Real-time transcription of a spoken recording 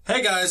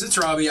Hey guys, it's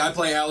Robbie. I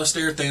play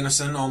Alistair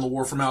Thanison on the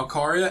War for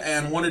Malkaria,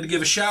 and wanted to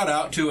give a shout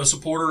out to a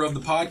supporter of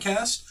the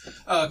podcast,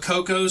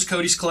 Coco's,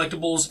 Cody's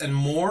Collectibles, and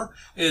more.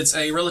 It's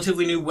a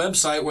relatively new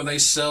website where they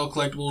sell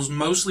collectibles,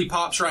 mostly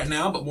pops right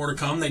now, but more to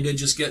come. They did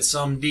just get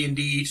some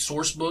D&D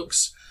source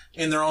books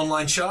in their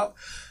online shop.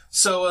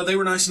 So they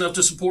were nice enough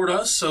to support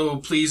us, so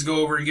please go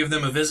over and give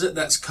them a visit.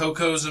 That's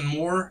Coco's and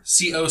More,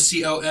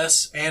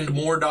 COCOS and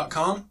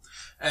more.com.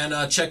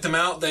 And check them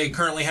out. They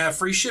currently have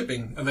free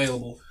shipping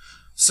available.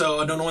 So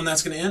I don't know when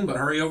that's going to end, but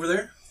hurry over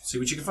there, see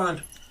what you can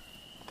find.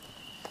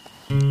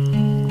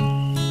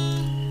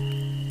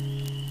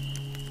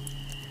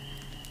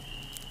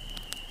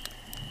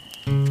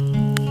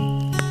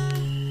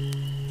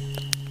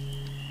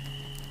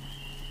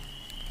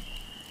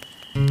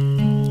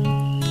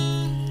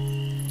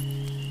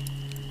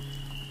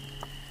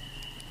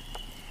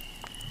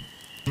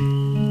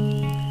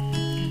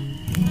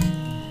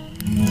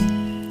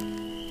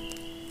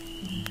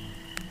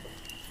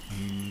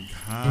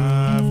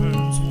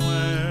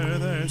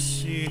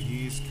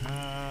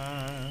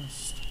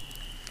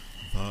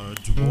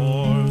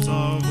 Dwarves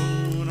of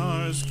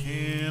Unar's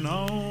kin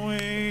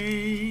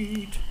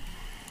await,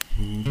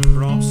 who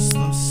crossed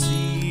the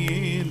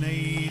sea in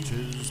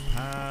ages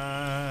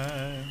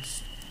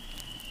past,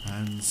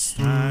 and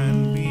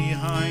stand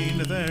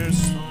behind their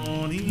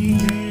stony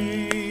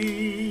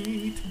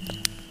gate,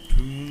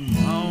 to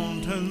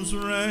mountains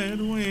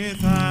red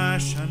with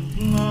ash and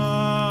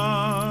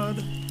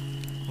blood,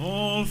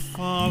 all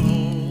follow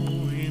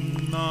in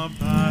the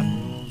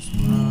battle's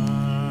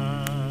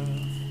path.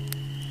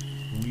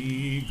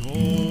 We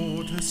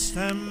go to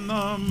stem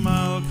the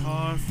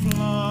Malkar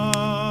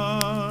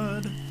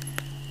flood,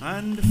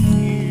 and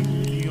fear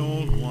the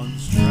old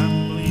one's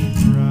trembling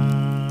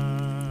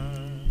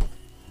breath.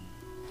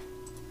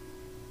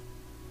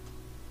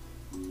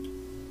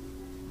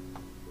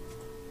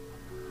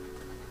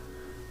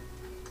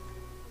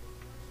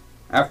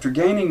 After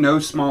gaining no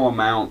small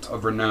amount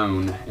of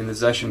renown in the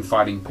Zeshan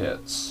fighting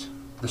pits,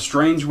 the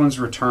strange ones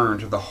returned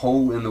to the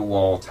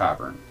Hole-in-the-Wall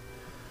Tavern,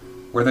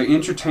 where they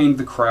entertained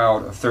the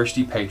crowd of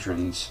thirsty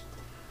patrons,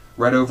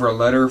 read over a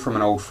letter from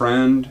an old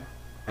friend,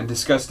 and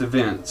discussed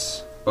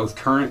events, both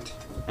current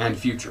and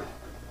future.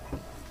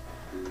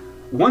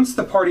 Once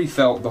the party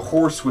felt the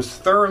horse was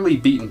thoroughly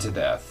beaten to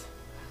death,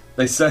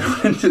 they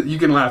settled into... You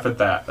can laugh at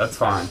that, that's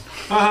fine.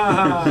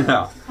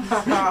 Yeah.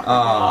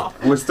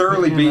 Was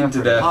thoroughly beaten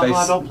to death.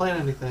 I don't plan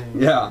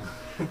anything. Yeah.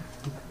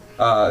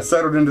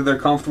 Settled into their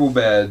comfortable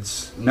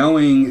beds,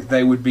 knowing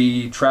they would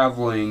be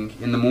traveling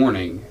in the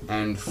morning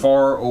and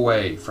far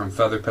away from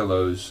feather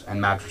pillows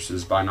and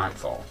mattresses by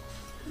nightfall.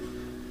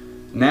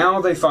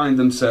 Now they find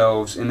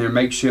themselves in their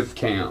makeshift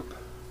camp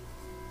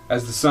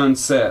as the sun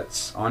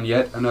sets on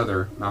yet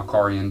another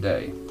Malkarian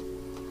day.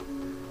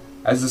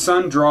 As the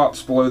sun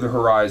drops below the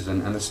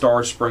horizon and the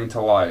stars spring to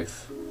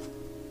life,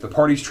 the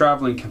party's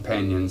traveling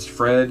companions,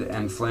 Fred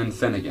and Flynn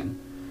Finnegan,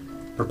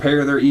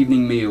 prepare their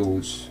evening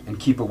meals, and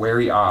keep a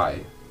wary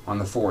eye on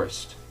the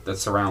forest that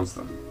surrounds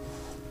them.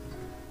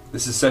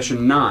 This is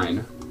Session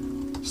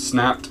 9,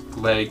 Snapped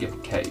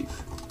Leg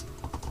Cave.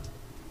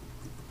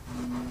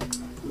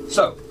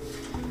 So,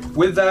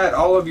 with that,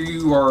 all of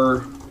you are...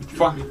 Could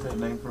you repeat that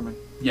name for me?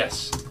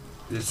 Yes.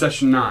 It's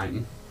Session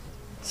 9,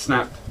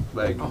 Snapped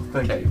Leg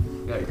Cave.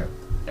 You. There you go.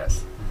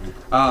 Yes.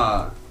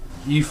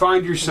 You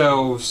find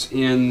yourselves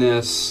in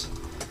this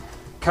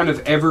kind of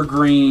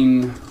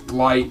evergreen,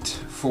 light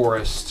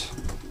forest,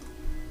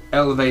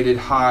 elevated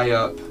high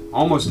up,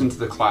 almost into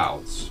the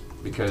clouds,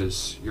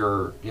 because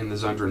you're in the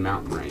Zundran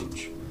mountain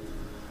range.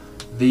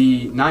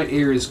 The night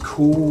air is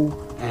cool,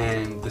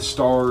 and the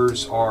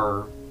stars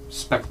are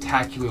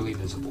spectacularly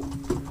visible.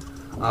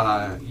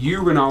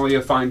 You,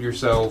 Renalia, find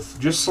yourself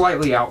just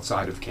slightly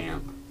outside of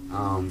camp,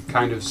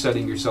 kind of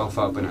setting yourself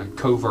up in a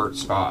covert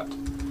spot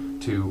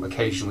to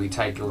occasionally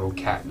take a little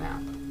cat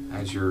nap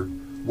as you're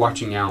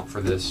watching out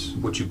for this,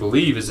 what you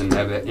believe is an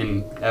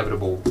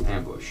inevitable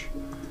ambush.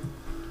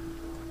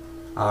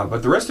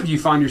 But the rest of you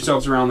find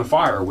yourselves around the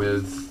fire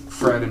with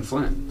Fred and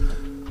Flynn.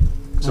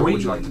 So what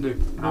would you like to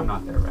do? I'm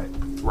not there, right?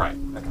 Right.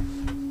 Okay.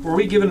 Were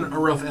we given a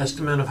rough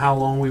estimate of how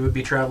long we would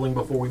be traveling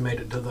before we made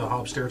it to the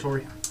Hobbs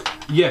territory?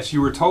 Yes,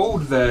 you were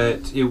told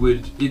that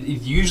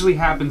it usually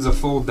happens a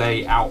full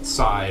day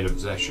outside of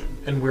Zeshan.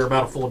 And we're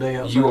about a full day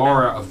outside. You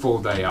are a full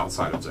day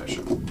outside of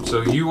Zeshan.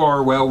 So you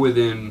are well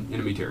within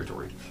enemy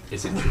territory,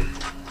 essentially.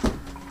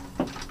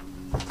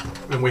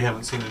 And we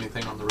haven't seen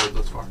anything on the road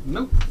thus far?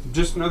 Nope.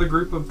 Just another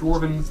group of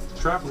dwarven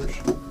travelers.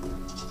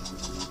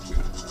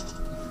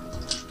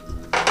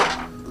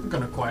 I'm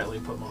going to quietly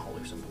put my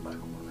holy symbol back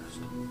on my wrist.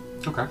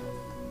 Okay.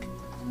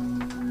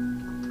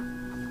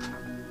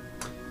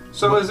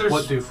 So as there's...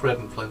 What do Fred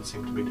and Flynn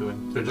seem to be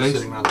doing? They're just They-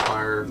 sitting around the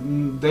fire.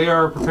 They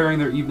are preparing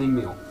their evening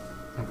meal.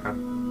 Okay.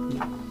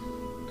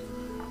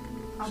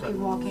 I'll be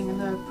walking in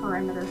the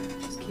perimeter,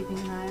 just keeping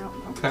an eye out.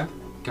 Okay.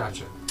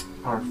 Gotcha.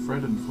 Are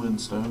Fred and Flynn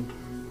stoned?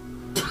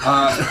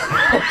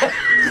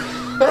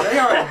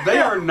 They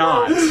are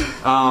not.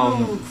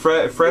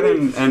 Fred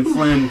and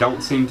Flynn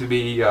don't seem to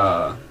be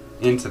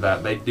into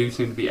that, they do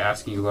seem to be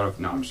asking you a lot of...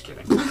 No, I'm just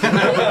kidding.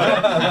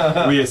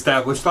 We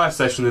established last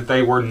session that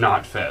they were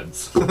not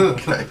feds.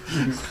 Okay.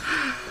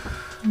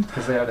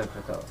 Because they had to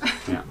pick up.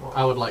 Yeah, Well,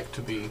 I would like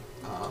to be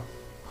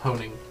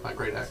honing my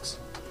great axe.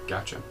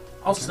 gotcha.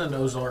 I'll send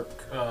Ozark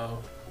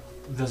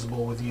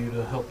visible with you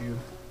to help you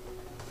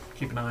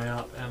keep an eye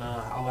out, and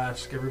I'll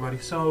ask everybody,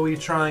 so are we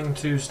trying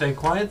to stay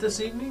quiet this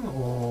evening,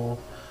 or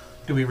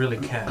do we really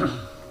care?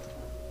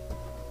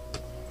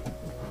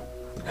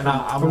 And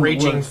I'm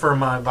reaching for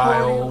my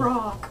vial.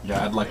 Rock.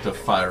 Yeah, I'd like to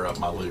fire up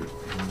my loot.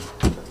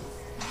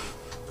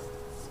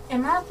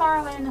 Am I far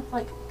away enough?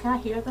 Like, can I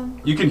hear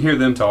them? You can hear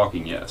them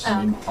talking, yes.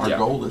 I mean, our Yeah.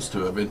 goal is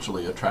to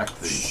eventually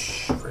attract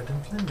these. Fred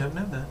and Flynn don't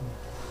know that.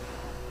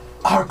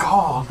 Our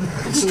goal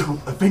is to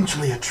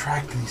eventually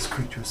attract these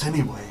creatures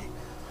anyway.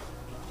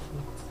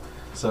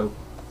 So,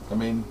 I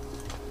mean,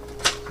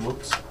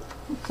 whoops.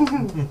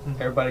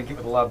 Everybody give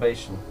it a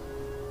libation.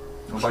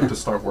 I'd like to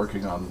start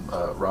working on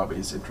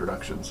Robbie's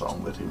introduction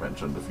song that he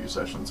mentioned a few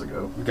sessions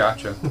ago.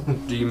 Gotcha.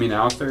 Do you mean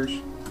Alistair's?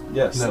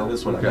 Yes, No, that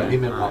is what okay. I He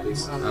meant. meant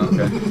Robbie's.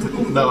 Okay.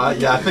 No,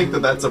 I think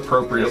that's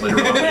appropriately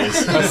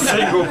Robbie's. A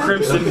single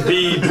crimson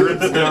bead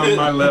drips down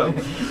my lip.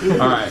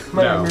 Alright,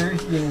 no.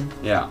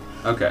 Yeah,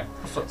 okay.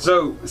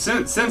 So,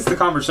 since the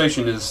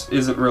conversation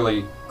isn't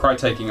really quite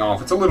taking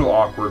off, it's a little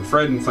awkward.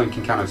 Fred and Flynn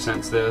can kind of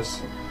sense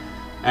this.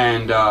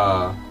 And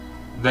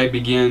they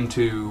begin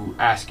to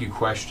ask you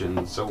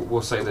questions. So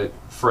we'll say that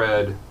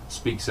Fred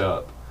speaks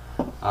up.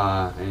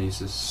 And he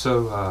says,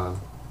 so,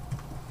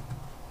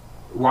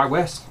 why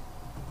west?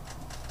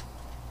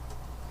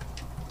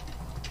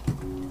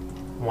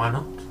 Why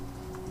not?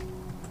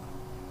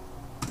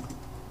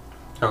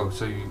 Oh,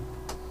 so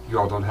you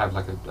all don't have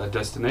like a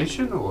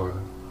destination, or?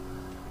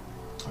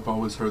 I've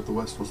always heard the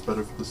West was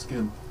better for the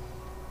skin.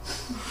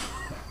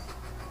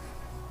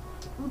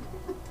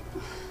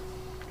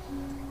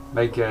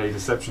 Make a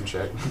deception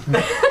check.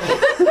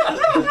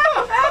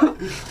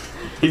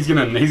 he's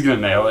gonna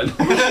nail it.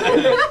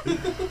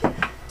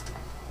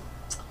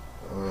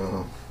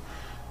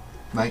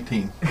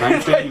 19.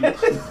 19.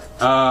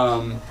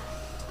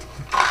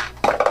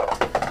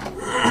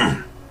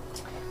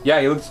 Yeah,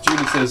 he looks at you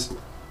and he says,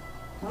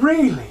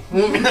 "Really?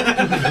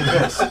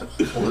 Yes.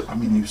 Well, I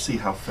mean, you see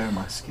how fair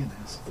my skin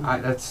is.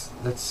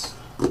 That's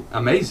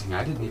amazing.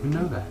 I didn't even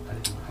know that. I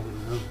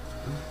didn't know.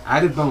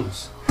 Added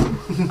bonus."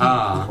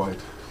 Quite.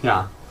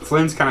 Yeah,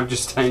 Flynn's kind of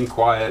just staying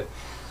quiet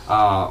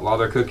while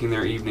they're cooking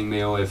their evening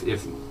meal.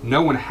 If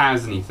no one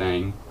has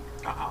anything,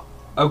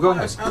 oh, go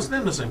ahead. I was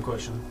them the same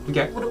question.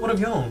 Okay. What have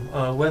you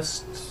on?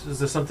 West, is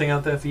there something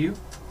out there for you?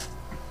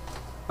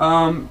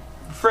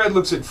 Fred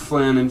looks at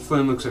Flynn, and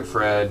Flynn looks at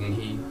Fred, and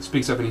he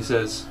speaks up and he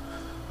says,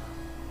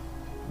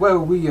 "Well,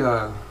 we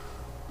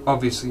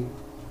obviously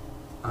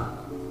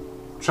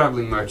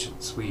traveling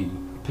merchants. We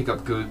pick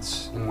up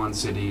goods in one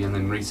city and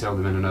then resell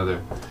them in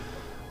another.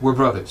 We're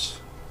brothers.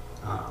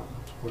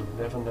 We've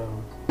never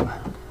known.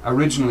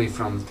 Originally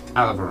from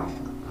Alaveron,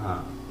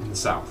 in the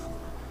south.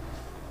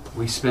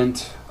 We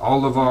spent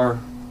all of our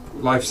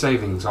life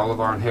savings, all of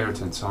our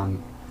inheritance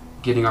on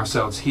getting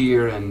ourselves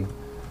here and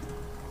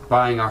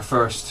buying our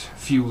first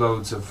few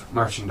loads of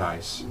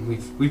merchandise. And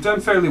we've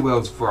done fairly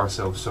well for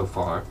ourselves so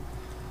far.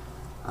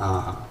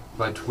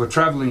 But we're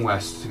traveling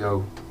west to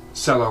go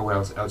sell our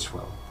wares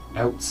elsewhere.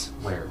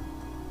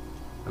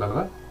 Hello,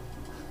 what?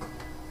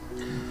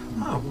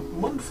 Oh,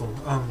 wonderful.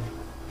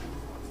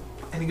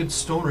 Any good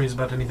stories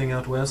about anything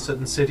out west, set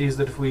in cities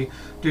that if we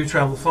do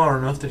travel far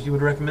enough that you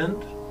would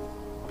recommend?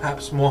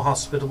 Perhaps more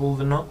hospitable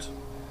than not?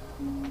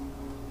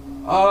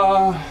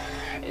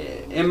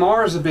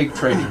 Imar is a big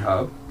trading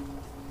hub.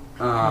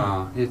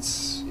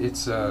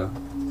 It's a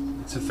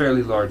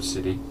fairly large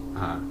city.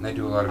 They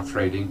do a lot of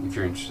trading if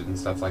you're interested in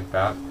stuff like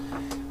that.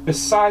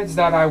 Besides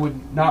that, I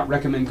would not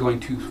recommend going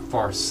too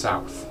far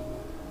south.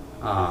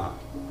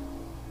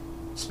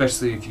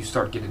 Especially if you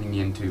start getting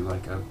into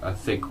like a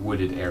thick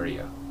wooded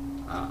area.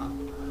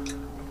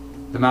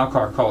 The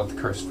Malkar call it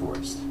the Cursed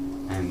Forest,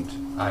 and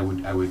I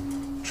would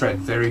tread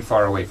very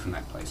far away from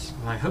that place.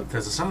 I hope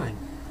there's a sign.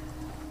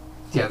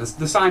 Yeah,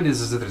 the sign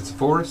is that it's a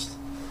forest.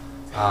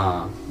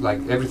 Like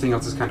everything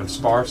else is kind of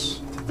sparse,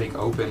 big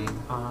open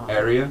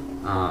area,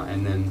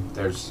 and then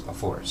there's a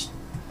forest.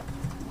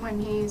 When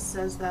he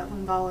says that,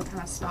 Limbala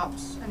kind of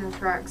stops in her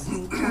tracks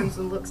and turns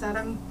and looks at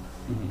him.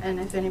 Mhm. And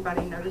if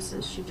anybody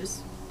notices, she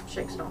just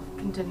shakes it off,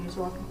 continues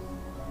walking.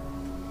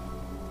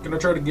 Can I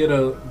try to get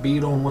a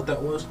bead on what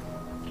that was?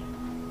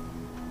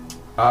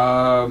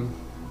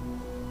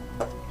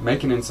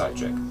 Make an insight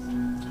check.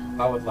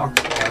 I would like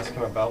to ask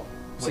him about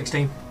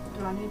 16.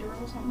 Do I need to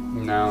roll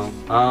something? No.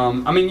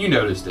 I mean, you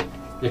noticed it.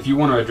 If you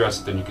want to address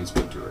it, then you can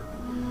speak to her.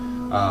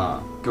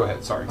 Go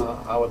ahead, sorry.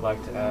 I would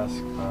like to ask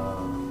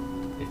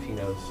if he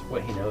knows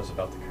what he knows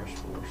about the Cursed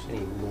Forest.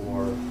 Any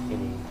lore,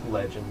 any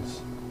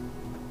legends.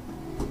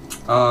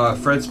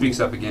 Fred speaks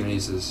up again and he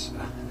says,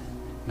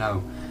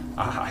 "No,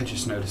 I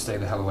just know to stay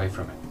the hell away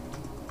from it."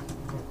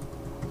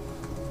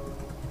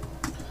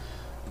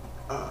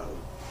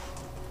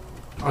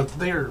 Are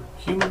they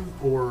human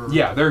or?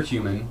 Yeah, they're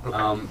human.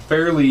 Okay.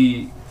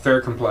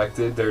 fair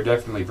complected. They're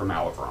definitely from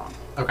Alavaron.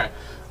 Okay.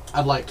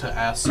 I'd like to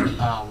ask,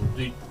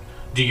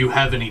 do you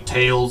have any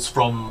tales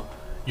from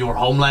your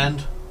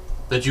homeland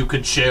that you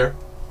could share?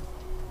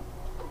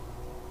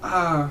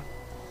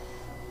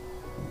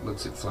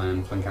 Looks at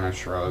Flynn. Flynn kind of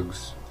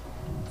shrugs.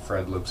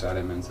 Fred looks at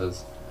him and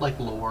says, Like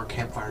lore,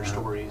 campfire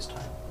stories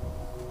type.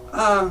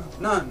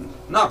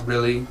 Not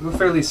really. We're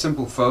fairly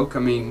simple folk. I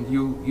mean,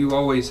 you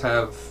always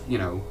have,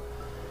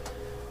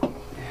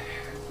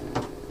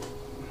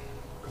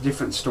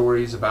 different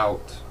stories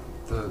about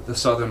the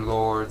Southern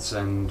Lords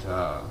and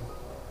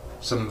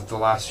some of the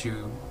last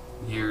few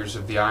years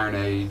of the Iron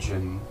Age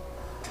and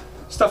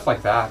stuff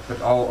like that,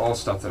 but all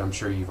stuff that I'm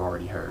sure you've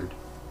already heard.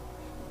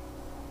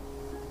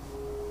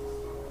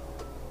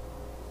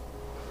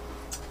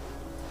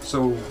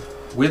 So,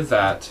 with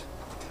that,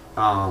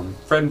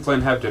 Fred and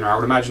Flynn have dinner. I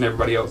would imagine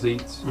everybody else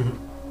eats?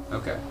 Mm-hmm.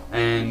 Okay.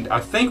 And I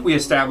think we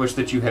established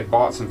that you had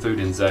bought some food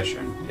in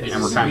Session. Yes.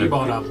 And we're kind we of...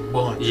 bought a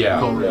bunch.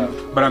 Yeah.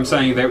 But I'm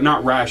saying they're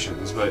not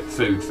rations, but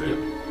food.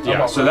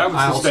 Yeah, so that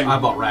was the thing. I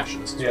bought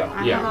rations.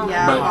 Yeah.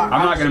 Yeah. But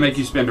I'm not going to make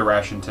you spend a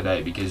ration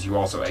today because you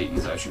also ate in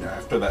Session.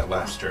 After that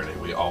last journey,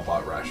 we all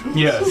bought rations.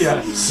 Yes.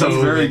 Yeah.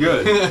 So very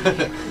good.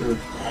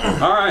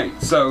 All right.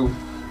 So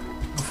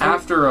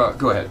after,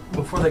 go ahead.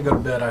 Before they go to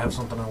bed, I have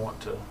something I want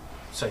to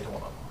say to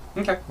one of them.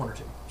 Okay. One or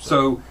two.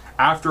 So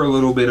after a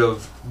little bit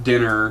of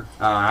dinner,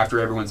 after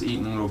everyone's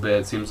eaten a little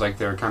bit, it seems like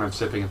they're kind of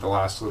sipping at the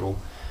last little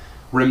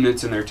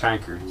remnants in their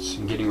tankards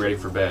and getting ready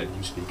for bed.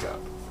 You speak up.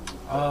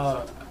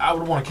 I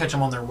would want to catch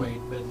them on their way,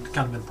 but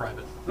kind of in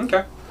private.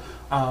 Okay.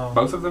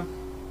 Both of them?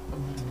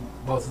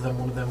 Both of them,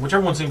 one of them.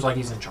 Whichever one seems like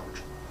he's in charge.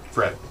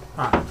 Fred.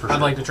 Alright, I'd sure.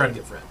 like to try to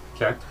get Fred.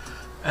 Okay.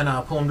 And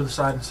pull him to the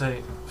side and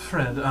say,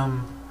 Fred,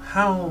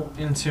 how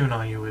in tune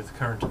are you with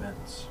current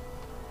events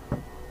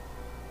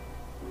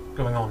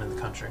going on in the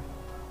country?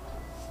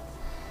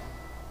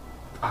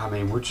 I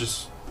mean, we're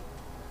just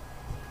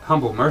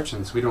humble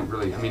merchants. We don't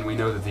really... I mean, we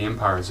know that the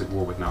Empire is at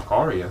war with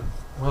Malkaria.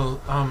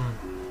 Well,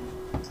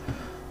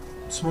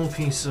 small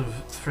piece of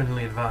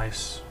friendly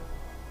advice.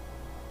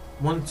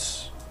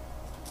 Once,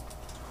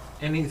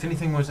 if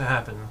anything were to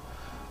happen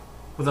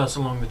with us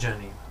along the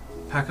journey,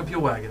 pack up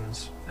your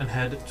wagons and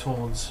head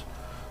towards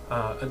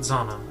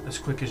Adzana as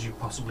quick as you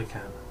possibly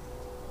can.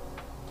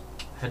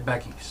 Head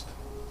back east.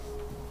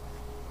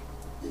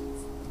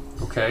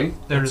 Okay.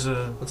 There's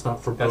a... That's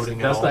not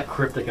foreboding at That's all. not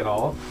cryptic at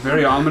all.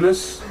 Very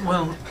ominous.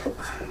 Well,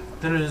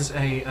 there is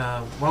a...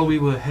 while we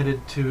were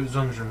headed to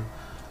Zundran,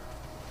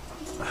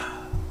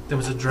 there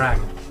was a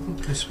dragon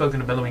who spoke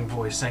in a bellowing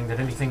voice saying that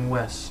anything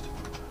west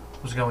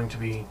was going to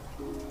be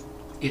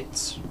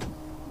its.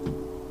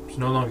 It's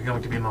no longer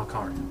going to be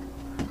Malkaria.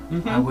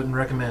 Mm-hmm. I wouldn't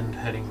recommend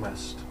heading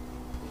west.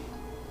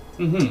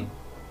 Mm-hmm.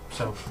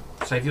 So,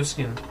 save your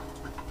skin.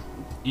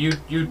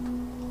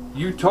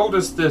 You told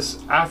us this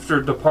after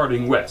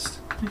departing west.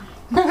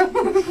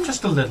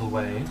 Just a little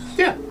ways.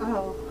 Yeah.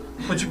 Oh.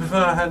 Would you prefer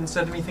I hadn't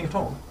said anything at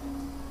all?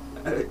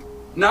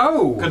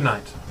 No! Good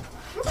night.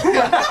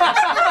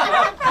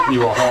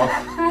 You walk off.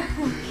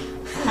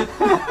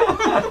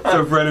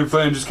 So Fred and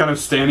Flynn just kind of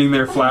standing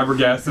there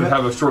flabbergasted,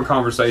 have a short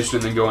conversation,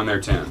 and then go in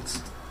their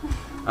tents.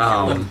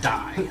 Let them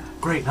die.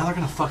 Great, now they're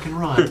gonna fucking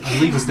run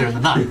and leave us there in the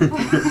night.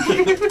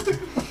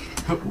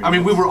 I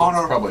mean, we were on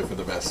That's our probably for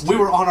the best. we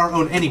were on our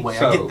own anyway. I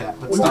So- get that,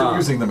 but We're still.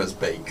 using them as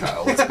bait,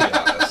 Kyle. Let's be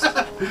honest.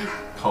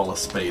 Call a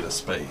spade a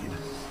spade.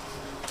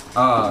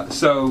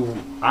 So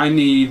I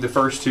need the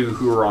first two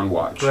who are on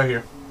watch. Right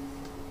here.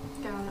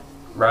 Got it.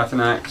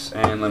 Rathanax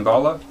and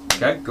Limbala.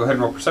 Okay, go ahead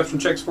and roll perception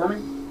checks for me.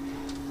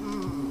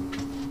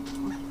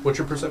 What's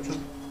your perception?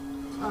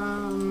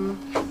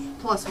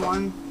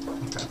 +1.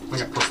 Okay, I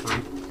got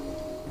 +3.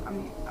 I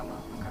mean, oh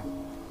well,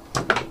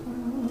 okay.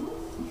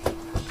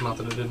 Not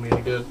that it did me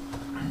any good.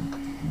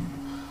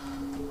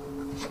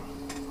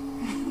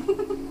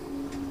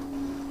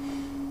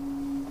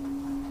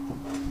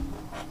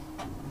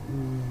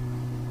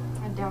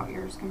 I doubt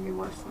yours can be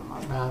worse than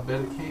mine. I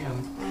bet it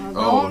can. I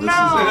Oh, don't this know. I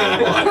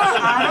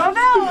don't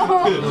know.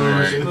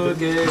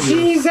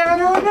 Jeez, I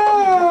don't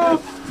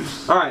know.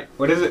 All right,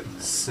 what is it?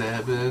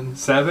 7.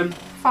 7.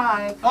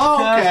 5.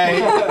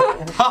 Okay.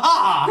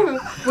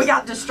 Ha We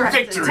got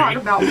distracted Victory. talking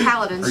about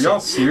paladins. Are y'all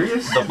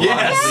serious? The blind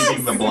Yes.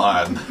 leading the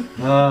blind.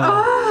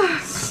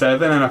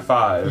 7 and a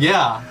 5.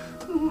 Yeah.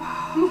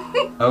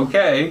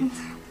 Okay.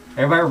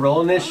 Everybody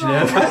roll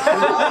initiative. So,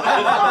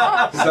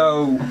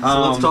 So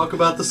let's talk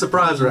about the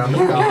surprise round.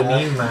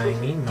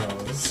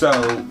 So,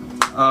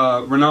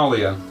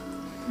 Renalia,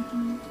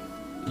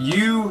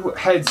 you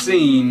had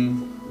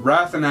seen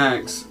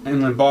Rathanax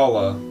and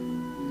Limbala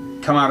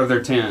come out of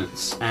their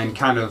tents and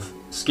kind of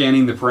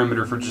scanning the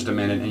perimeter for just a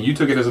minute, and you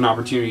took it as an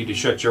opportunity to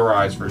shut your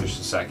eyes for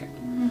just a second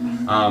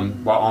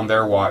while on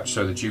their watch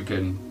so that you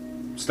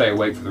can stay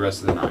awake for the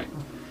rest of the night.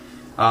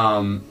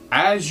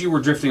 As you were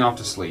drifting off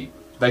to sleep,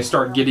 they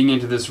start getting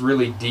into this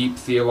really deep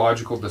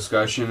theological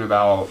discussion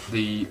about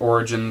the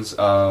origins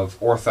of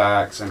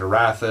Orthax and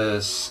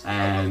Arathis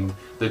and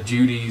the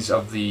duties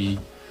of the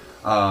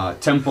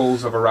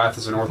temples of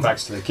Arathis and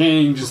Orthax to the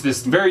king. Just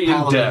this very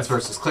Paladins in-depth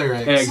versus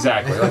clerics.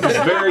 Exactly, like this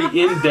very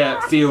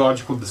in-depth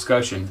theological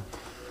discussion.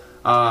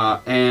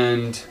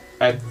 And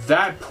at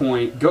that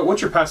point,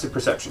 what's your passive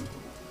perception?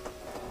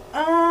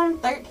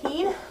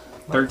 13.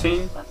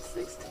 13? That's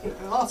 16.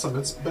 Awesome,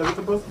 it's better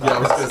than both. Yeah, I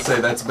was going to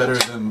say that's better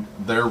than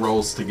their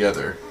rolls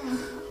together.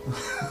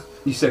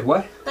 You said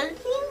what? 13?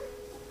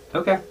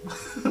 Okay.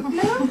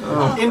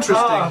 Interesting.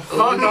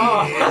 Fuck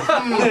off.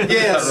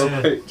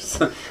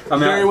 Yes. I'm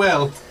Very out.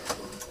 well.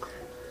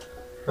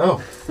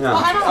 Oh. Well,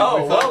 I don't.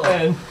 Oh, well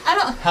then. I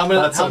don't. How many?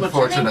 That's how much?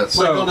 unfortunate.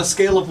 Like on a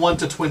scale of 1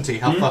 to 20,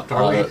 how fucked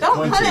are we? Don't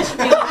 20. punish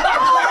me.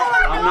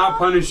 I'm not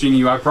punishing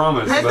you, I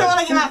promise. I don't want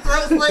But, to get my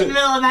throat slit in the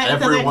middle of the night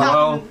because I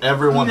talk.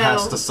 Everyone No.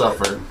 has to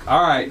suffer.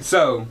 all right,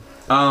 so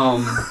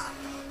I'm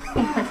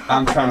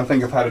trying to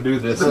think of how to do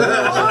this.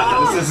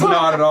 This is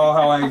not at all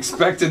how I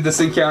expected this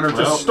encounter to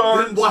Well,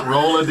 start.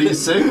 Roll a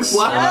d6.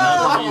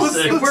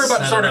 We're about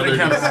to start an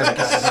encounter.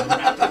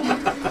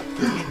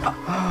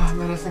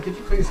 Madison, could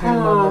you please hand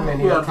over my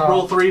menu?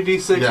 Roll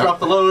 3d6, Yeah. drop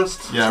the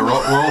lowest. Yeah,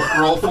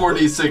 roll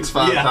 4d6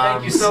 5 Yeah,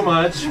 times. Thank you so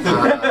much.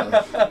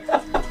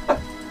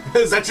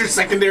 Is that your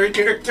secondary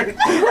character?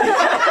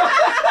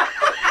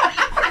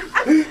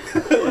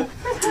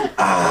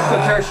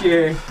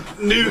 Tertiary.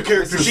 New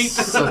character This sheet. is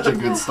such a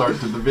good start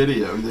to the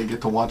video. They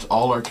get to watch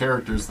all our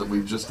characters that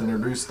we've just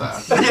introduced.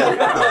 Renali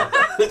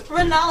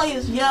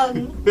is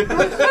young.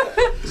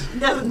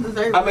 Doesn't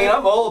deserve I mean,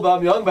 I'm old, but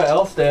I'm young by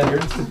elf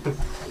standards.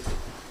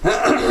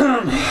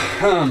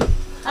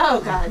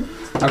 Oh god.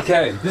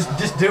 Okay,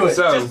 Just do it.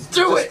 so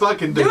Just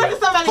fucking do Do it it. to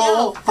somebody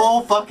else.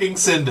 Full fucking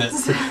send it.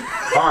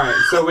 all right,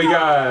 so we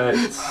got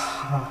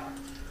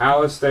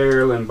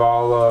Alistair,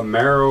 Linvala,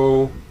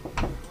 Meryl,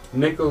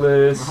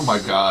 Nicholas. Oh my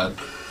god.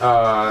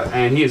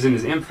 And he is in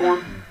his imp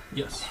form.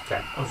 Yes.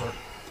 Okay. Oh, sorry.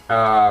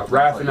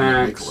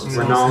 Rathanax, Nicholas.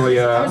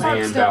 Renalia, Was that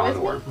and still with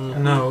Valinor.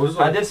 No, it was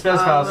I did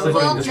specify I was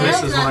sleeping well, in the Jared's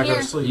streets. when I not go to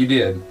here. sleep. You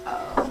did.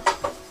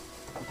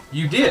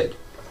 You did.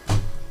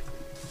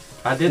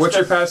 I did. What's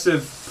your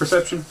passive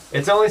perception?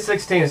 It's only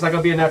 16. It's not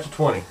gonna be a natural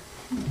 20.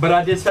 But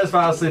I did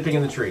specify I was sleeping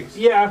in the trees.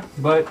 Yeah,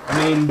 but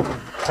I mean,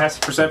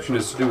 passive perception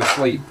is to do with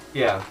sleep.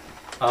 Yeah.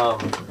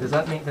 Does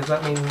that mean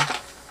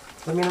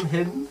I'm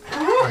hidden?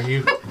 Are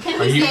you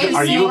say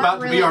are you more about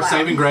to be really our loud?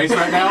 saving grace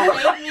right now?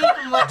 Save me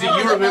from what Do you all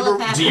the remember?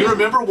 villas Do you happened.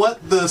 remember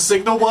what the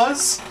signal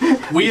was?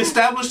 We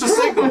established a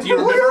signal. Do you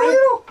remember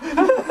it?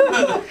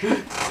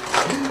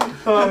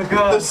 Oh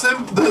god.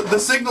 The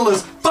signal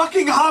is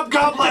fucking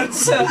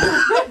hobgoblins.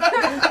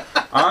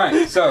 All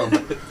right, so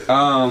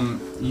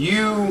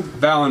you,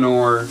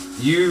 Valinor,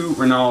 you,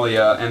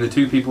 Renalia, and the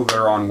two people that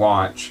are on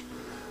watch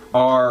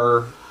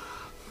are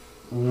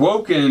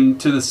woken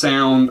to the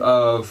sound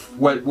of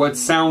what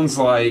sounds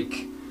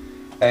like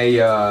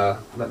a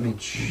let me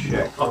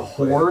check. A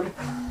horde?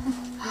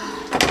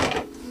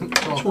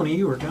 Which one of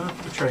you are gonna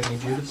betray me,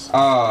 Judas?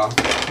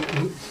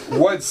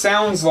 What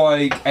sounds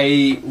like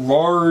a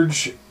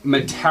large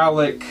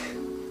metallic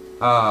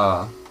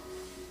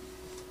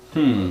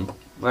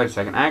wait a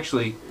second.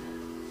 Actually,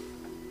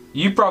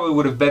 you probably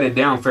would have bedded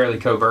down fairly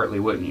covertly,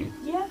 wouldn't you?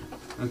 Yeah.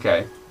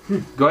 Okay.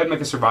 Go ahead and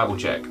make a survival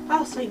check.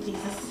 Oh, sweet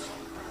Jesus.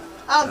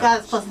 Oh god,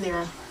 it's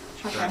 +0.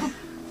 Okay.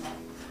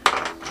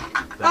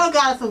 Oh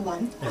god, it's a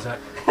 1. Is that?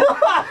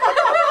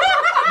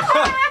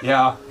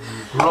 Yeah.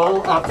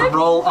 Roll after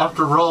roll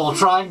after roll,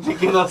 trying to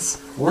get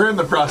us. We're in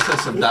the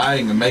process of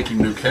dying and making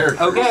new characters.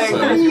 Okay.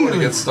 So if you want to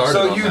get started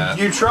So on that.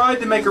 you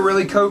tried to make a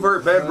really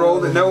covert bed roll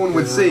that no one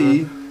would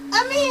see,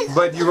 I mean,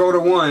 but you rolled a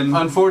 1.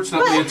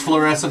 Unfortunately, it's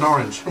fluorescent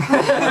orange.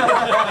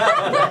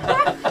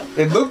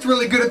 It looked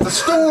really good at the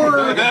store,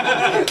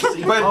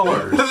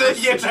 but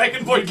Yeah,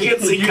 Dragon Boy can't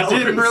see you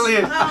didn't really.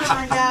 oh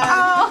my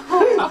god.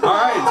 Oh, All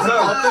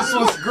right, This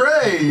was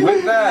great. so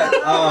with that,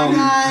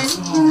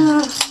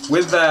 god.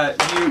 with that,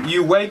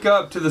 you wake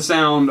up to the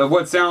sound of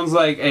what sounds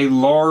like a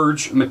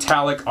large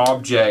metallic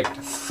object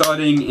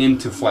thudding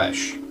into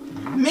flesh.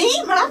 Me?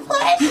 My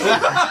What?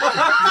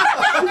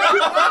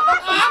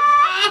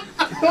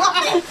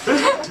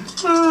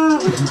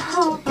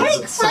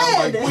 Take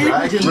Fred!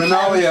 Dragon.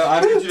 Renalia, I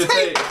need you to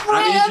take.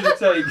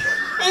 Take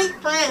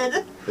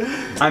Fred!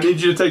 I need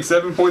you to take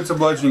 7 points of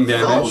bludgeoning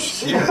Oh damage.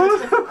 shit.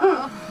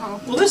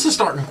 Well, this is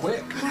starting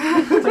quick.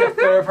 It's like a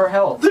third of her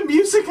health. The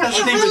music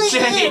hasn't It even really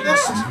changed.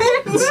 is.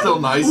 It's still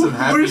nice and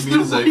happy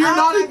music. You're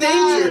not in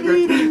danger.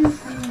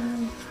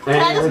 Can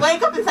I just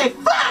wake up and say,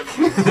 fuck?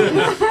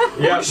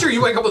 Yeah. I'm sure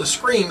you wake up with a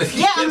scream if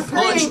you Yeah, get I'm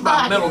screaming punched by a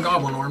fuck. metal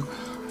goblin arm.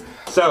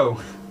 So,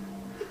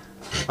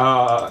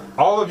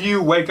 all of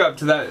you wake up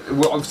to that.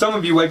 Well, some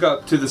of you wake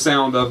up to the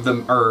sound of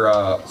them,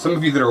 or some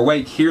of you that are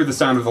awake hear the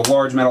sound of the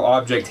large metal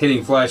object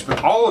hitting flesh.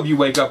 But all of you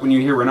wake up when you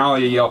hear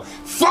Renalia yell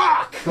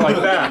 "fuck" like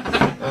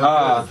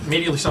that.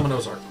 Immediately summon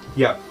Ozark.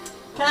 Yeah,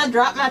 Can I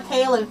drop my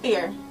tail in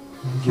fear?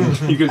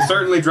 you can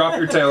certainly drop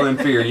your tail in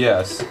fear.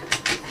 Yes,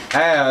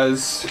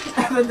 as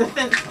The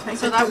defense.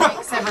 So that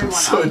wakes everyone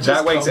So up. it just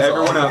that wakes comes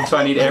everyone off. up. So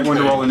I need everyone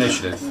to roll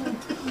initiative.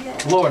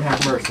 Lord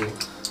have mercy.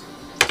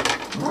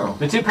 Oh.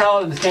 The two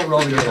paladins can't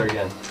roll together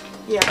again.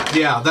 Yeah.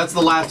 Yeah, that's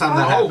the last time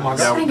that Oh happened. my Yeah,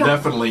 god. we'll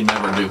definitely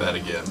never do that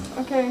again.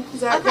 Okay,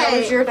 Zach, that Okay.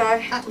 was your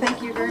die.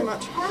 Thank you very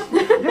much.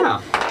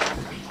 Yeah.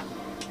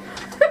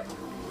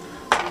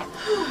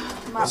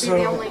 Might be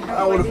the only.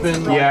 I would have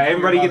been. Yeah,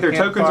 everybody get their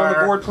tokens on the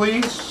Campfire. board,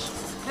 please.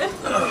 Can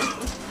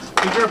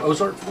you grab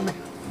Ozark for me?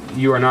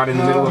 You are not in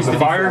the middle of the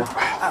fire.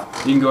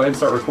 You can go ahead and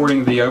start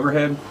recording the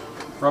overhead,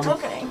 Robert.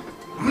 Okay.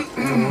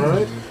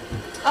 Alright.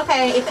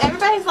 Okay, if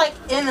everybody's like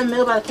in the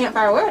middle by the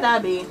campfire, where would I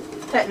be,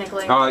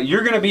 technically?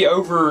 You're going to be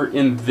over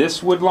in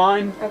this wood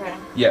line. Okay.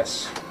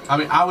 Yes. I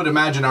mean, I would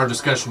imagine our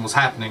discussion was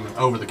happening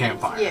over the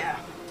campfire. Yeah.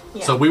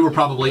 Yeah. So we were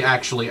probably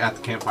actually at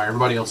the campfire.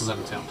 Everybody else is in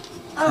the tent.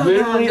 Oh,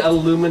 Literally God.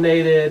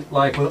 illuminated,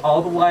 like with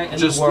all the light in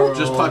Just the world.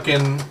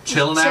 fucking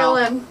chilling out.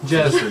 Chilling.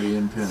 Just History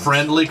and pins.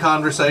 Friendly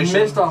conversation.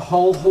 missed a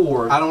whole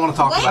horde. I don't want to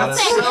talk Wait about a it.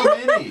 second. So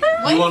many.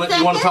 Wait You a want to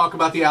second. talk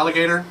about the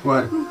alligator?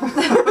 What?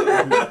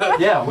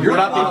 Yeah, You're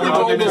not the only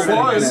one who missed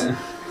was. it.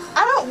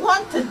 I don't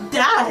want to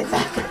die,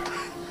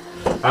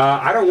 Zach.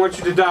 I don't want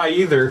you to die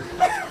either.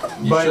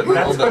 But shouldn't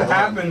that's roll what that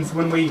happens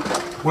when we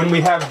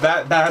have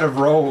that bad of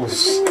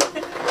rolls.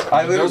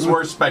 Those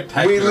were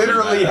spectacular. We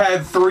literally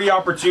had 3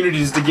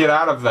 opportunities to get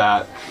out of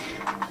that.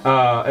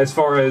 As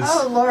far as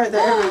Oh, Lord,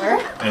 they're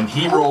everywhere. And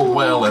he rolled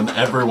well, and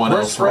everyone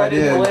Where's else Fred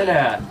rolled. and Glenn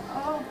at?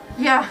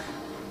 Yeah.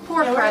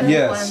 Poor Yeah, Fred.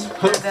 Yes.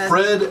 They're dead.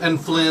 Fred and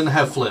Flynn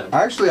have fled.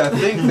 actually, I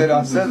think that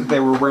I said that they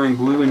were wearing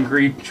blue and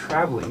green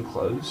traveling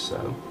clothes.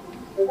 So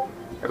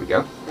there we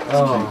go.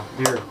 Oh,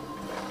 dear.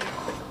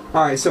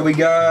 All right, so we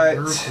got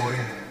They're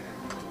recording.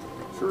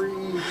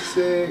 3,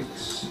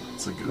 6,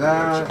 It's a good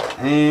that,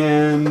 reaction.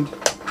 and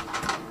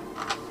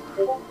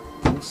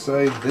we'll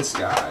say this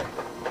guy.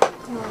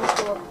 Come on,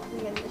 let's go up. We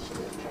got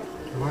initiative.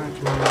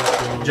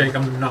 Jake,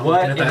 I'm not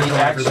What looking in at that the until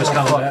after actual this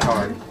fuck combat.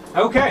 card?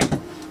 Okay,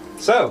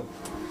 so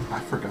I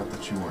forgot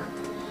that you weren't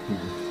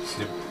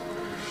here.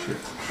 Shit.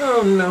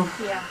 Oh no.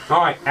 Yeah.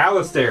 all right,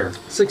 Alistair,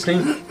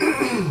 16.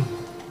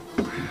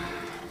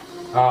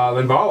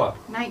 Linvala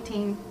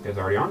 19. is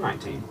already on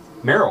 19.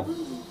 Meryl.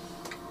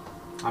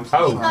 I'm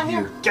Oh, Not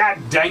here. God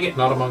dang it,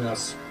 Not among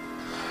us.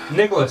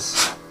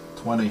 Nicholas.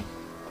 20.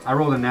 I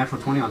rolled a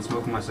natural 20 on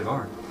smoking my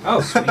cigar. Oh,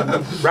 sweet.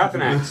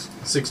 Rathanax.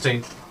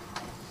 16.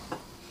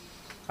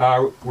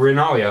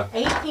 Renalia.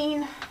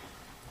 18.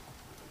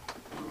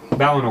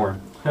 Valinor.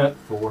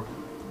 4.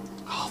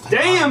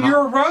 Damn,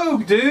 you're a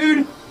rogue, dude.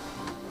 It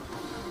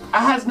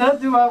has nothing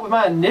to do with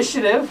my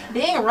initiative.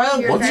 Being a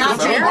rogue, You're is not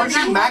not fair. Aren't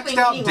you not maxed helping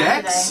out anyone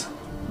Dex? today.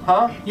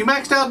 Huh? You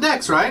maxed out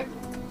Dex, right?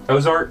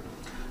 Ozark.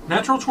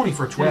 Natural 20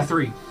 for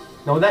 23.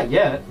 No, not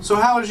yet. So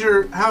how's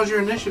your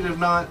initiative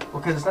not?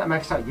 Because it's not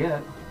maxed out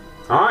yet.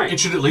 All right. It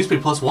should at least be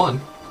 +1.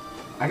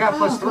 I got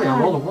 +3. I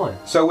rolled a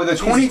 1. So with a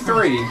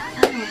 23,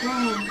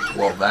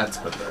 Well, that's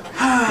pathetic.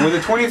 with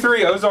a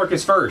 23, Ozark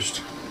is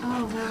first.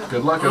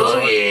 Good luck,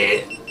 Ozark.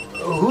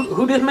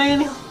 Who did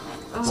me?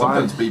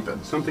 Something's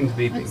beeping. Something's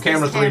beeping.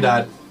 Camera 3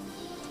 died.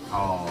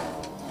 Oh.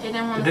 They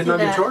didn't want It to did see not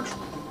get that. charged?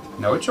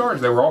 No, it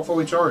charged. They were all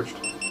fully charged.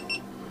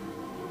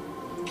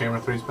 Camera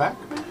 3's back.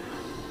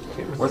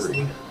 Camera What's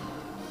 3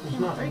 is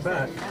not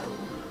back.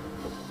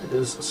 It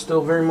is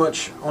still very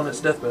much on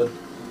its deathbed.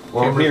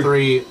 Well, Camera here,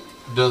 3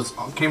 does.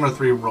 Camera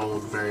 3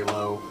 rolled very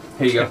low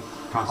here you go.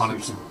 on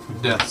its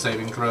death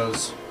saving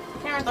throws.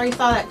 Camera 3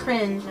 saw that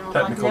cringe and was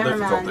Technical like, never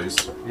mind.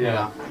 difficulties.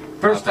 Yeah.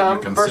 First Not that you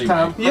time. can First see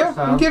time. me. Yeah, First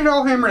we time. can get it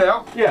all hammered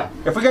out. Yeah.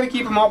 If we got to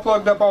keep them all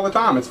plugged up all the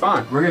time, it's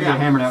fine. We're gonna get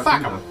hammered out. Fuck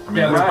too, 'em. though. I mean,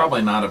 Yeah, that's right.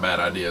 probably not a bad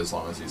idea as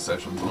long as these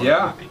sessions are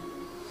Yeah.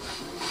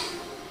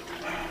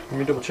 Let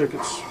me double check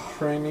its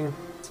framing.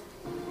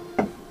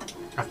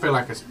 I feel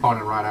like it's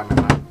pointing right at me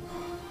now.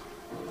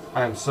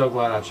 I am so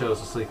glad I chose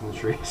to sleep in the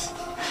trees.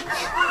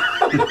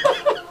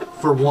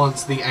 For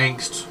once, the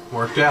angst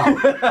worked out.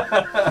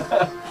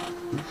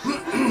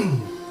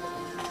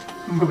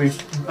 I'm gonna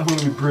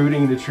be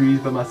brooding in the trees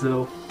by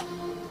myself.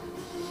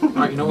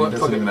 Alright, you know He what?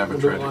 doesn't Fuck even it. have a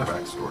We'll do it tragic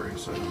live. backstory,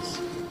 so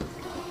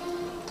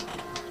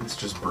he's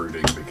just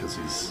brooding because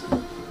he's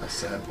a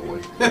sad boy.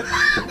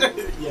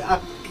 Yeah.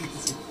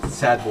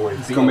 Sad boy.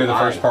 It's going to be the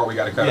first part we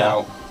got to cut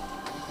Yeah.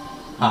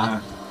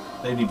 out.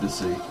 They need to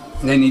see.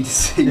 They need to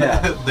see.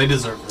 Yeah. They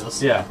deserve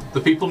this. Yeah.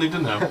 The people need to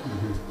know.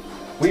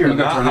 We are We're going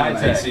to not turn high on the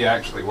tech. AC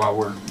actually while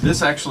we're.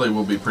 This actually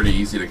will be pretty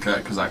easy to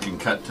cut because I can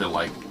cut to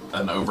like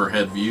an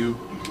overhead view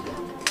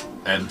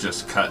and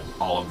just cut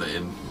all of the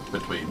in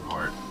between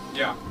part.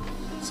 Yeah.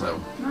 So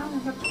No, we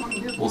have 20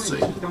 hit We'll points. see.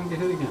 Just don't get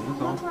hit again,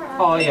 that's all.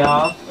 Oh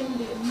yeah.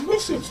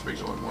 it seems to be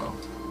going well.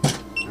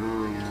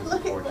 Oh, yeah, that's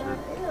Look at unfortunate.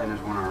 that. And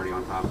there's one already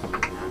on top of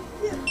it.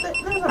 Yeah.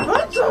 There's a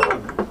bunch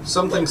of them.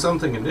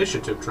 Something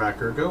initiative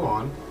tracker. Go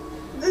on.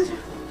 You'll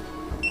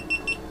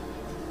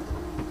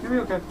be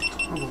okay.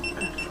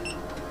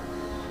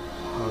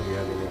 Oh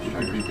yeah. The Beep,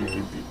 next beep, beep,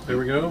 beep, beep, There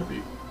we go.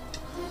 beep.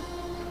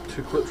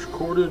 2 clips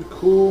recorded.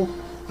 Cool.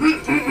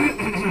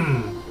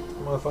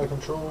 Modify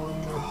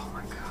controlling. Oh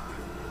my god.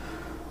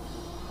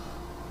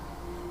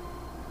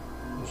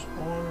 Just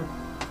on.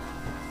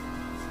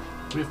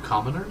 Do we have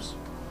commoners?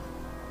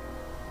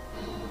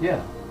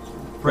 Yeah.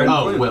 Fred and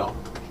Oh, Flynn. Will.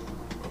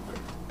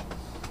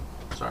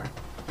 Sorry.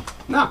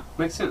 No,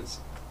 makes sense.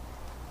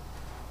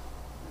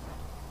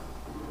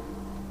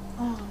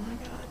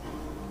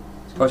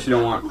 Plus, you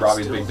don't want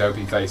Robbie's big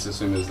dopey face as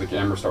soon as the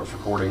camera starts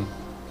recording.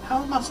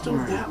 How am I still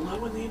that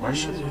low in the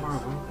initiative?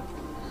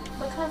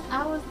 Because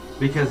I was.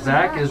 Because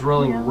Zach is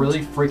rolling really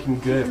freaking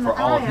good for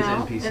all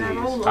of his And I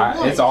NPCs. rolled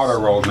a It's one.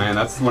 auto rolled, man.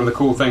 That's one of the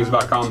cool things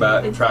about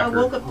combat I tracker.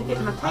 woke up to get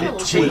my tail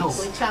Jeez.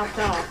 completely chopped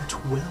off.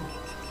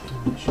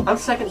 12. I'm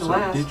second to So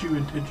last. did you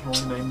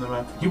intentionally name them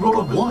after You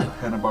rolled a one.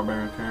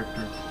 Hanna-Barbera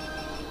character?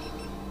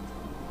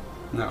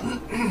 No, I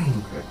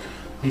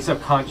He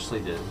subconsciously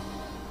did.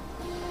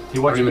 He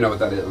don't watched. even know what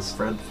that is.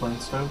 Fred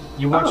Flintstone?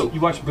 You watch. Oh. You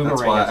watch That's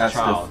Boomerang why I as a asked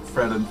child. if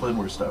Fred and Flynn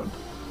were stoned.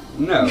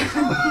 No,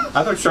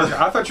 I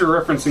thought you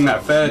were referencing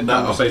that Fed No.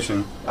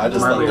 conversation. I just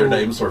thought Earlier. their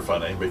names were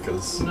funny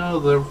because... No,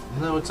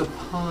 it's a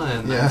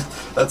pun. Yeah,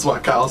 that's why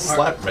Kyle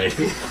slapped me.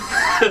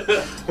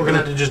 We're gonna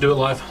have to just do it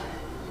live.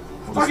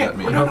 What does that I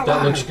mean? hope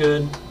that looks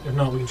good. If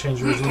not, we can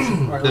change the resolution. All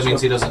right, That let's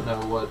means go. he doesn't know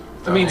what.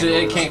 That means angle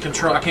it is. can't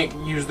control. I can't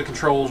use the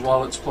controls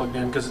while it's plugged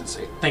in because it's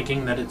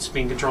thinking that it's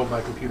being controlled by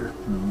a computer.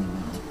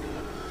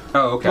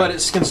 Oh, okay. But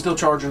it can still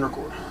charge and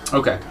record.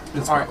 Okay,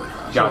 It's All right. probably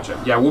fine.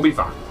 gotcha. Yeah, we'll be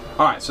fine.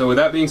 All right. So with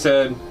that being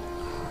said,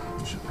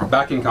 You should probably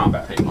back in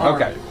combat. take All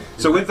Okay. right.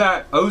 So with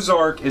that,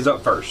 Ozark is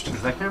up first.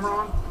 Is that camera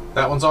on?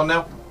 That one's on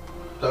now?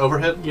 The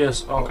overhead?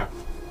 Yes. Oh. Okay.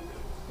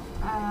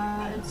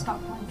 It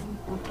stopped blinking.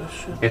 What the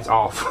shit? It's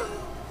off.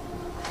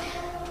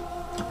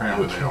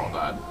 Apparently they all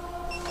died.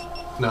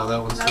 No,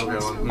 that one's still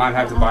going. Might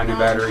have to buy a new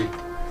battery.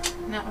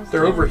 That was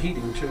They're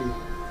overheating too.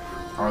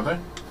 Are they?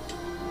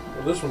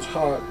 Well, this one's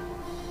hot.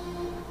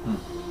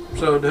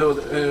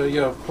 So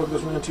yeah, plug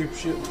this one into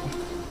shit.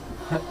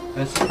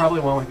 This is probably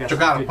one we got. You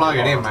gotta plug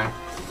it in, man.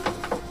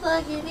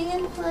 Plug it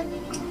in, plug it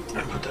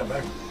in. Put that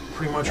back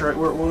pretty much right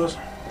where it was.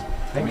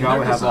 Thank I mean, God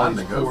we they're have all designed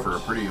these to go ports. for a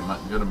pretty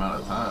good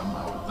amount of time,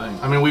 I would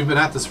think. I mean, we've been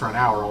at this for an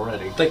hour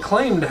already. They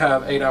claim to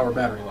have 8-hour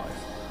battery life.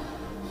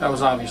 That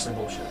was obviously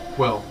bullshit.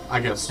 Well, I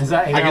guess. Is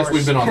that 8 I guess hours?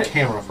 we've been on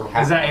camera for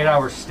half. Is that 8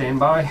 hours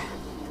standby?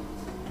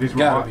 These were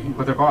Gotta bought, be.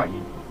 but they're bought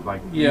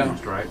like Yeah.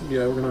 used, right?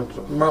 Yeah, we're gonna have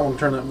to, we might want to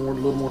turn that more a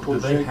little more Do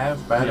towards they shade.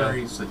 have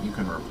batteries that you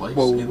can replace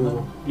Whoa, in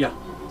them? yeah,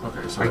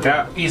 Okay, so Like they-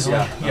 that. easily.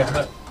 Yeah,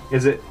 that,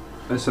 Is it?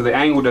 So the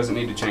angle doesn't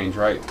need to change,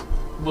 right?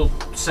 we'll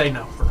say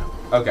no for now.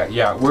 Okay.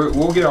 Yeah,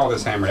 we'll get all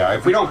this hammered out.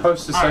 If we don't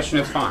post the session,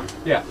 it's fine.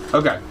 Yeah.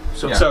 Okay.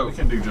 yeah, So we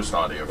can do just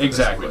audio for this if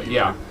exactly. we need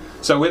Yeah. to.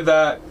 So with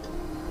that,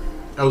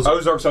 Ozark.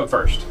 Ozark's up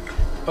first.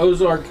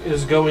 Ozark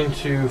is going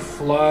to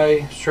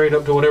fly straight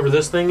up to whatever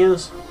this thing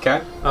is,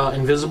 Okay.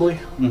 invisibly,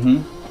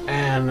 Mm-hmm.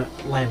 and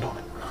land on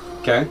it,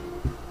 Okay.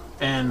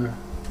 and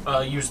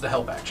use the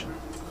help action.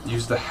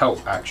 Use the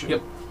help action.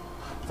 Yep.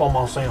 Fall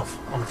myself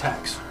on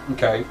attacks.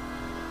 Okay.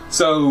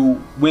 So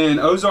when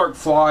Ozark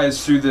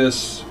flies through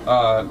this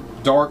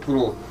dark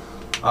little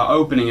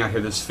opening out here,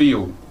 this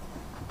field,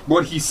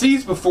 what he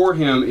sees before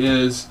him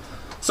is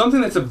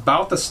something that's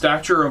about the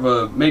stature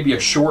of maybe a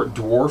short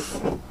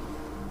dwarf,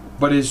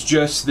 but is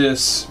just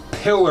this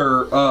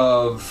pillar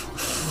of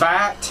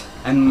fat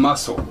and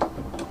muscle.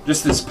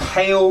 Just this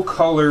pale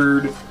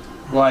colored,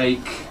 like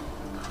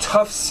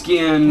tough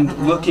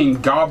skinned looking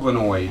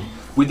goblinoid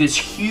with this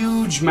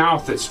huge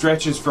mouth that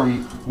stretches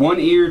from one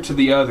ear to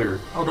the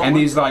other, Oh, don't and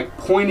worry. these like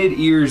pointed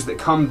ears that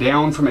come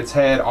down from its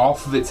head,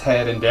 off of its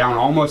head, and down,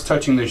 almost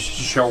touching the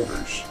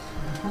shoulders.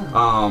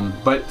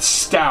 But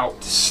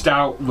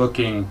stout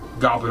looking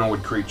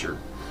goblinoid creature.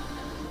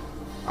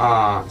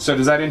 So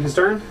does that end his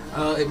turn?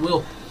 It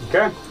will.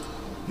 Okay.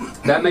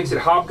 That makes it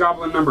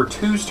Hobgoblin number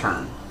 2's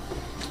turn,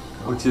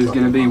 which is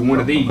going to be one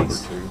of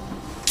these.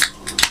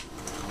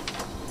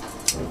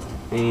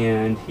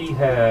 And he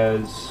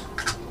has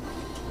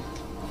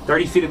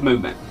 30 feet of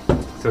movement.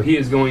 So he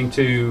is going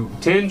to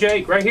 10,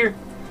 Jake, right here.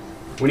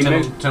 When he 10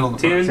 moves, on- 10 on the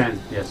 10,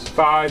 10, yes.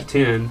 5,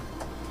 10.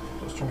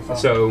 That's 25.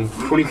 So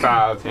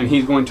 25, and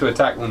he's going to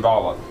attack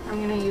Linvala.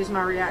 I'm gonna use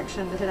my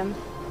reaction to hit him.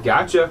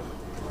 Gotcha.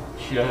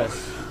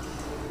 Yes.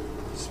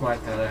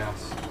 Smite that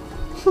ass.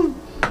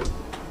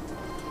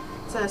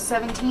 It's a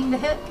 17 to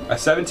hit. A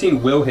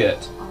 17 will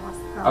hit.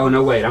 Oh,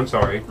 no, wait, I'm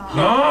sorry.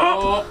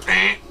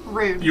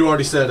 Rude. You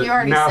already said it. You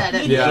already No. said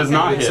it. Yeah, does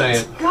not I didn't say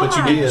hit. it, but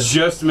you God. did.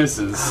 Just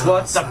misses.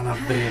 Son of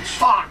a bitch.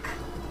 Fuck!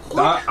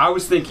 I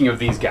was thinking of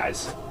these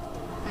guys.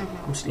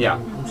 I'm stealing, Yeah.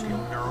 I'm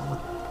stealing their armor.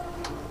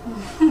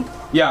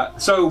 Yeah,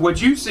 so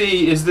what you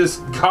see is this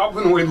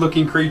goblinoid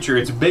looking creature.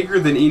 It's bigger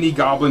than any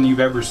goblin you've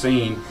ever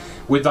seen,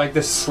 with like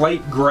this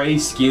slate gray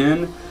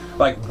skin,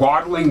 like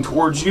waddling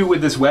towards you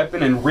with this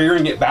weapon and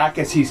rearing it back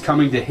as he's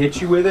coming to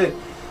hit you with it.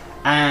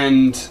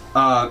 And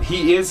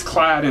he is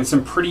clad in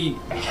some pretty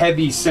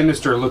heavy,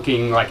 sinister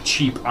looking, like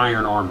cheap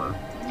iron armor.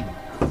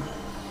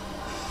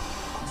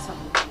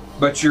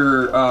 But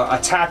your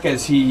attack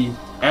as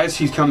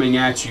he's coming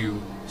at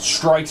you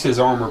strikes his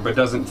armor, but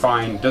doesn't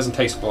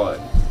taste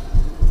blood.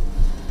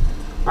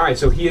 All right,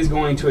 so he is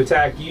going to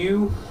attack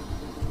you.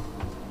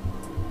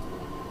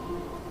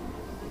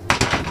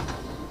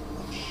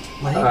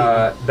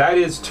 That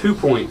is 2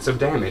 points of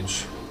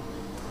damage.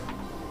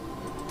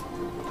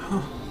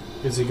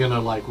 Is he gonna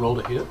like roll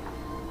to hit?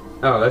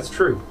 Oh, that's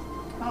true.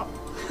 Oh,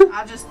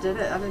 I just did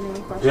it. I didn't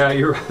even question. Yeah,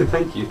 you're right.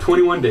 Thank you.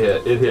 21 to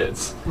hit. It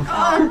hits.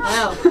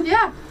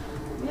 Yeah.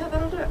 Yeah. Yeah,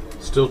 that'll do it.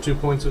 Still 2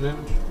 points of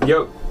damage?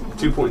 Yep,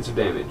 2 points of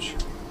damage.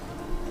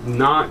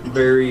 Not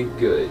very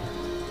good.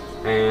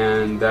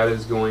 And that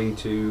is going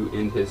to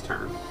end his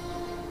turn.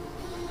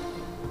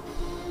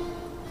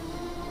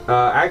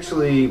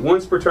 Actually,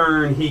 once per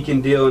turn, he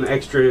can deal an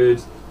extra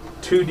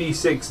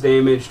 2d6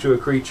 damage to a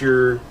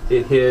creature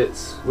it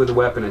hits with a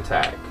weapon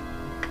attack.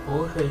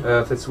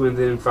 If it's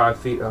within 5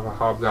 feet of a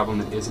hobgoblin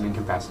that isn't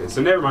incapacitated.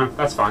 So never mind,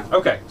 that's fine.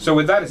 Okay, so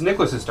with that, it's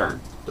Nicholas's turn.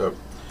 Dope.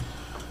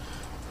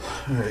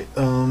 Alright,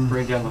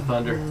 Bring down the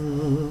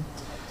thunder.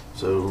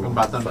 so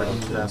About thunder.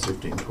 5, 10,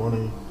 15,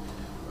 20.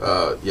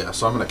 Yeah,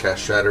 so I'm going to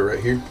cast Shatter right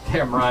here.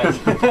 Damn right.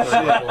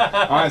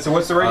 Alright, so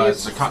what's the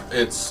radius?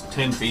 It's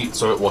 10 feet,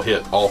 so it will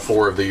hit all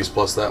 4 of these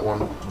plus that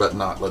one, but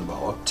not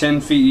Lidbala.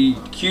 10 feet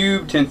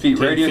cube, 10 feet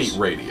 10 radius. feet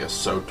radius,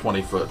 so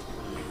 20 foot,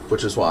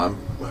 which is why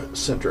I'm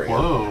centering it.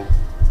 Whoa.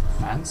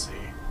 Fancy.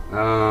 Hit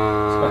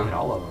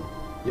all of them.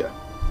 Yeah.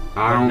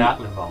 I don't. Not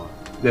Limbala.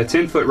 The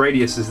 10-foot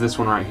radius is this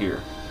one right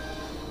here.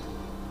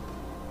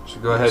 So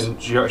go ahead and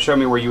show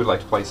me where you would like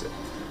to place it.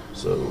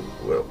 So,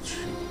 well,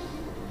 shoot.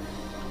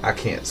 I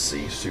can't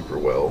see super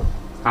well.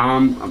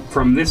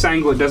 From this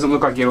angle, it doesn't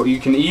look like it'll.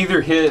 You can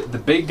either hit the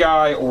big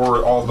guy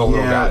or all the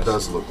little Yeah, guys. it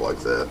does look like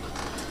that.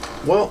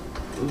 Well,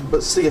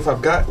 but see, if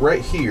I've got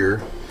right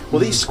here, well,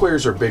 these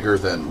squares are bigger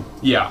than.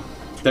 Yeah,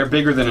 they're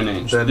bigger than an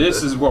inch. Then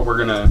This is what we're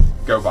gonna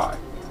go by.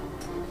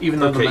 Even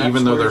though Okay,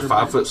 even though they're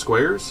 5-foot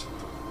squares.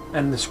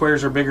 and the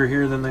squares are bigger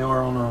here than they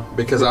are on a.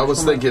 Because I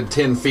was thinking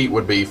 10 feet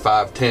would be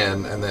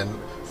 5'10", and then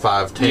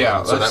 5'10",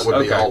 Yeah, so that would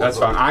be okay, all that's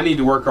of them. fine. I need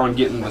to work on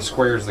getting the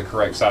squares the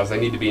correct size. They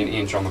need to be an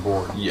inch on the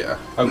board. Yeah.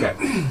 Okay,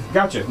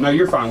 gotcha. No,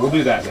 you're fine. We'll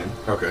do that then.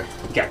 Okay.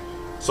 Okay.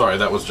 Sorry,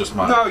 that was just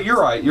my... No, you're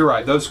right. You're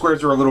right. Those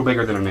squares are a little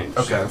bigger than an inch.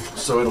 Okay,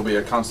 so it'll be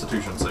a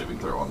Constitution saving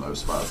throw on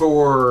those 5.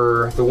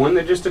 For the one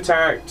that just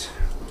attacked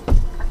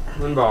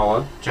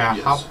Limbala, Jack,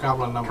 Yes.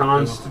 Hobgoblin number 2.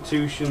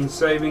 Constitution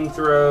saving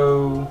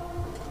throw.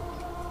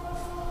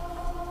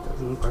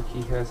 Doesn't look like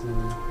he has any.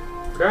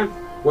 Okay.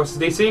 What's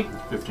the DC?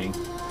 15.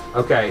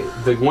 Okay.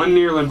 The one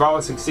near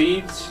Limbala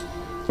succeeds.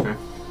 Okay.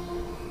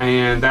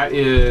 And that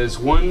is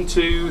 1,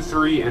 2,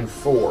 3, and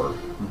 4.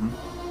 Mm-hmm.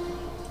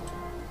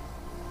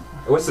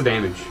 What's the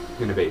damage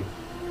going to be?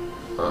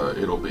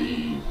 It'll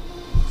be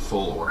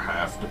full or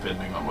half,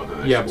 depending on whether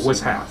they Yeah, but what's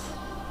succeed or not. half?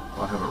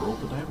 Well, I haven't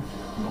rolled the damage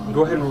yet. You want me Go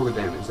to ahead and do roll the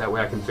damage. That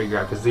way I can figure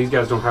out, because these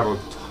guys don't have a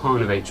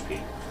ton of HP.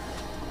 it?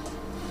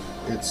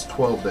 It's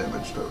 12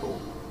 damage total.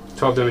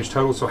 12 damage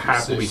total, so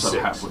half will be So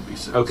 6. half would be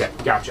 6. Okay,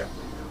 gotcha.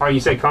 Alright, you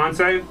say con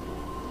save?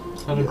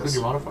 Does that include Yes.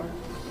 your modifier?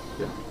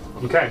 Yeah.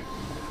 Okay.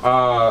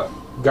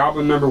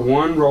 Goblin number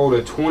 1 rolled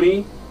a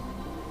 20.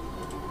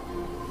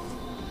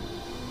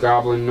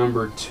 Goblin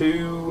number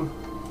 2.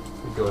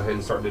 Go ahead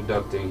and start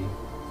deducting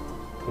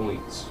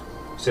points.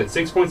 You said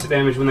 6 points of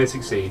damage when they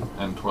succeed,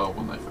 And 12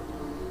 when they fail.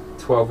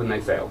 12 when they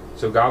fail.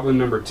 So Goblin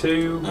number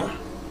 2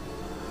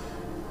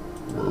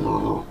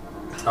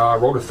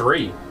 rolled a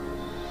 3.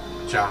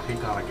 Jack, he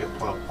gotta get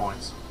 12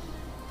 points.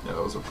 Yeah,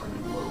 that was a pretty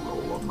low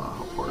roll on my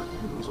part.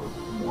 It was a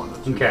 1, a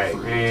 2, Okay, a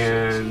 3,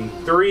 and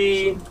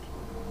 3. of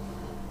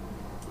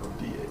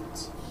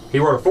D8s. He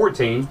rolled a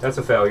 14. That's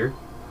a failure.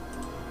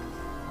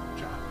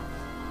 Jack.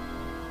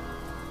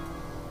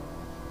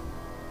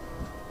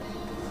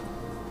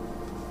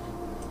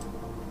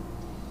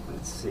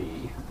 Let's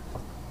see.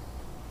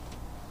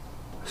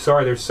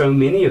 Sorry, there's so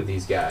many of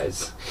these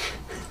guys.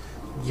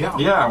 Yeah.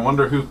 Yeah, I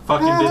wonder who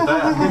fucking did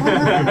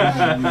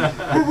that.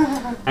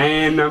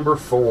 And number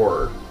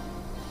 4.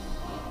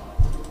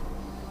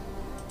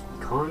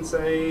 Con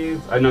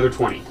save. Another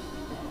 20.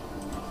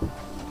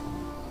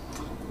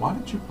 Why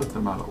did you put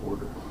them out of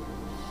order?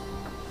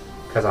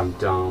 Because I'm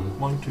dumb.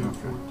 1, 2,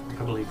 3.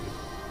 I believe you.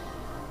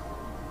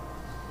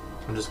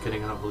 I'm just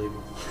kidding, I don't believe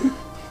you.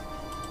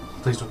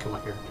 Please don't kill my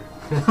character.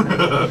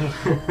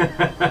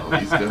 Oh,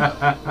 he's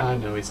gonna. I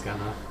know he's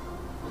gonna.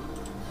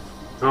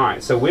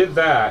 Alright, so with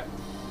that,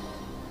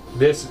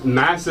 this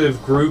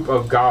massive group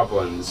of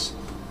goblins,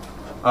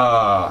 2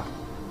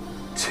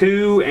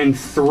 and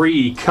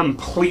 3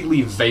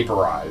 completely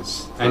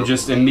vaporize and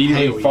just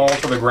immediately fall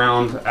to the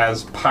ground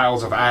as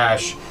piles of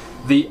ash.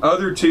 The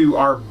other 2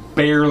 are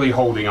barely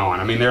holding on.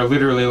 I mean, they're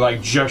literally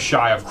like just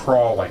shy of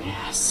crawling.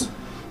 Yes.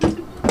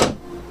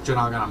 You're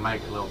not gonna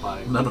make it, little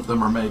buddy. None of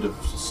them are made of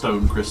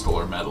stone, crystal,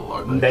 or metal,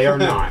 are they? They are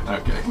not.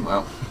 Okay,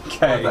 well,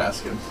 Okay. worth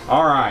asking.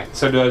 Alright,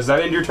 so does that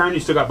end your turn? You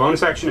still got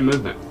bonus action and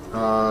movement.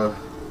 I'm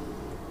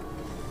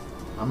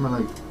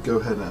gonna go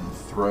ahead and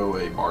throw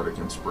a bardic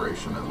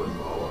inspiration at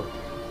Limbala.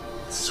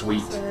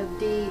 Sweet. It's a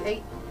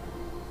D8.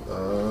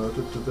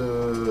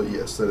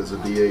 Yes, that is a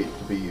D8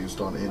 to be used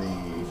on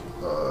any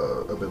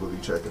ability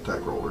check,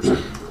 attack roll, or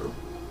saving throw.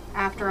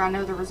 After I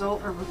know the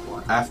result or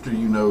before? After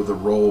you know the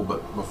roll,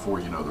 but before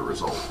you know the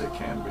result, it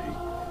can be.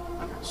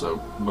 So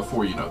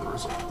before you know the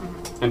result.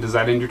 And does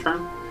that end your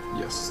turn?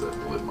 Yes, that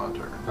will end my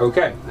turn.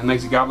 Okay, that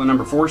makes it Goblin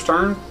number 4's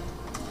turn.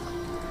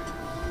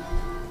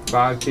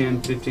 5,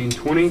 10, 15,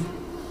 20.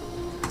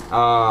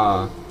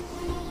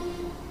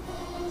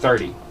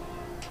 30.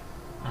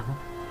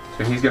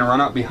 So he's going to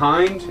run up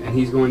behind, and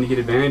he's going to get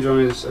advantage on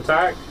his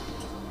attack.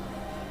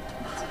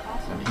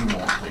 And he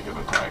won't take an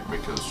attack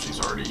because she's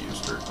already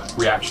used her thing.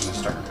 Reaction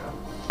this turn.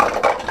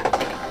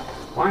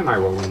 Why am I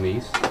rolling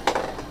these?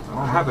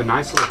 I have a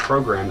nice little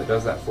program that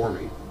does that for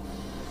me.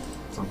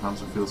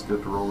 Sometimes it feels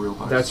good to roll real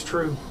dice. That's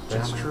true.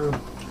 That's true.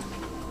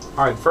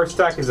 Alright, the first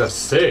attack is a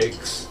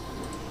 6.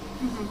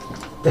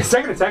 The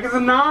second attack is a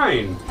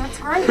 9. That's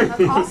great.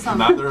 That's awesome.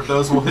 Neither of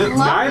those will hit. Love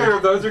Neither that.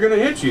 of those are going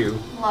to hit you.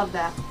 Love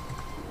that.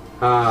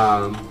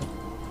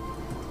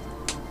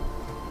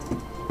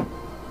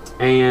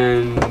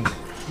 And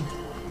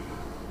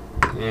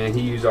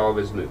he used all of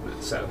his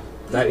movement, so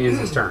that ends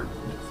his turn.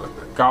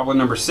 Goblin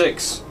number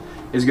 6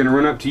 is going to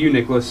run up to you,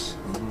 Nicholas,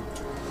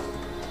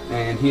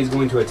 and he is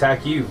going to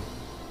attack you.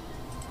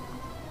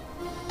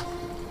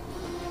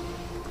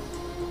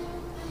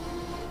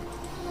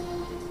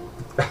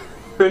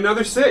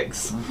 Another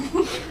 6.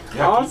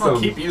 Yeah,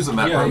 Awesome. Keep using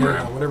that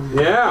program. Whatever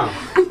you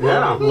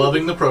Yeah.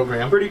 Loving the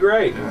program. Pretty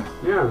great.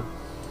 Yeah.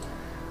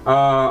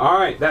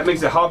 Alright, that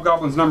makes it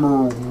Hobgoblin's number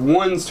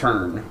 1's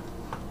turn.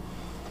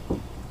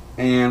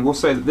 And we'll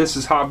say that this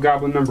is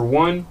Hobgoblin number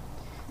 1.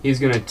 He's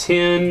going to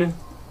 10,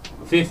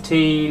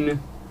 15,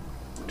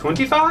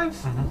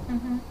 25?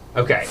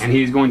 Okay, and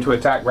he's going to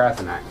attack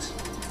Rathanax.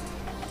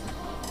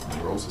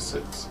 He rolls a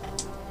 6.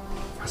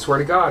 I swear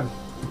to God,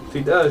 if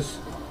he does.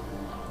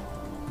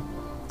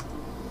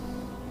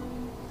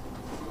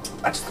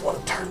 I just want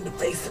to turn the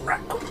face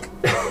right quick.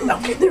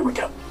 Okay, there we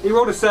go. He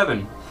rolled a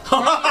 7. It's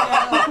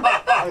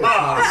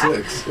not a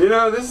 6. You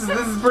know, this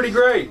is pretty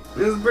great.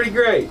 This is pretty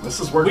great.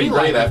 This is working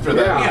great after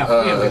that.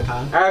 Yeah. We have a good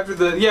time. After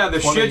the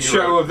shit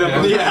show of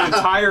them the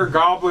entire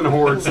goblin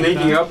horde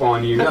sneaking up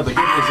on you. Yeah, the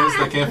good news is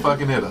they can't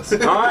fucking hit us.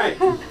 Alright,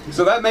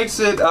 so that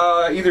makes it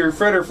either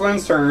Fred or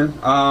Flynn's turn.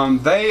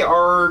 They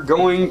are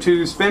going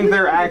to spend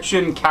their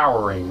action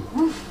cowering.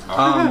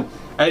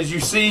 As you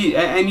see,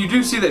 and you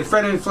do see that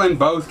Fred and Flynn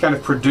both kind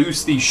of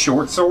produce these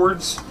short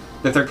swords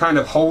that they're kind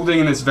of holding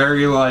in this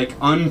very like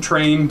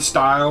untrained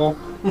style,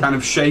 kind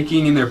of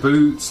shaking in their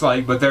boots,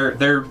 but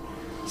they're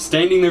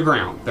standing their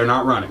ground. They're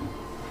not running.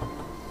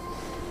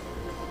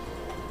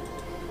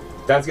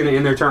 That's going to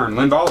end their turn.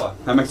 Linvala,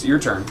 that makes it your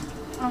turn.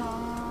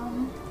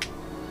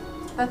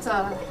 That's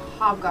a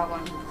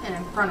hobgoblin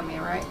in front of me,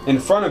 right? In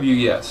front of you,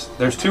 yes.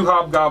 There's 2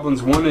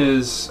 hobgoblins. One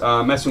is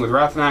messing with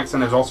Rathanax,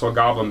 and there's also a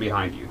goblin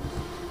behind you.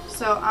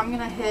 So I'm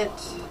gonna hit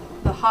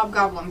the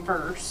hobgoblin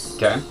first.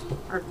 Okay.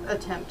 Or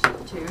attempt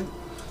to.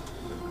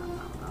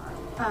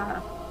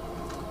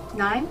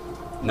 9?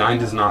 9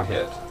 does not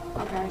hit.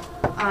 Okay.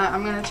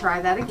 I'm gonna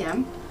try that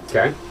again.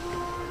 Okay.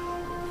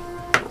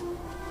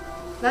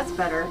 That's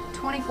better.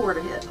 24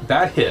 to hit.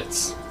 That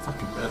hits.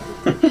 Fucking better.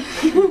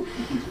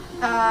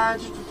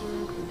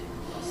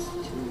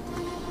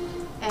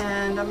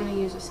 And I'm gonna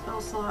use a spell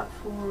slot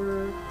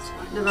for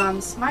Divine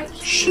Smite.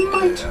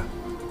 Yeah.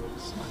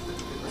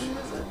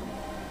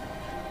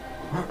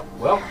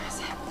 Well,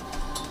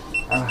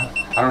 I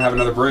don't have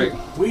another brig.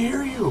 We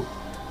hear you.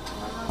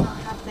 I do not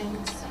have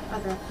things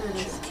other than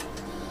this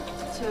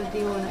to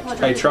deal with it.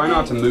 Hey, try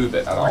not to move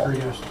it at all.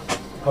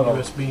 Hold on.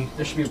 USB.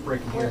 There should be a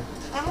break in here.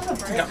 I have a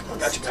break.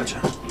 Gotcha.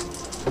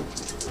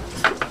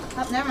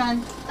 Oh, never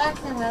mind. That's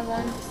another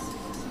one.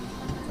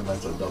 And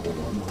that's a double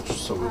one,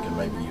 so we can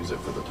maybe use it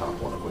for the top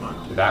one if we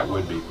need to. That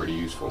would be pretty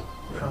useful.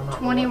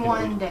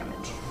 21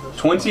 damage.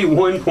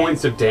 21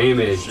 points of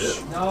damage.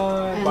 Shit.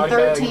 And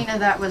 13 of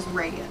that was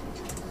radiant.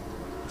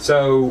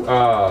 So,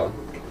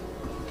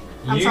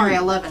 I'm sorry,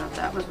 11 of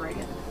that was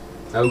radiant.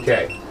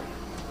 Okay.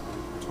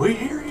 We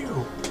hear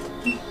you.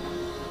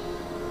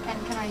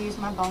 And can I use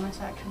my bonus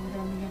action with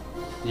them again?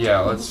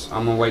 Yeah, I'm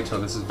gonna wait till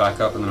this is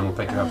back up and then we'll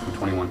pick it up for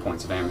 21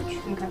 points of damage.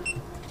 Okay.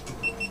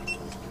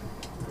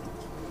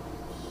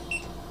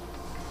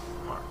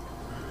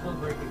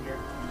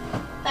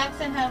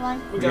 Saxon had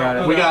one. We got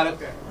it. We got it.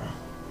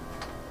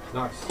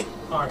 Nice.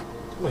 Alright.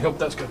 We hope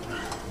that's good.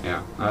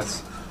 Yeah,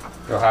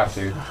 you'll have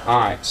to.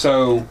 Alright,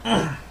 so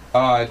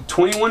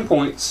 21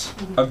 points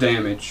of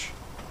damage.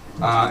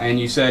 And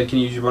you said, can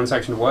you use your bonus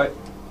action to what?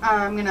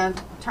 I'm gonna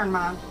turn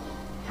my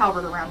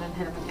halberd around and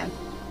hit him again.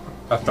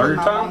 A third With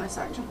my time? bonus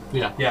action.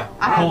 Yeah. Yeah.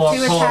 I have Pull up-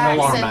 2 pull up attacks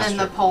alarm and then master.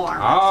 the pole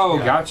arm. Oh,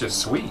 Yeah. gotcha,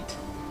 sweet.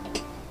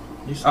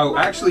 Oh,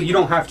 actually, you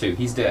don't have to.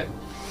 He's dead.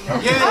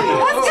 Yay!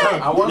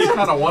 I was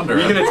kind of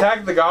wondering. You can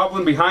attack the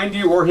goblin behind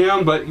you or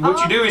him, but what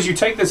you do is you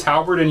take this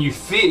halberd and you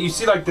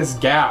see like this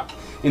gap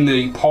in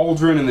the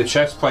pauldron and the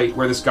chest plate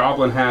where this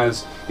goblin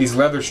has these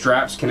leather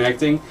straps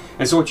connecting.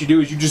 And so what you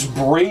do is you just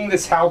bring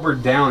this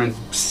halberd down and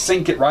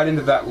sink it right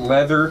into that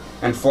leather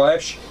and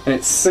flesh, and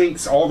it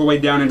sinks all the way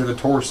down into the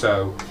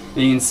torso.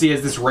 And you can see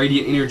as this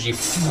radiant energy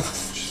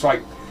just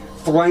like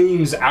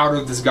flames out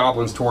of this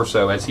goblin's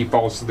torso as he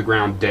falls to the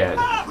ground dead.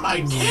 So,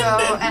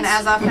 and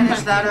as I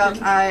finish that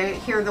up, I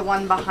hear the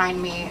one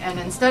behind me, and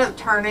instead of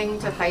turning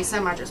to face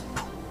him, I just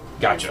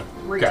Gotcha.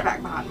 reach Okay.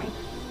 back behind me.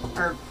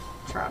 Or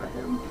try to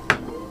hit him.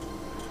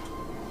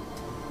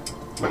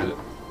 What is it?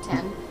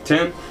 10.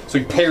 10? So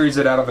he parries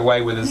it out of the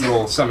way with his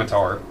little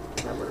scimitar.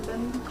 That would have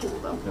been cool,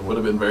 though. It would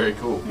have been very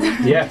cool.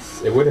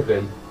 Yes, it would have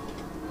been.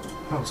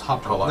 That was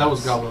Hobgoblin. That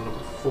was Goblin number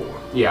 4.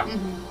 Yeah.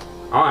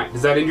 Alright,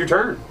 does that end your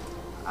turn?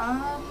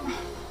 I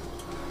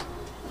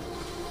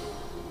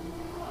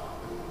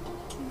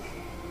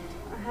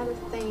had a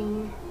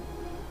thing.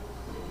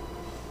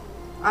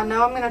 I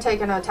know I'm going to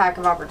take an attack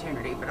of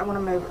opportunity, but I want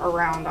to move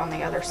around on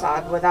the other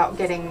side without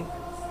getting,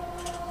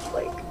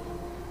 like,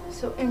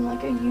 so in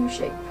like a U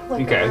shape.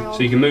 Like Okay, around.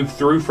 so you can move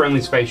through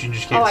friendly space, you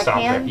just can't I stop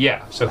can? there.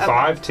 Yeah, so Okay.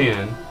 5,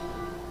 10.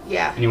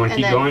 Yeah. And you wanna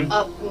keep then going?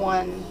 Up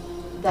one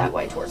that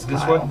way towards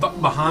This Kyle. way?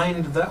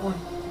 Behind that one?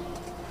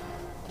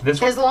 This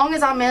one? As long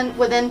as I'm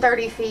within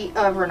 30 feet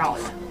of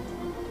Renalia.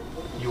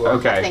 You are.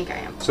 Okay. I think I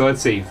am. So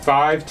let's see,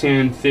 5,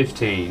 10,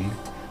 15.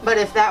 But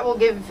if that will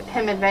give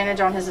him advantage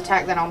on his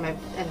attack, then I'll move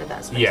into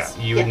that space. Yeah,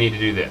 you would need to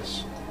do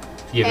this.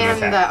 Give him an And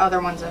attack. the other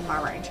one's in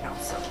my range now,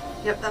 so.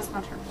 Yep, that's my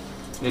turn.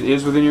 It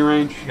is within your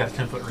range? You got a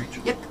 10-foot reach.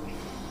 Yep.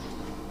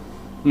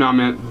 No, I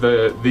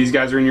meant these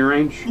guys are in your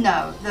range?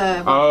 No,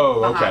 the.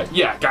 Oh, okay. behind.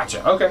 Yeah,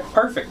 gotcha. Okay,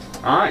 perfect.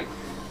 Alright.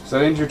 So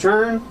ends your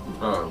turn.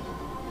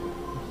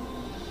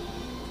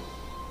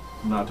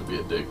 Not to be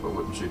a dick, but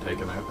wouldn't she take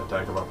an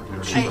attack of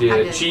opportunity? She I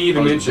did. did. She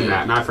even Oh, you mentioned did.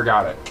 that, and I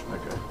forgot it.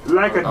 Okay.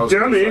 Like a I was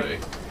gonna dummy. say,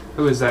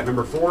 Who is that,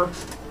 number 4?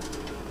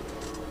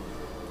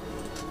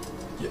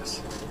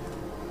 yes.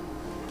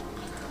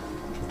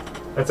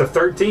 That's a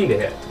 13 to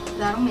hit.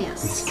 That'll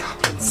miss.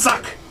 Goblins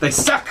suck! They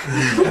suck!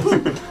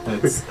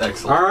 It's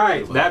excellent.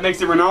 Alright, that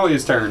makes it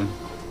Renalia's turn.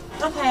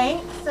 Okay,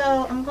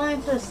 so I'm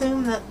going to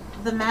assume that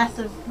the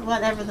massive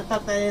whatever the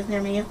fuck that is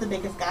near me is the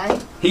biggest guy.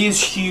 He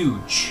is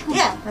huge.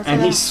 Yeah, that's And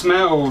what he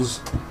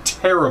smells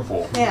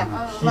terrible. Yeah,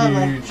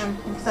 lovely.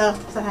 I'm so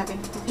happy.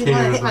 He's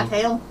gonna hit my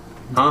tail.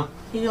 Huh?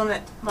 He's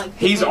gonna like.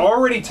 hit He's me.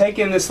 already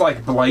taken this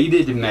like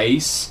bladed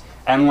mace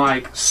and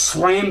like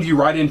slammed you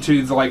right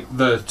into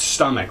the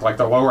stomach, like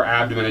the lower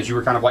abdomen, as you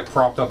were kind of like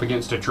propped up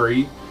against a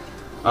tree.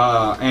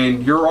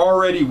 And you're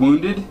already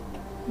wounded,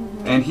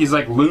 and he's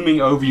like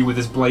looming over you with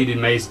his bladed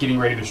mace, getting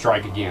ready to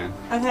strike again.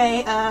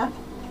 Okay, can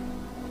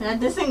I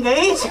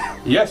disengage?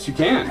 Yes, you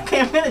can.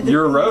 Okay, I'm gonna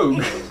You're a rogue,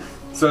 disengage.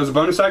 so as a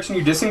bonus action,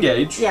 you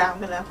disengage. Yeah, I'm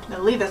gonna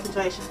leave that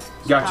situation.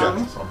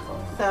 Gotcha.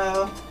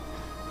 So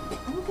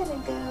I'm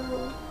gonna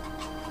go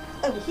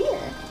over here.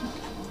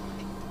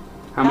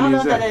 How I don't many know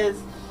is what that? that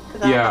is.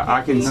 'cause Yeah,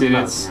 I can see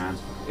it.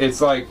 It's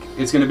like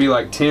it's gonna be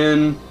like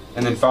 10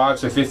 and then 5,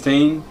 so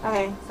 15.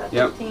 Okay, so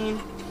Yep. 15.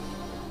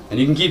 And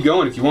you can keep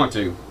going if you want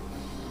to.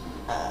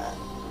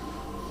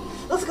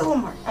 Let's go one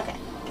more. Okay,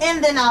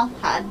 and then I'll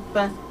hide.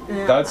 But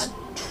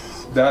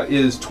That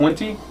is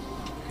 20.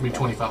 Be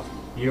 25.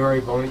 You already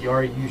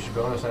used your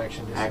bonus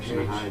action to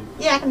Action hide.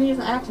 yeah, I can use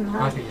an action to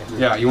hide. Okay, yeah.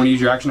 Yeah, you want to use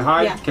your action to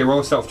hide? Yeah. Okay, roll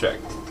a stealth check.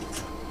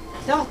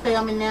 Don't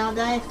fail me now,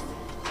 dice.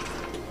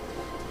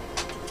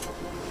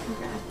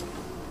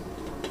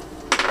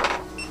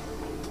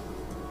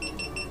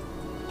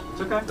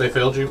 It's okay. They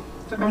failed you.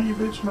 What are you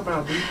bitching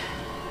about, dude?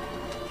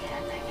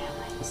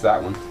 It's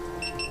that one.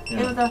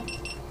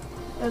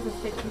 It was a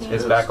 16.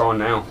 It's back on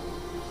now.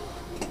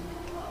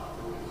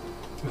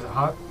 Is it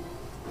hot?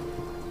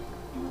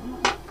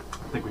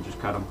 I think we just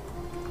cut him.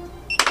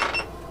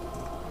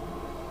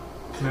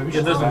 Maybe we Yeah,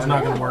 should this try one's it.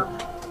 not going to work.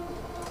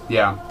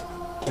 Yeah,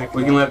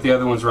 we can let the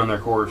other ones run their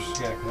course.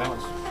 Yeah, because that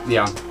one's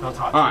Yeah. not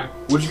hot. All right,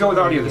 we'll just go with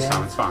audio this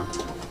time. It's fine.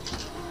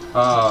 It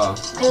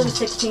was a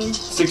 16.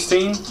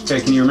 16.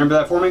 Okay, can you remember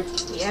that for me?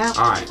 Yeah.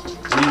 All right.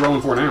 What are you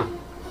rolling for now?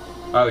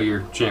 Oh,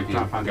 you're champion.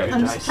 Trying to find Okay.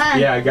 I'm just trying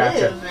Yeah, I to gotcha.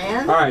 live,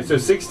 man. All right, so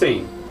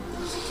 16.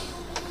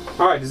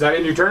 All right, does that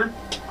end your turn?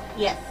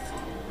 Yes.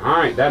 All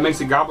right, that makes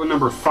it Goblin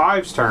number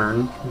 5's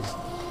turn.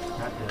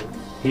 Not good.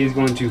 He is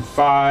going to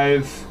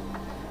 5,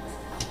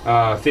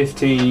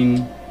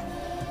 15,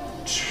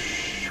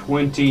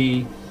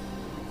 20,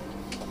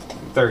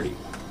 30,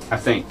 I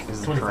think is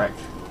the 25. correct.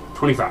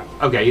 25.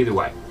 Okay, either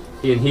way.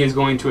 And he is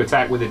going to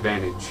attack with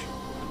advantage.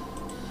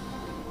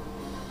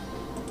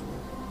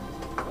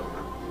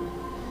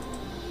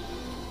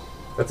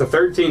 That's a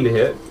 13 to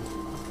hit.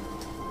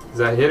 Is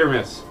that hit or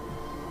miss?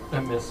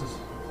 That misses.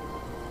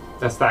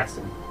 That's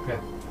Thaxton.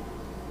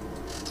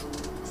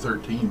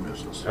 13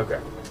 misses. Okay.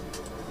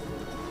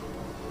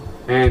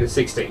 And a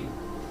 16.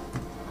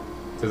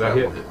 Does that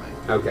hit? will hit me.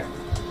 Okay.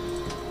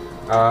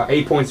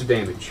 8 points of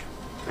damage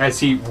as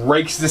he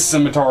rakes this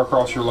scimitar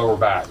across your lower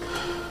back.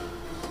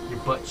 Your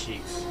butt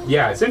cheeks.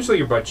 Yeah, essentially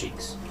your butt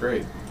cheeks.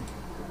 Great.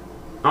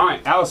 All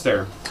right,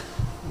 Alistair.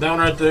 Down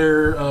right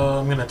there,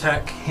 I'm going to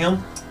attack him,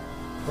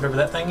 whatever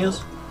that thing is.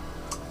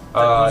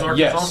 those archers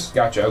Yes, on?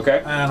 gotcha. Okay.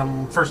 And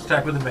I'm first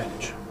attack with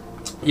advantage,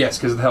 Yes,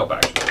 because of the help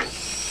action.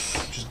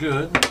 which is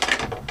good.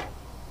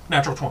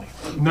 Natural 20.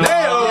 No.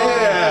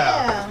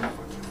 Yeah.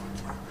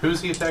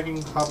 Who's he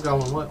attacking?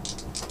 Hobgoblin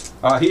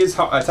what? He is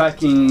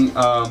attacking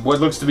what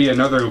looks to be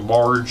another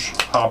large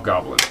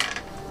hobgoblin.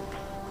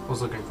 I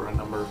was looking for a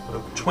number.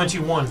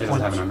 21 It doesn't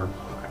points. have a number.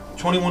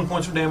 21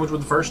 points of damage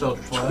with the first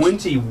Eldritch Blast.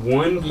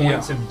 21 Yeah.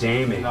 points of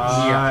damage.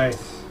 Nice.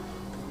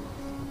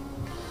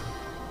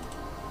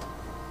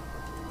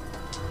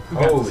 We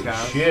got Holy this,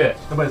 guys. shit.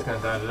 Nobody's gonna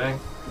die today.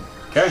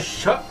 Okay.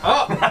 Shut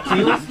up,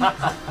 Keely.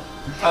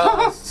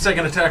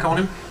 Second attack on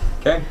him.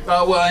 Okay.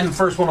 Well, in the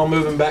first one, I'll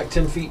move him back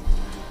 10 feet,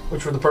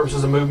 which for the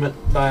purposes of movement,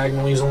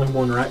 diagonally is only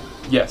one, right?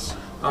 Yes.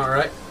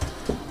 Alright.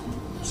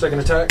 Second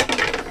attack.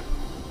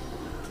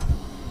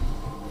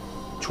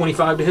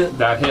 25 to hit.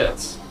 That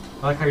hits.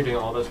 I like how you're doing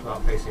all this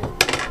without facing him.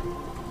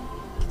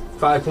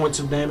 5 points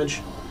of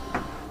damage.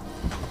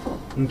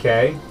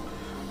 Okay.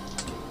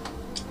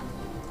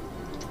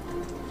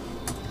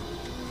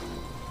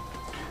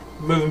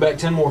 Moving back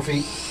 10 more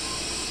feet.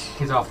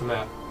 He's off the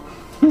map.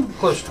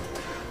 Close.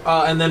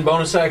 And then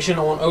bonus action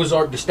on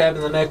Ozark to stab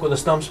in the neck with a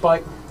stump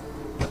spike.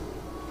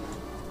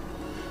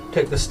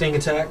 Take the sting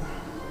attack.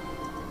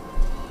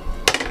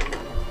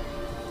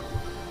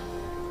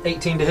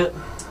 18 to hit.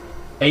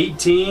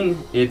 18.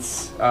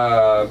 It's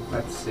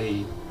let's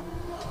see.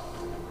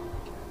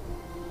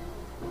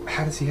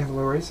 How does he have a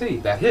lower AC?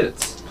 That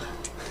hits.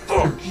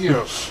 Oh,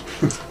 yes.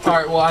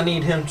 Alright, well, I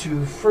need him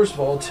to, first of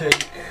all,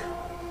 take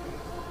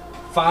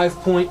 5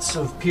 points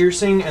of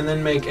piercing and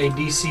then make a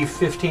DC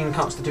 15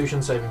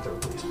 Constitution saving throw,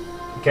 please.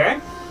 Okay.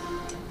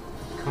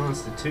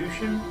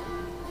 Constitution.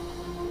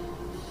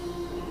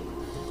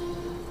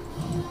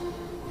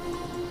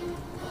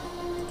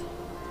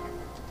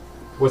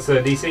 What's the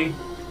DC?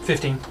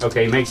 15.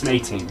 Okay, makes an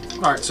 18.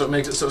 Alright, so it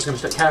makes it so it's going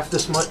to take half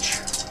this much.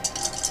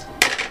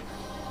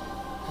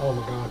 Oh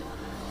my god.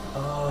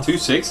 2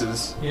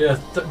 6s. Yeah,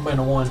 and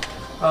a 1.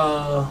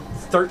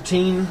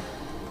 13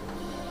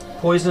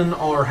 poison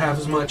or half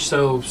as much,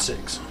 so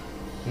 6.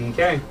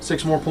 Okay.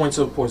 6 more points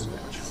of poison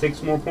damage.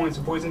 6 more points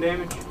of poison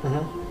damage?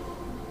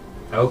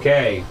 Mm-hmm.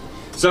 Okay.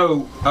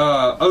 So,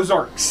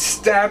 Ozark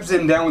stabs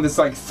him down with this,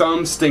 like,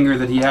 thumb stinger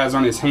that he has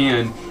on his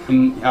hand,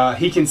 and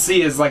he can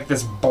see as, like,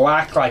 this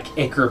black, like,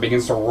 ichor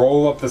begins to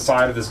roll up the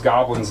side of this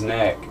goblin's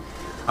neck.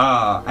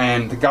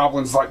 And the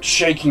goblin's, like,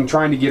 shaking,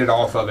 trying to get it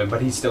off of him,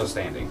 but he's still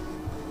standing.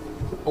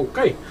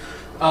 Okay.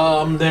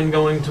 I'm then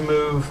going to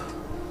move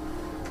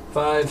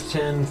 5,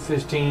 10,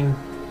 15,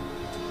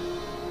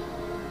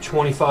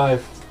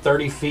 25,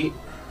 30 feet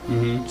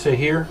to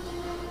here.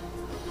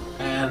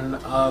 And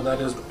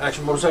that is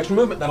action, bonus action,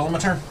 movement. That'll end my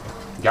turn.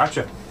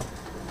 Gotcha.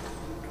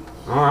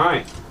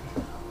 Alright.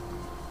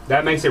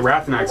 That makes it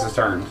Rathanax's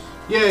turn.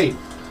 Yay!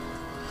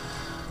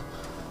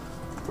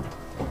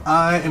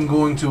 I am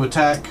going to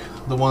attack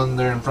the one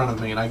there in front of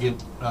me, and I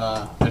get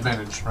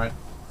advantage, right?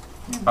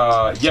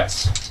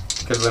 Yes.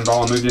 Because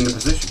Limbala moved into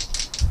position.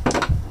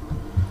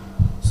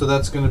 So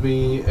that's going to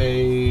be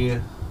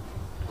a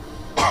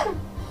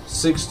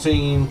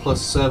 16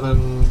 plus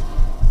 7,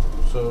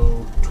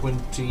 so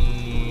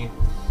 22?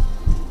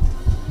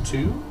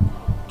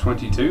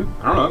 22?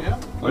 I don't know. Yeah.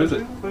 What is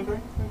it? 23?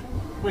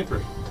 23.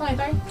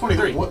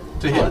 23. What?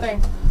 To hit? 23.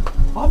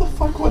 Why the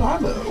fuck would I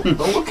know?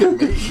 Don't look at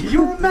me.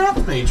 You're a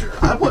math major.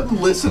 I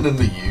wasn't listening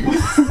to you.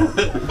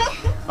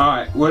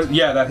 Alright, well,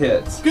 yeah, that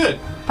hits. Good.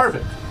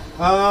 Perfect.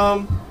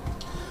 So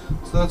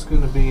that's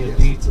going to be a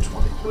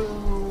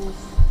D12.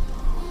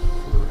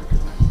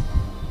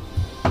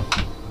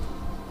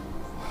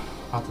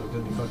 Not that it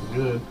did any fucking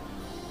good.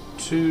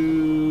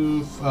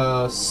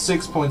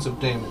 6 points of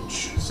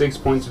damage. 6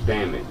 points of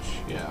damage.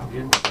 Yeah. You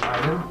didn't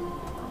smite him?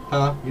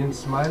 Huh? You didn't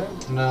smite him?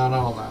 No, not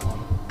on that one.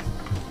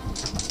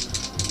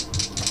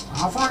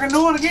 I'll fucking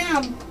do it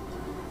again.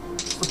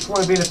 What's the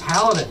point of being a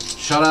paladin?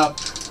 Shut up.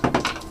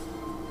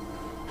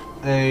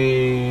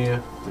 A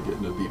To get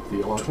into deep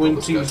theological 20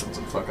 discussions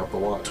and fuck up the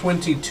watch.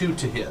 22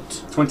 to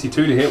hit.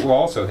 22 to hit will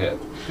also hit.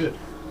 Good.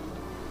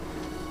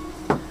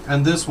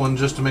 And this one,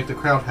 just to make the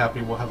crowd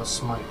happy, will have a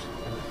smite.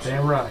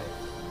 Damn right.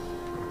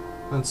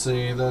 Let's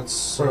see, that's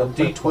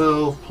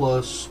D12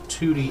 plus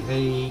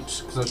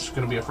 2D8, because that's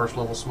going to be a first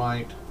level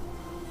smite.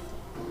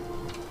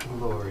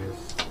 Glorious.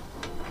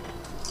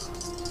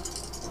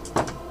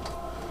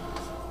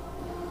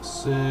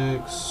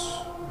 6,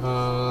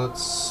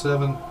 that's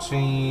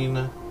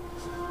 17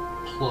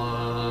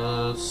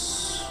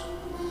 plus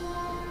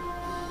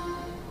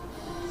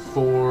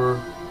 4,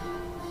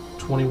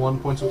 21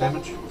 points of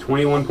damage.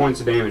 21 points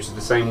of damage to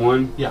the same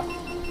one? Yeah.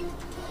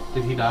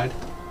 Did he die?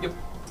 Yep.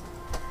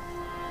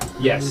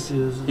 Yes.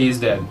 He's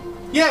dead.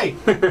 Yay!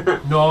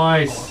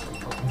 Nice.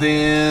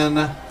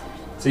 Then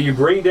So you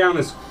bring down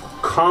this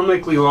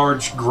comically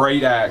large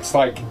great axe,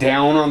 like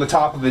down on the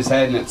top of his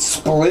head, and it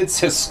splits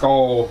his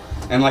skull,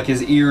 and like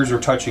his ears are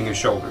touching his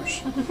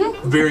shoulders.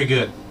 very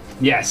good.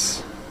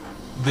 Yes.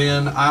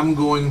 Then I'm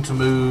going to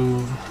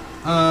move.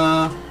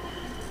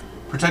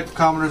 Protect the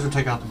commoners or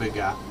take out the big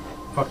guy.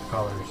 Fuck the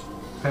colors.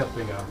 Pay up the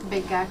big guy.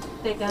 Big guy.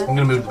 Big guy. I'm going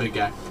to move the big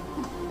guy.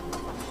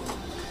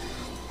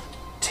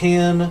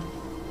 10,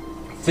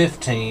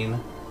 15,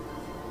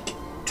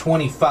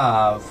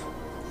 25,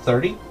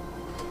 30.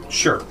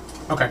 Sure.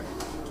 Okay.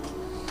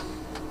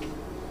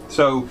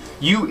 So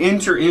you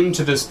enter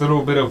into this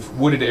little bit of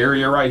wooded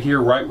area right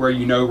here, right where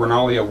you know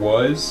Renalia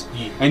was,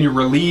 and you're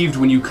relieved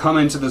when you come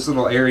into this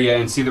little area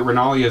and see that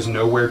Renalia is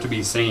nowhere to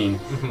be seen,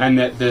 and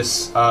that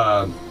this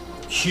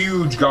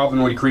huge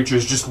goblinoid creature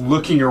is just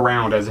looking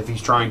around as if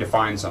he's trying to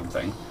find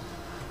something.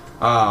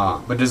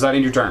 But does that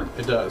end your turn?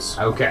 It does.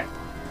 Okay.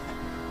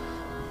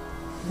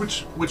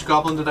 Which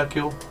goblin did I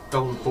kill?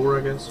 Goblin 4,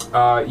 I guess.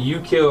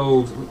 You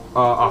killed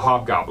a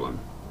hobgoblin.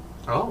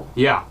 Oh.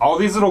 Yeah, all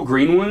these little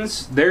green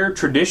ones, they're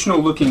traditional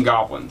looking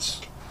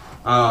goblins.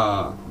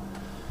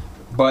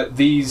 But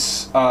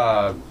these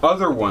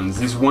other ones,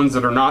 these ones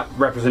that are not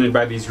represented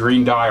by these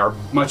green die, are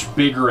much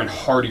bigger and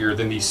hardier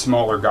than these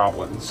smaller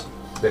goblins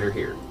that are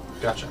here.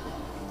 Gotcha.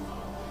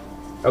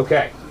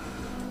 Okay.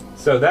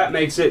 So that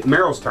makes it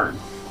Meryl's turn.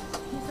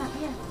 He's not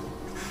here.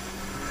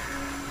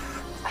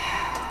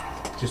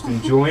 Just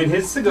enjoying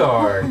his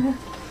cigar.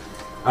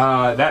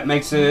 That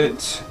makes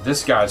it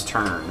this guy's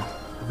turn.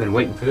 I've been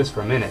waiting for this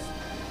for a minute.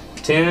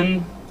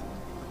 10,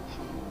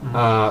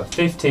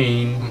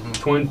 15,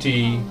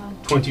 20,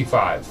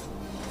 25.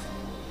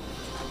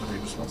 He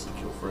just wants to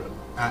kill Fred.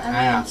 I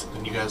asked,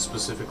 and you guys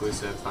specifically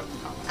said fuck the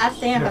cops. I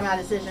stand by my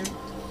decision.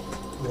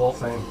 Well,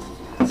 same.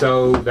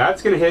 So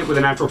that's going to hit with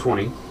a natural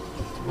 20.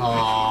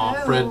 Aw,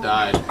 Fred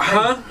died.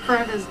 Huh?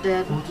 Fred is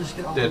dead. We'll just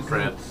get all Dead the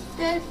Fred. goods.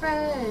 Dead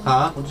Fred.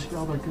 Huh? We'll just get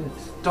all the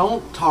goods.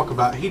 Don't talk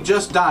about. He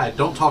just died.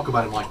 Don't talk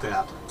about him like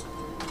that.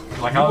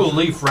 Like You I was, will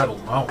leave Fred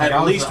alone. like At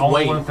I was least the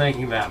only wait. one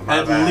thinking that. My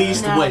At bad.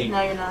 least No, wait.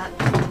 no, you're not.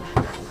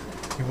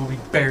 He will be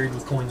buried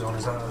with coins on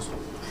his eyes.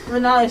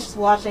 Renata's just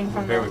watching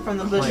from Very the clean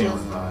bushes. on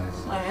his eyes.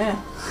 Oh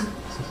yeah.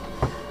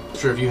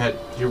 Sure, if you had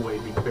your way,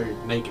 you'd be buried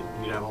naked.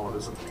 You'd have all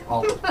his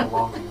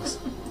belongings.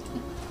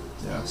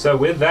 So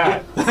with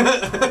that,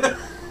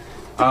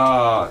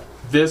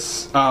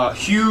 this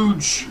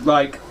huge,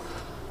 like,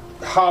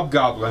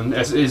 hobgoblin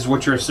is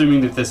what you're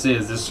assuming that this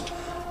is.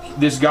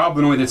 This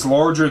goblinoid that's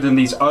larger than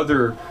these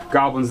other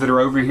goblins that are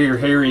over here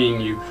harrying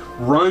you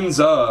runs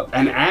up,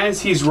 and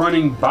as he's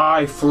running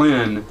by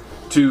Flynn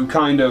to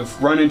kind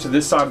of run into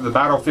this side of the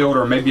battlefield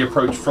or maybe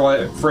approach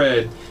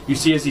Fred, you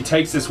see as he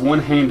takes this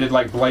one-handed,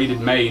 like, bladed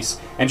mace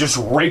and just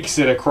rakes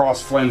it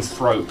across Flynn's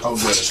throat. Oh,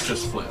 good. It's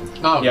just Flynn.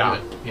 Oh, Yeah.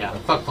 good. Yeah.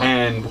 Fuck Flynn.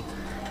 And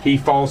he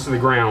falls to the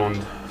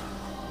ground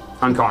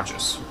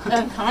unconscious.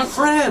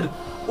 Fred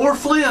or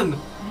Flynn,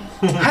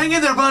 hang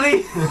in there,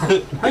 buddy.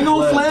 Hang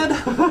on, Fred.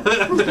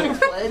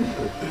 Fred.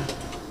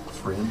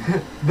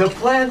 Friend. The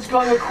plan's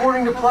going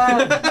according to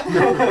plan.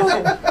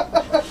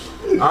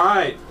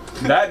 Alright,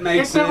 that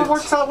makes It never it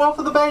works out well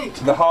for the bait.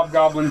 the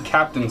hobgoblin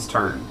captain's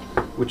turn,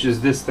 which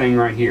is this thing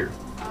right here.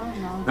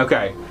 Oh no.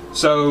 Okay,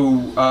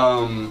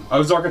 so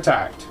Ozark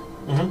attacked.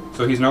 Mhm.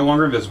 So he's no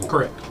longer invisible.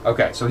 Correct.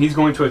 Okay, so he's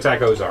going to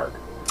attack Ozark.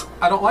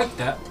 I don't like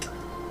that.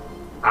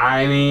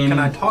 I mean, Can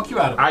I talk you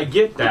out of it? I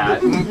get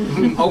that.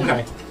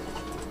 Okay.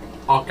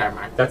 Okay,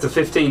 Mike. That's a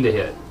 15 to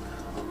hit.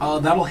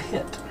 That'll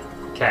hit.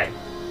 Okay.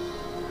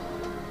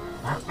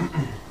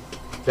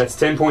 That's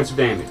 10 points of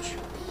damage.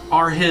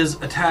 Are his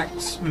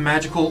attacks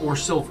magical or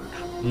silvered?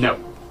 No.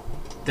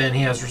 Then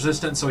he has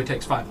resistance, so he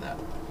takes 5 of that.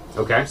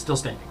 Okay. Still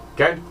standing.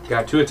 Okay,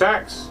 got 2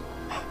 attacks.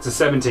 It's a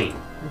 17.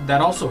 That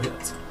also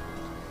hits.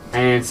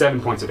 And 7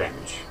 points of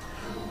damage.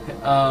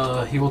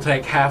 He will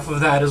take half of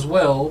that as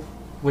well,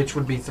 which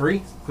would be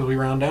 3. Could we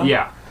round down?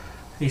 Yeah.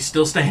 He's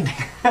still standing.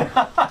 Son of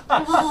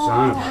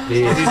a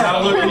bitch. He's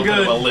not looking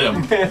good. A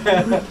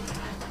limb.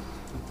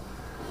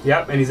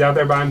 Yep, and he's out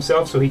there by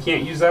himself, so he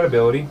can't use that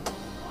ability.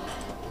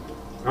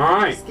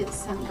 Alright, Just gets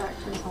sent back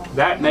to his home.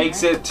 that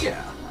makes it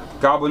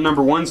Goblin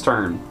number 1's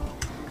turn.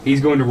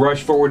 He's going to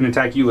rush forward and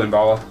attack you,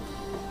 Linvala.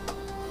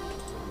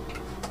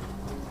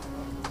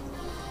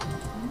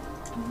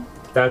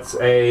 That's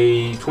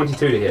a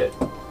 22 to hit.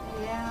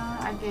 Yeah,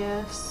 I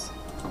guess.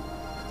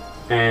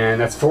 And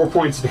that's 4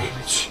 points of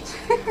damage.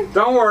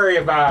 Don't worry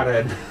about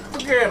it.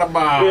 Forget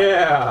about it.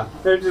 Yeah,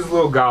 they're just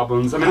little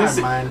goblins. I mean, this,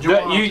 mind.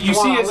 you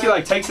see as he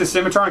like takes the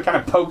scimitar and kind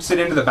of pokes it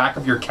into the back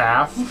of your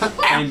calf,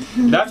 and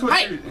that's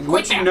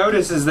what you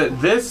notice is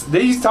that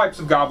these types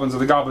of goblins are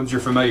the goblins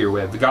you're familiar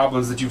with, the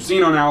goblins that you've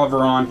seen on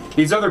Alaveron.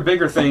 These other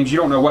bigger things, you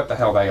don't know what the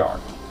hell they are.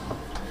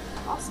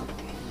 Awesome.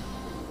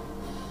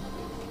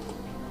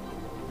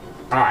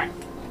 All right,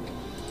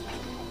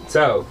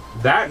 so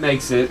that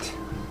makes it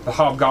the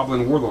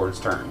Hobgoblin Warlord's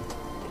turn.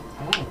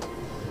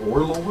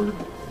 Warlord?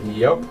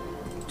 Yep.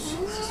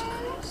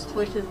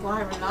 Which is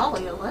why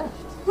Renalia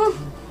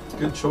left.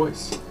 Good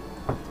choice.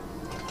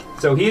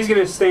 So he's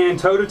going to stand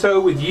toe-to-toe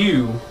with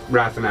you,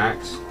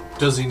 Rathanax.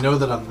 Does he know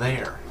that I'm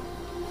there?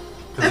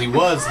 Because he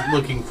was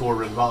looking for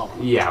Renvala.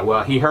 Yeah,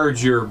 well, he heard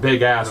your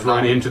big ass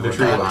run into the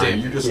tree I line.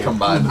 did. You just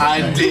combined.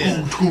 I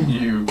did.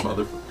 You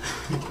mother.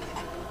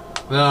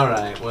 All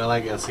right. Well, I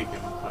guess he can.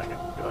 I can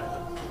go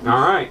ahead. All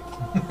right.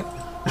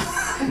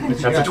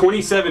 That's a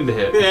 27 to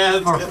hit. Yeah,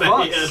 it's For gonna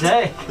fuck's hit.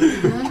 sake.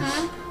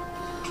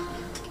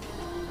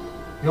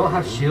 You don't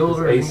have shield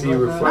or AC anything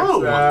like reflects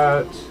No.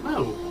 that.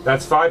 No.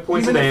 That's 5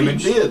 points Even of if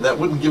damage. he did, that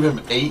wouldn't give him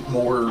 8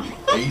 more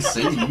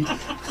AC.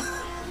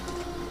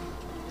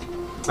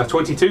 A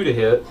 22 to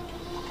hit.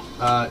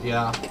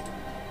 Yeah.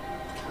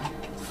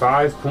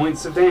 5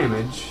 points of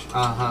damage.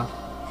 Uh-huh.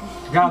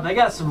 that. God, they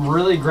got some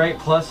really great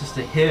pluses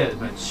to hit,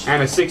 but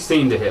And a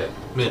 16 to hit.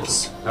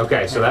 Miss.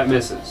 Okay, so that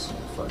misses.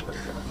 Fuck that guy.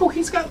 Oh,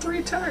 he's got 3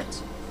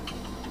 attacks.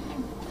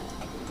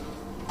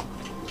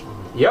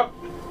 Yep.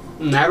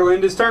 And that'll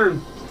end his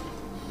turn.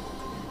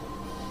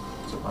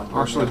 So my turn.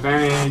 Martial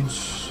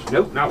advantage.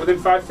 Nope, not within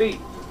 5 feet.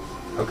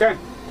 Okay.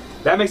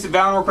 That makes it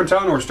Valinor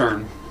Quintonor's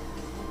turn.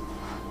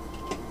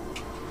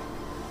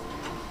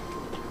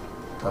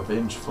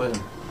 Avenge Flynn.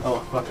 Oh,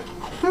 fuck it.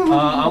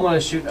 I'm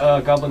gonna shoot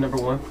goblin number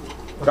 1.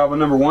 Goblin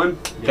number 1.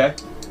 Okay.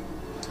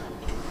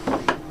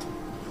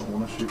 I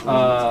want to shoot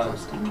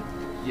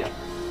Yeah.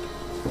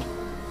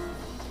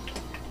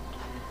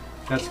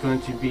 That's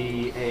going to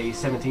be a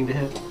 17 to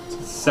hit.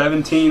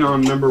 17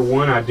 on number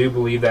 1. I do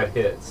believe that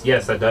hits.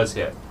 Yes, that does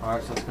hit.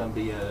 Alright, so it's going to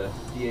be a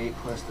d8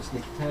 plus the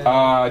sneak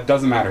attack.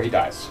 Doesn't matter. He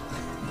dies.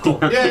 Cool.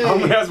 He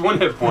only has 1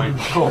 hit point.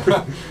 Cool.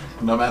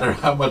 No matter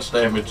how much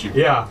damage you.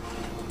 Yeah.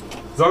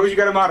 As long as you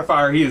got a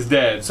modifier, he is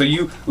dead. So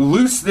you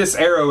loose this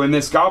arrow, and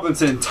this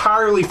goblin's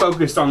entirely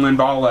focused on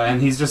Linvala,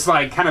 and he's just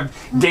like kind of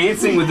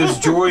dancing with this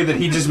joy that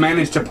he just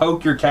managed to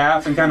poke your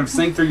calf and kind of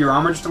sink through your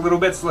armor just a little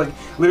bit. So like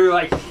literally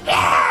like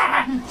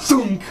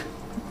thunk,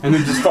 and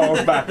then just falls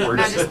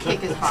backwards. I just kick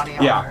his body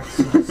off. Yeah.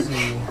 So let's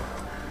see.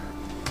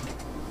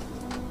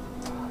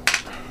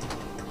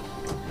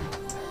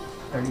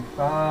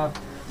 35.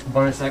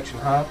 Bonus action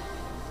high.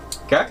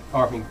 Okay.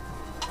 Or I mean,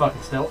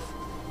 fucking stealth.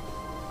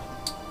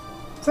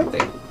 Same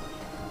thing.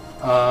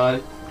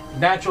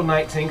 Natural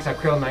 19, because I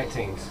crilled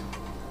 19s.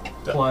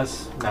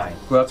 Plus 9.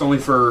 Well, that's only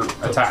for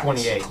So attacks.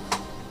 28.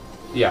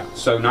 Yeah.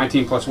 So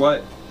 19 plus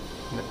what?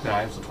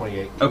 9, so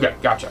 28. Okay.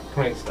 Gotcha.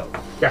 28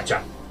 stealth.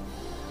 Gotcha.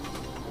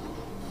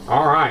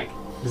 All right.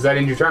 Does that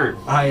end your turn?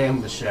 I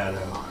am the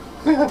shadow.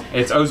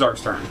 It's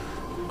Ozark's turn.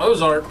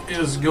 Ozark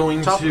is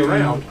going Top of to the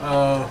round.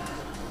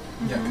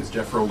 Yeah, because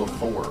Jeff rolled a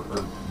 4.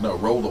 Or, no,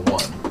 rolled a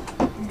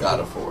 1. Got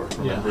a 4.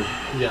 Remember?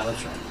 Yeah,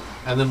 that's right.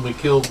 And then we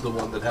killed the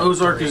one that had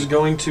Ozark the is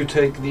going to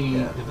take the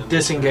Yeah, and then-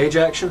 disengage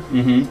action.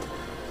 Mm-hmm.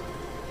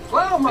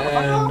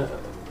 And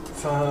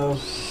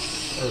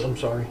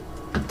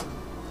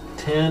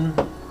 10,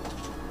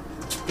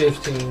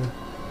 15,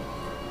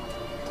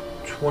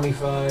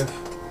 25,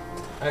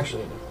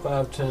 actually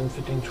 5, 10,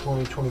 15,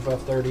 20,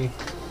 25, 30.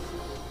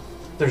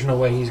 There's no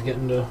way he's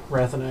getting to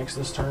Rathanax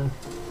this turn.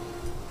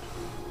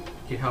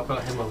 You help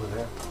out him over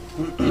there.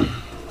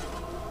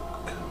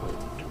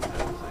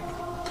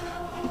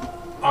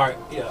 Alright,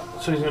 yeah.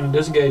 So he's going to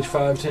disengage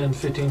 5, 10,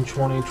 15,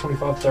 20,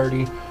 25,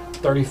 30,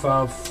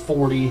 35,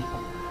 40.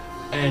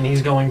 And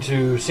he's going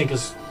to sink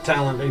his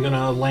talent. He's going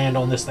to land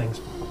on this thing's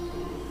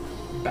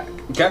back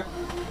Okay.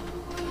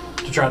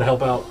 to try to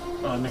help out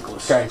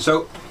Nicholas. Okay.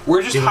 So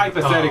we're just Give him-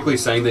 hypothetically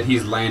saying that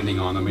he's landing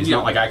on them. He's Yeah.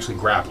 not like actually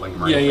grappling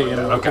him. Or Yeah, anything yeah, like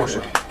yeah, that. of Okay.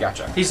 course.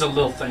 Gotcha. He's a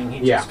little thing.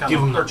 He Yeah. just kind Give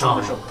him of the perches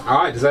on the tongue. shoulder. All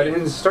right. Does that end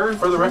his turn?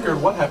 For the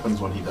record, what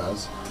happens when he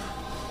dies?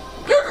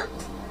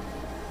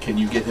 Can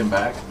you get him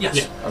back? Yes.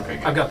 Yeah. Okay,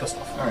 good. I've got this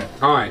stuff. All right.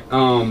 All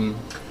right.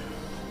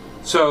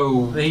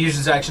 So He used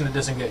his action to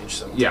disengage,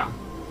 so. yeah.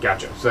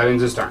 Gotcha. So that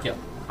ends his turn. Yep.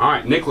 All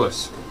right,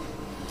 Nicholas.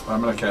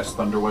 I'm going to cast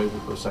Thunderwave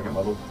at the 2nd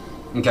level.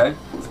 Okay.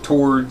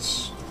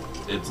 Towards.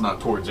 It's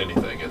not towards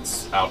anything.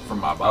 It's out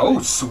from my body.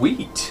 Oh,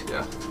 sweet.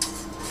 Yeah.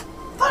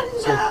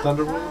 So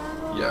Thunderbolt?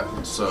 Yeah.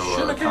 So,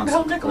 Shouldn't have came to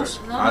help Nicholas.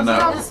 I know.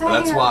 I was about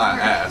to say That's why I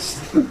that.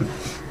 asked.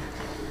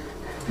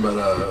 But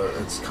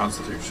it's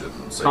Constitution.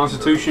 saving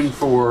Constitution throws.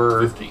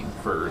 for 15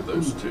 for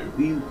those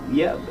two.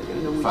 yeah,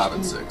 5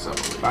 and 6, I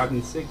believe. 5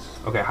 and 6.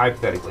 Okay,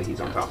 hypothetically,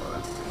 he's on top of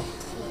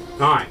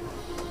that. All right.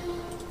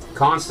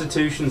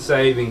 Constitution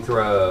saving I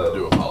throw.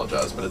 do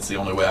apologize, but it's the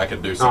only way I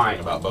can do something Alright.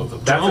 about both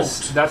of them.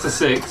 That's a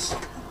 6.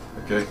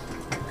 Okay.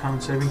 Con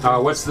saving.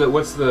 What's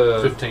the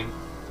 15.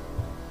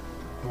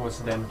 What's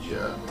the damage?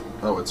 Yeah.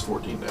 Oh, it's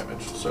 14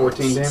 damage. So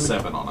 14 it's damage?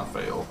 7 on a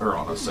fail, or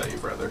on a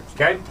save rather.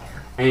 okay?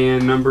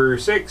 And number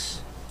 6.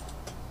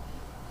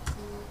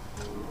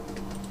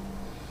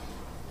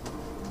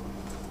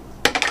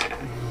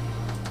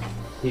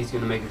 He's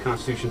going to make a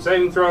Constitution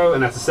saving throw,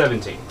 and that's a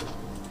 17.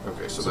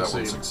 Okay, so that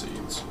one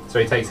succeeds. So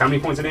he takes how many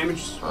points of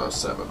damage?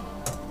 7.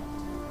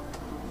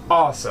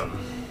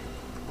 Awesome.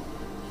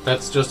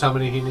 That's just how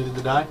many he needed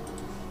to die?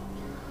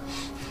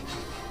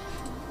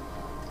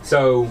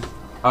 So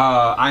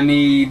I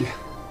need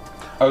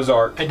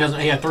Ozark. It doesn't.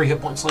 He had 3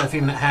 hit points left.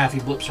 Even at half, he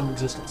blips from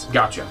existence.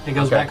 Gotcha. He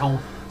goes Okay. back home.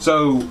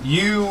 So do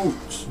you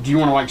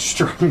want to like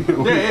strum?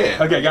 Yeah.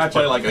 Okay, gotcha.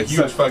 Play like a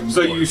huge fucking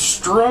So chord. you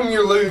strum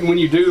your lute, and when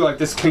you do, like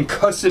this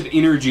concussive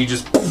energy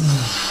just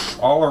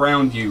all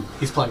around you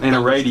He's playing in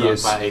a Thunderstruck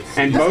radius, by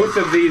and both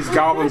of these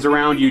goblins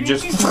around you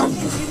just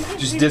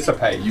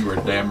dissipate. You were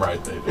damn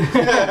right they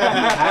did.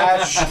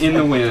 Ash in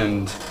the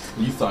wind.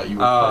 You thought you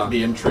were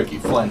being tricky,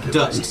 flanking.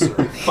 Dust, sir.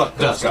 Fuck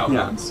dust.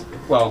 Goblins.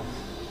 Well,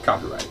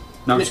 copyright.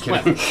 No, I'm just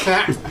kidding.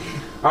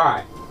 All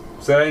right.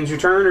 So that ends your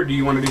turn, or do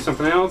you want to do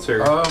something else?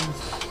 Or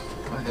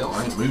Hell,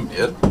 I ain't moved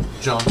yet.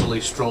 Jauntily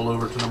stroll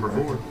over to number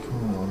 4.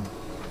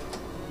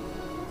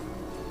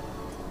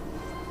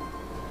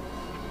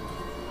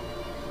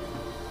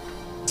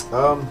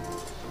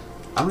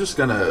 I'm just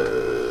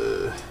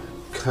gonna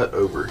cut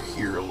over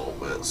here a little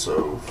bit.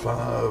 So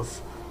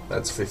 5,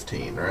 that's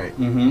 15, right?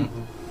 mm-hmm.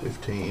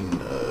 15,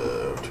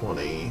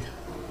 20,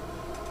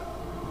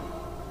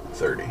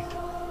 30.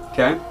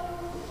 Okay.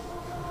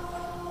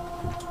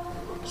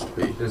 Just to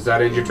be. Does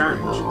that end your turn?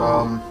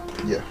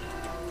 Yeah.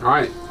 All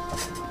right.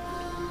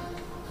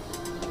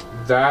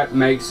 That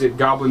makes it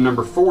Goblin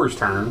number 4's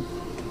turn.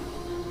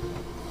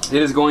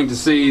 It is going to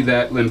see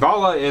that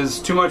Linvala is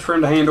too much for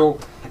him to handle,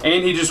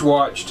 and he just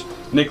watched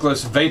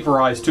Nicholas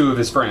vaporized 2 of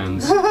his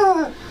friends.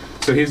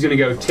 So he's going to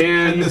go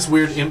 10, And this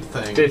weird imp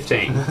thing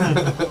 15.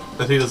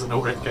 that he doesn't know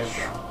where it came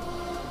from.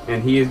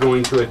 And he is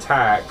going to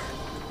attack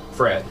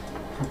Fred.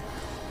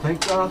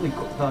 Thank God the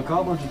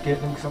goblins are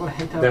getting him, because I would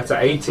hate that. That's an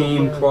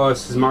 18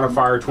 plus his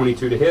modifier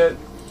 22 to hit.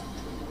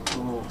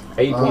 Oh.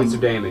 8 points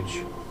of damage.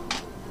 Okay.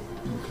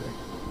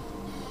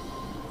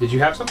 Did you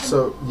have something?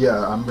 So,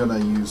 yeah, I'm going to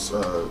use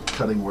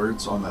cutting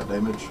words on that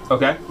damage.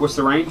 Okay, what's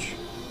the range?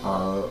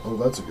 Oh,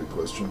 that's a good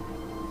question.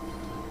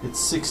 It's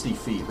 60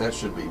 feet. That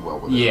should be well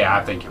within. Yeah,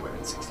 I think you're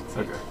within 60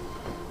 feet. Okay.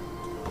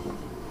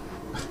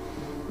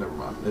 Never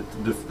mind.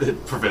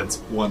 It prevents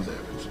 1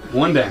 damage.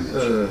 1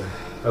 damage.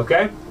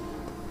 Okay.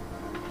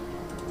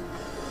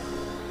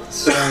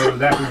 So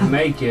that would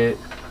make it.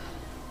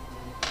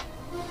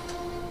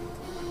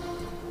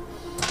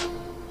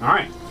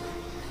 Alright.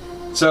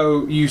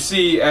 So you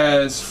see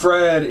as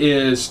Fred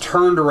is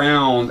turned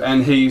around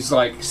and he's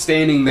like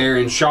standing there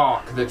in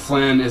shock that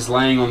Flynn is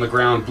laying on the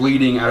ground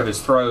bleeding out of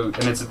his throat,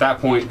 and it's at that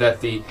point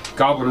that the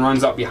goblin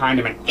runs up behind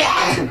him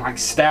and like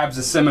stabs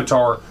a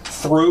scimitar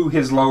through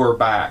his lower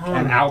back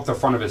and out the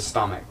front of his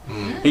stomach.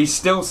 He's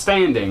still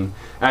standing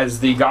as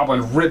the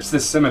goblin rips the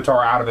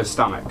scimitar out of his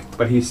stomach,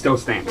 but he's still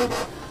standing.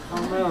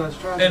 Oh no, that's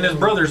right. And his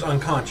brother's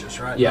unconscious,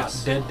 right?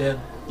 Yes. Not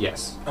dead.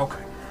 Yes.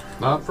 Okay.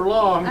 Not for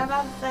long. I'm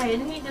about to say,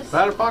 didn't he just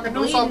Batter pocket do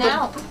bleeding something.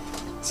 out?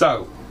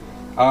 So,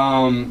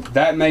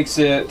 that makes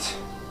it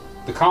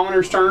the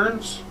commoner's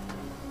turns.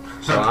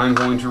 So I'm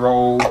going to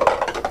roll.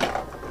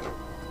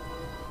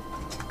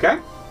 Okay.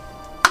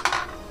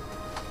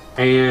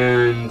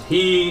 And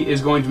he is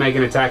going to make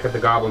an attack at the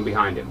goblin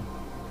behind him.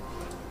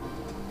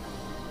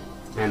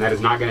 And that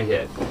is not going to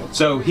hit.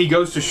 So he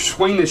goes to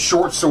swing this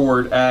short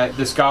sword at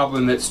this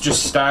goblin that's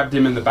just stabbed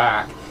him in the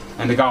back.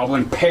 And the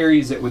goblin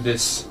parries it with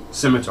this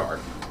scimitar.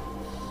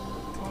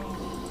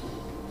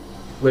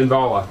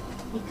 Linvala.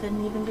 He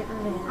couldn't even get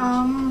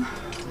revenge.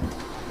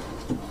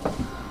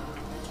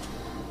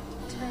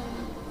 10,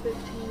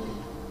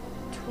 15,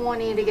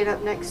 20 to get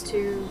up next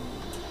to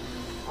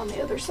on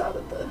the other side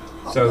of the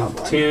So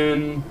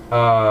hobgoblin.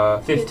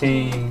 10,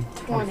 15,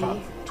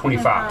 20.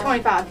 25.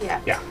 25,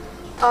 yeah. Yeah.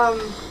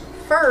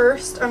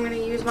 First, I'm going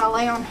to use my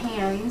lay on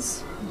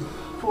hands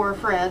for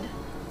Fred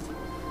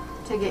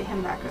to get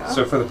him back up.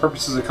 So for the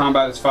purposes of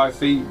combat, it's 5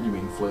 feet. You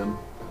mean Flynn?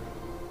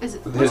 Is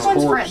it, with which his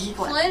one's corpse. Fred?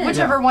 Flynn.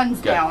 Whichever one's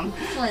Okay. down.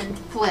 Flynn.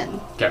 Flynn.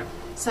 Okay.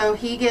 So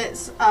he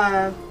gets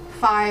 5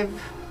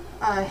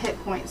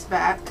 hit points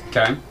back.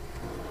 Okay.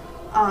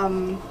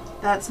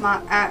 That's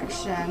my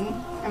action.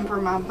 And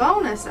for my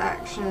bonus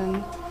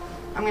action,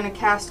 I'm going to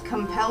cast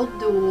Compelled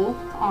Duel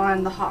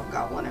on the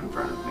hobgoblin in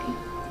front of me.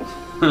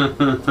 I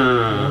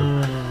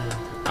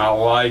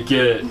like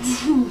it.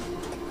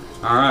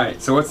 All right.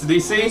 So what's the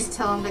DC? Just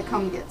tell him to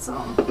come get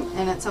some.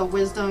 And it's a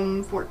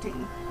Wisdom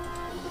 14.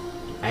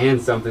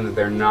 And something that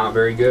they're not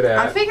very good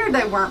I at. figured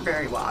they weren't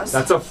very wise.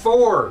 That's a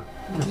 4.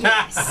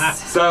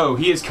 Yes. So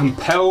he is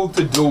compelled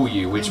to duel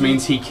you, which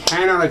means he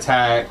cannot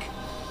attack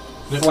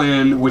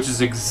Flynn, which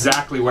is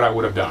exactly what I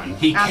would have done.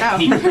 He I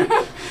can,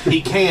 know.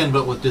 he can,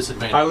 but with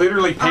disadvantage. I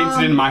literally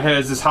painted in my head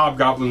as this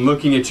hobgoblin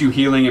looking at you,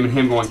 healing him, and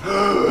him going,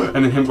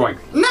 and then him going,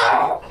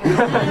 no!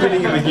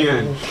 Hitting him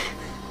again.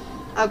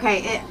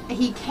 Okay,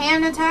 he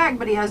can attack,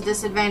 but he has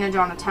disadvantage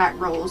on attack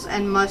rolls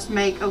and must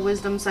make a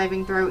wisdom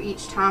saving throw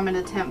each time it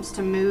attempts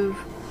to move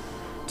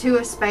to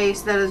a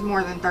space that is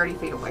more than 30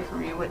 feet away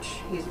from you, which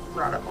he's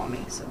right up on me.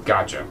 So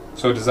Gotcha.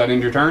 So does that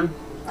end your turn?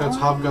 That's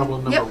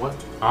hobgoblin number Yep. what?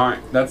 Alright,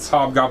 that's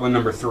hobgoblin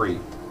number 3.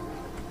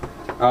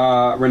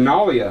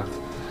 Renalia,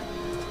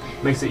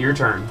 makes it your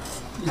turn.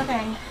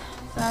 Okay,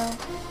 so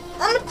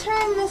I'm gonna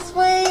turn this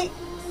way,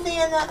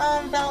 seeing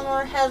that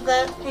Belmore has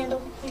that handle.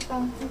 He's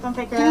gonna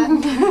take care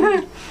of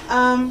that.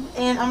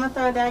 And I'm gonna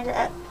throw a dagger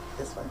at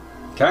this one.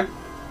 Okay.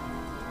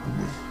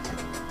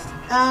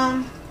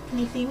 Can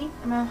you see me?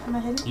 Am I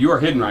hidden? You are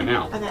hidden right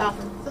now. Okay,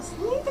 awesome. So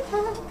sneak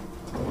attack.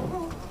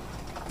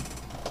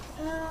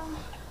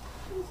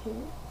 He's here.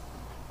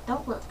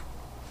 Don't look.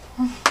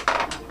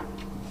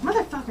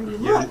 Motherfucker, you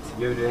look.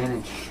 You have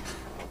advantage.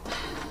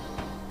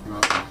 You're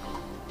welcome.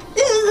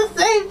 This is the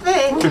same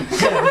thing.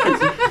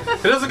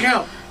 It doesn't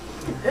count.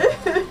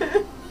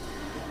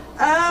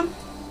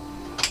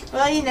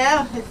 Well, you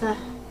know, it's a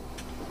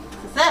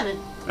 7.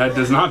 That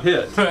does not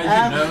hit. You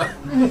know.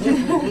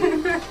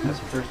 That's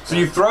the first. So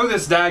you throw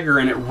this dagger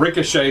and it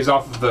ricochets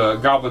off of the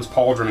goblin's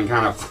pauldron and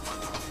kind of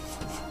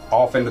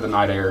off into the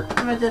night air.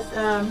 I'm gonna just,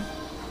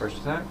 First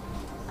attack.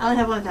 I only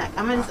have one attack.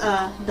 I'm gonna just,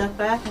 duck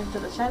back into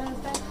the shadows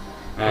there.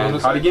 And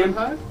cut again.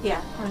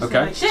 Yeah. I'm just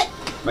Okay. like, shit!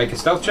 Make a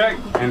stealth check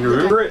and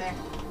remember it. There.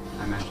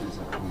 I imagine it's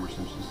like Homer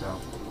Simpson style.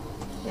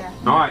 Yeah.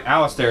 Alright,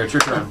 Alistair, it's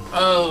your turn.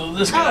 Oh,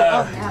 this Oh,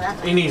 guy. yeah,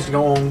 that's He needs to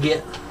go on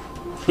get.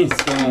 He's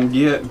gonna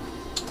get.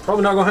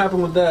 Probably not going to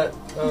happen with that.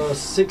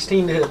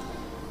 16 to hit.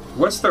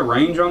 What's the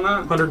range on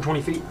that?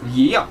 120 feet.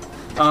 Yeah.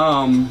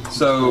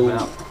 So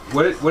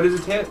what is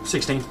it hit?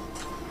 16.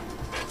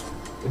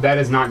 That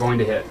is not going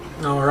to hit.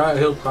 All right,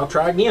 I'll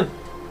try again.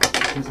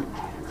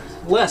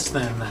 Less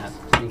than that.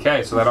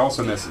 Okay, so that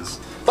also misses.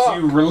 So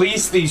you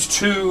release these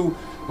two,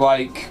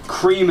 like,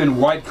 cream and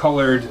white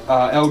colored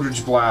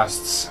Eldritch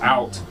Blasts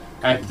out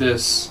at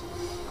this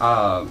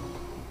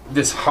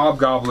this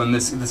hobgoblin,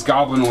 this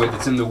goblinoid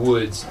that's in the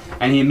woods,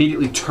 and he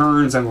immediately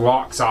turns and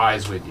locks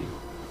eyes with you.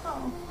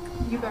 Oh,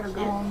 you better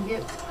go on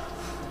get.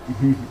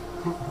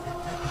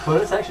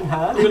 Bonus action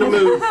hide. I'm gonna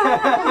move.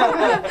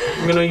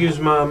 I'm gonna use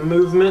my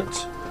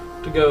movement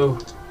to go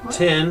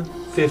 10,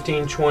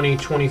 15, 20,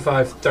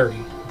 25, 30.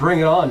 Bring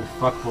it on,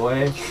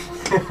 fuckboy.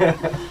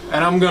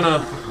 And I'm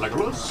gonna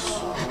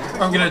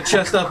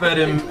chest up at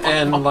him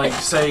and like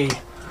say,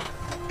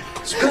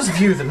 it's because of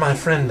you that my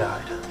friend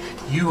died.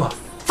 You a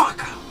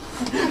fucker.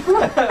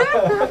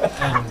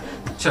 And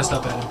chest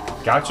up at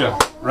him. Gotcha.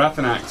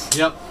 Rathanax.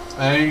 Yep.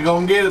 And you're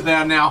gonna get it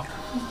down now.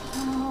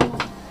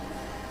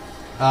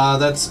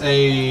 That's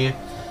a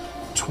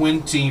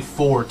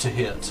 24 to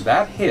hit.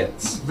 That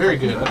hits. Very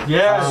good.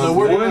 Yeah. So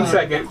we're one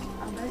second.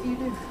 I bet you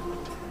do.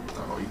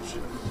 Oh, you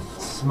shit.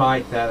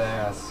 Smite that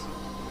ass.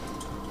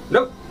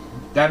 Nope.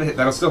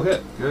 That'll still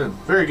hit. Good.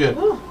 Very good.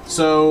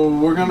 So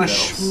we're gonna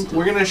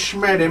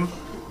schmet him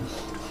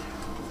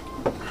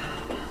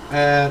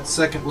at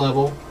second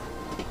level.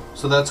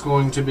 So that's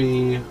going to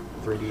be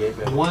 3d8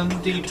 damage.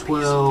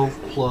 1d12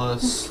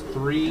 plus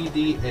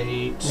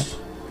 3d8,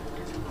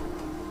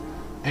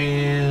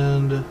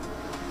 and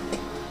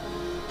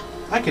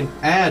I can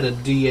add a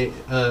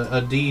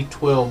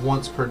d12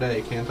 once per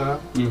day, can't I?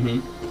 Mm-hmm.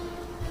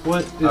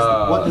 What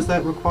does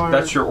that require?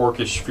 That's your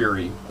Orcish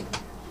Fury.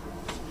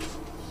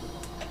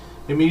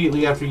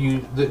 Immediately after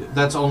you.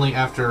 That's only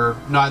after.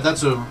 No,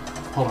 that's a.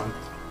 Hold on.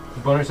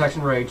 Bonus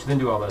action rage, then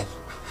do all this.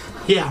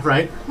 Yeah,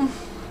 right.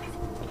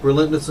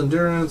 Relentless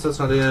endurance. That's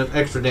not it.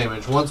 Extra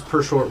damage once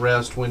per short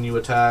rest when you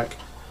attack.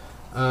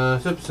 Yeah.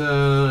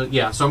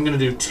 So I'm gonna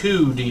do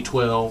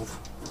 2d12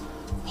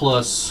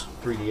 plus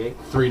 3d8.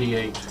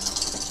 3d8.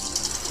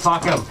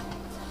 Fuck him.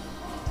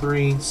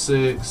 3,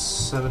 6,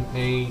 7,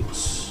 8,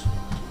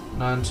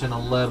 9, 10,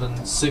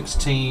 11,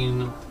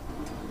 16,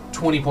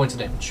 20 points of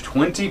damage.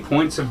 20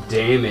 points of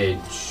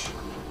damage.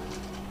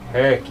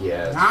 Heck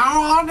yes.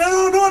 I'm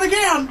gonna do it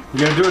again. You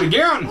gonna do it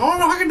again?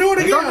 Oh, I can do it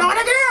again. Do it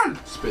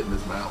again. Spit in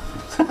his mouth.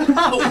 What the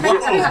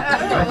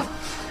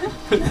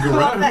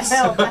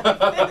hell?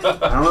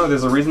 I don't know.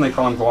 There's a reason they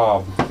call him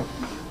Glob.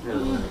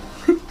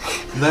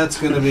 That's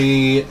gonna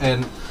be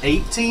an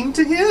 18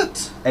 to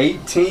hit.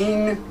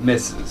 18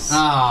 misses.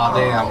 Ah,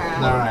 damn. Okay.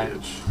 All right.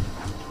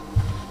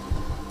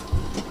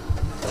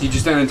 You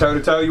just standing toe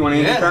to toe. You want to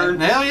end your turn?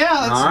 Hell yeah.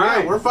 That's, All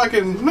right. yeah, we're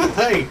fucking.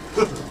 Hey.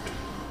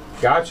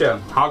 Gotcha.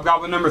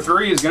 Hobgoblin number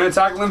 3 is going to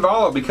attack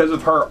Linvala because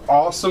of her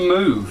awesome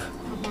move.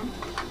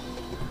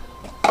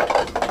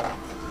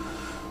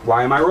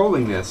 Why am I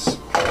rolling this?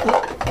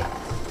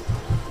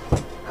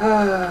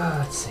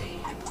 Let's see.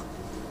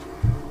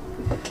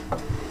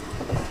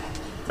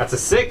 That's a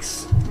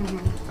 6.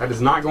 That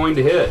is not going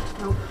to hit.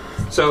 Nope.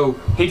 So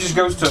he just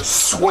goes to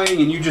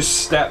swing and you just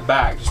step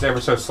back just ever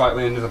so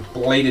slightly into the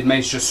bladed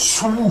mace, just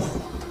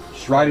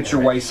swoosh, right at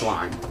your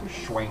waistline.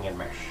 Swing and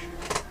miss.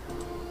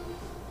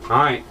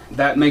 Alright,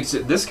 that makes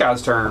it this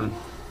guy's turn.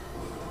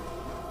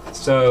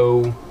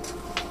 So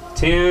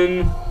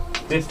 10,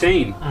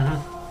 15.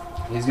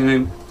 He's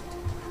going to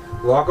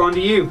lock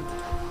onto you.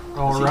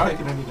 All Has he right.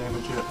 taken any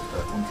damage yet?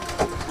 That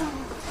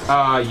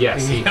one?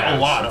 Yes, he A has.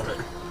 lot of it.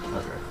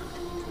 Okay.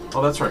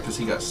 Oh, that's right, because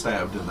he got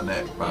stabbed in the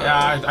neck by.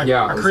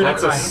 Yeah, I crit,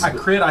 that's I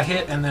crit, I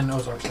hit, and then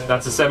Ozark stabbed.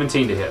 That's a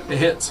 17 to hit. It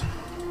hits.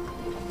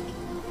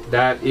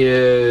 That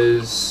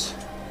is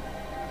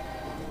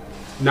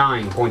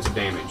 9 points of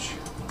damage.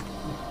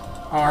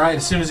 Alright,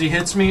 as soon as he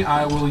hits me,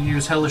 I will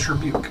use Hellish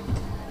Rebuke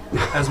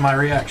as my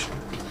reaction.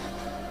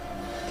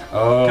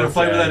 Oh, Kind of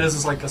flavor that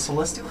is like a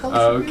celestial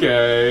Hellish Rebuke.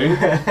 Okay.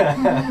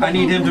 I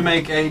need him to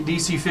make a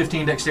DC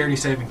 15 Dexterity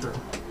saving throw.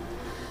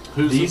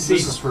 Who's DC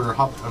this is for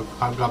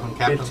Hobgoblin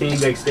Captain. 15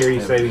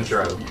 dexterity saving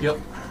throw. Yep.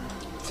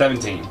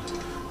 17.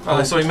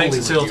 So he makes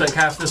it so he'll take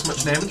half this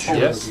much damage.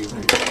 Yes.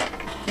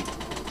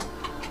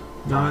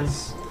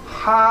 Nice.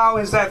 How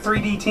is that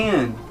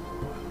 3d10?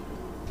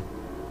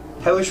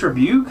 Hellish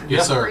Rebuke?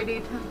 Yes, sir.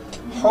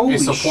 3D10. Holy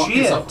It's a,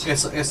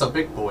 shit. it's a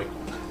big boy.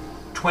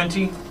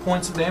 20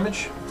 points of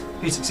damage.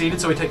 He succeeded,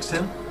 so he takes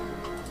 10.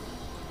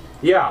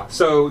 Yeah,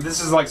 so this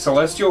is like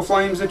celestial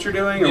flames that you're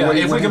doing? Or Yeah, what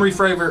if we can what-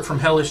 refravor it from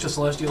Hellish to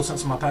Celestial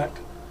since of my pact.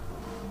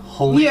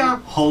 Holy,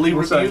 holy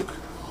What's that? rebuke.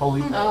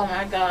 Holy. Oh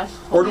my gosh.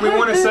 Or do we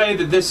want to say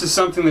that this is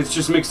something that's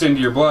just mixed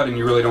into your blood and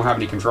you really don't have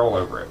any control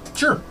over it?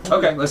 Sure.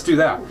 Okay, let's do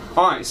that.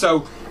 Alright,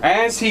 so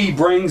as he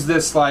brings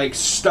this like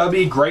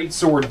stubby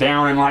greatsword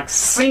down and like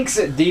sinks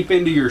it deep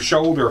into your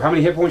shoulder, how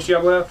many hit points do you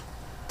have left?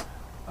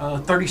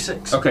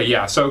 36. Okay,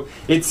 yeah, so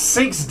it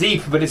sinks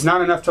deep, but it's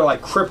not enough to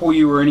like cripple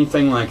you or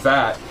anything like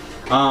that.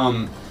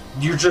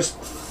 You're just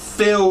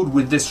filled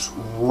with this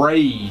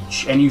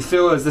rage, and you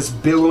feel as this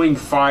billowing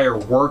fire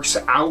works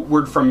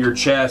outward from your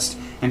chest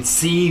and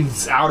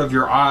seethes out of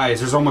your eyes.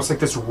 There's almost like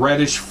this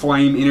reddish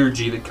flame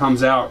energy that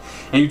comes out,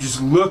 and you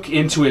just look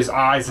into his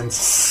eyes and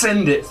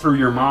send it through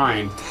your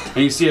mind.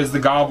 And you see as the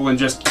goblin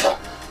just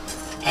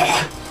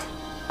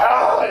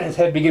his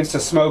head begins to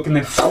smoke, and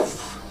then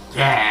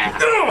Yeah.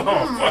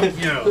 Oh, fuck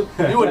you.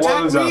 You attack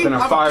blows me, up in a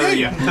I'll fire. kill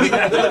you.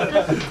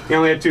 He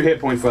only had 2 hit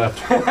points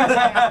left.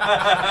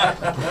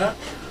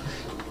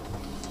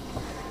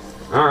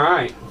 All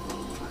right.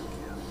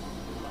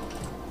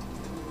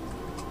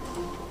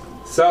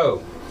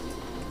 So,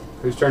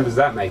 whose turn does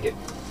that make it?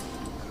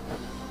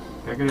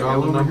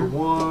 Goblin number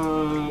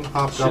 1,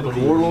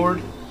 Hobgoblin Warlord.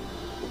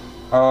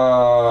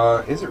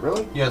 Is it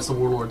really? Yeah, it's the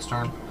Warlord's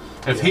turn.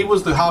 If he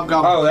was the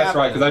Hobgoblin Oh, that's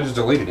right, captain- because I just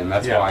deleted him.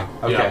 That's Yeah. why.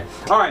 Okay. Yeah.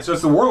 All right, so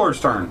it's the Warlord's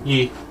turn.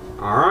 Yeah.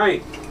 All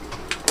right.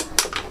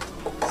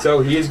 So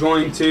he is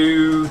going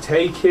to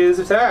take his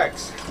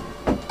attacks.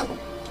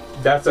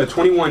 That's a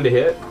 21 to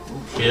hit.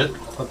 Hit.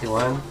 Fucking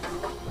line.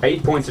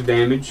 8 points of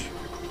damage.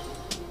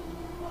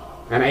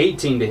 An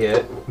 18 to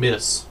hit.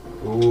 Miss.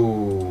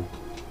 Ooh.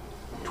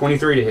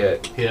 23 to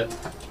hit. Hit.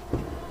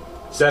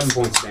 7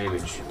 points of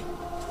damage.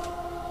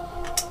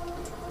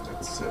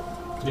 That's it.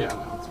 Yeah.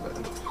 That's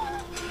bad.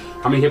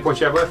 How many hit points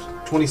you have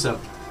left? 27.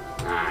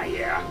 Ah,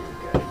 yeah.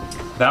 Good.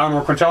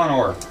 Valinor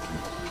Quintelinor.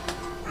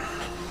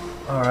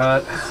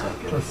 Alright.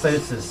 Let's say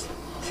this is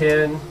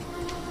 10,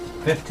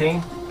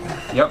 15.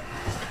 Yep.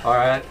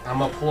 Alright, I'm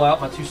gonna pull out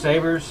my 2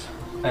 sabers.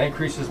 That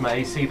increases my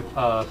AC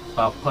by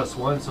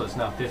 +1, so it's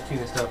now 15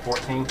 instead of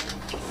 14.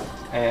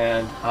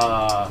 And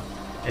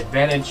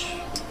advantage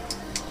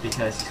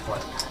because he's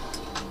flat.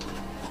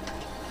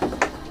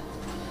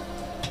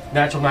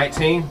 Natural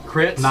 19,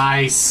 crits.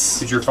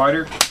 Nice. Is your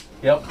fighter?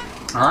 Yep.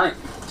 All right.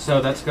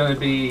 So that's going to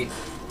be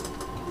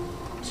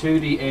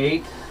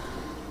 2d8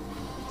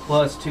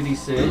 plus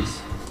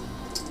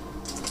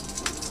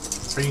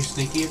 2d6. Are you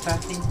sneaky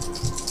attacking?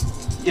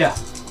 Yeah.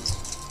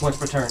 Once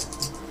per turn.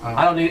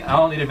 I don't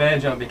need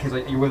advantage on it because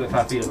you're within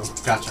 5 feet of them.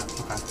 Gotcha.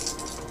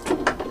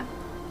 Okay.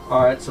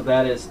 All right. So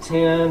that is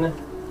 10,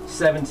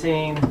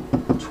 17,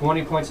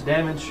 20 points of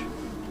damage.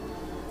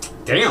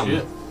 Damn.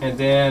 Shit. And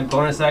then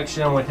bonus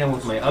action, I'm going to hit him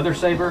with my other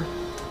saber.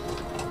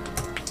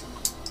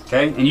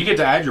 Okay, and you get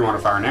to add your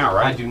modifier now,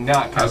 right? I do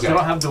not, because I still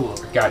don't have dual.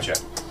 Gotcha.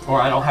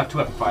 Or I don't have 2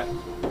 weapon fight.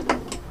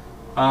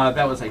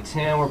 That was a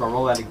 10. We're going to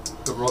roll that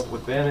roll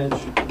with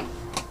advantage.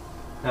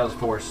 That was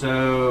 4.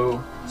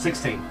 So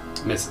 16.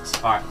 Misses.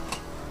 All right.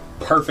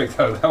 Perfect,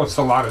 though. That was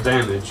a lot of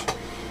damage.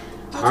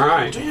 That's All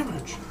right.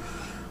 damage.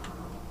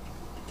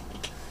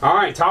 All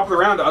right, top of the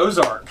round to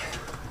Ozark.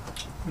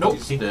 Nope.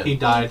 He's He dead.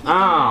 died.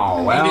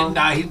 Oh, well. He didn't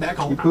die. He's back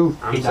home.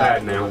 I'm He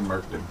sad died. now. I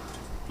murked him.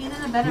 He's in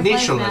a better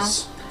place now.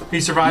 Nicholas.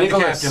 He survived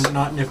Nicholas. the captain, but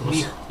not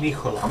Nicholas.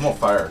 Nicholas. I'm gonna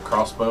fire a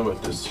crossbow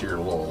at this here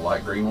little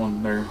light green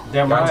one there.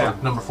 Damn Gotcha.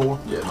 right. Number 4.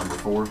 Yeah, number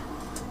 4.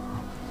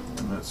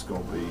 And that's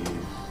gonna be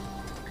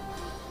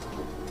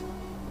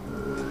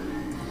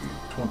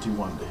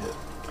 21 to hit.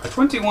 A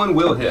 21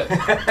 will hit.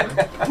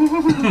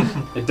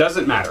 It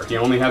doesn't matter. He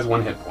only has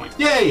 1 hit point.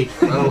 Yay!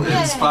 Well,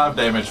 it's 5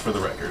 damage for the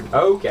record.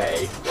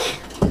 Okay.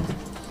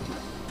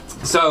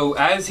 So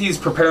as he's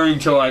preparing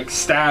to like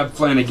stab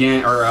Flynn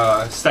again,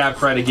 or stab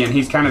Fred again,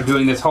 he's kind of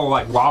doing this whole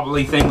like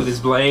wobbly thing with his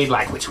blade,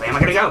 like which way am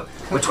I gonna go?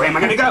 Which way am I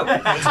gonna go?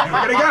 Which way am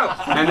I gonna go?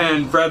 And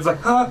then Fred's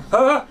like,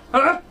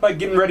 like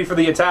getting ready for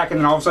the attack, and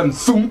then all of a sudden,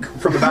 thunk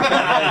from the back of his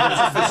head, there's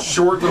just this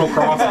short little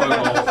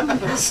crossbow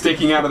bolt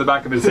sticking out of the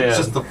back of his head. It's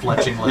just the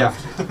fletching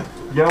left.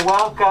 You're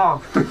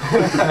welcome.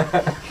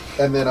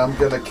 And then I'm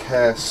gonna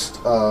cast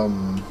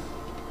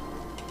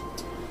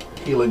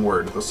Healing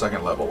word at the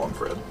 2nd level on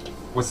Fred.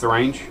 What's the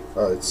range?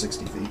 it's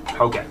 60 feet.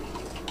 Okay.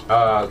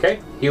 Okay.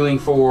 Healing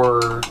for.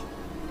 Oh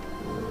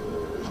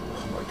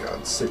my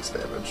god, 6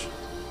 damage.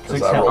 Because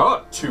 6 I health.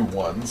 rolled Oh, 2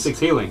 ones. 6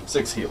 healing.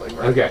 6 healing,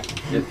 right? Okay.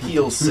 It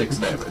heals 6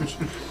 damage.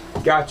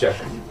 Gotcha.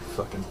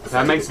 Fucking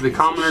That makes it the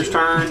commoner's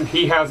turn.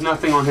 He has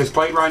nothing on his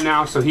plate right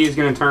now, so he is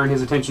going to turn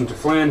his attention to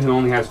Flynn, who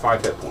only has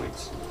 5 hit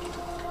points.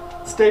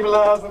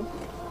 Stabilize him.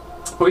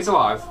 Oh, he's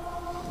alive.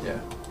 Yeah.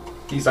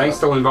 He's thanks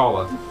to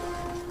Linvala.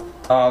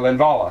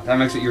 Linvala, that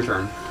makes it your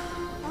turn.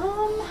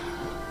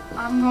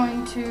 I'm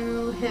going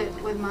to hit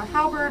with my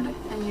halberd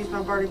and use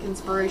my bardic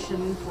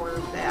inspiration for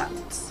that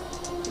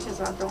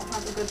because I don't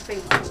have a good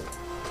fate.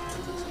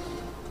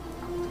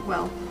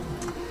 Well,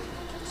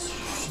 You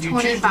choose to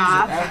use it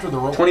 25. after the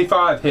roll.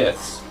 25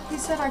 hits. he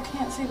said I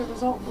can't see the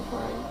result before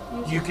I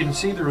use You it. can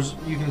see the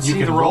you can You see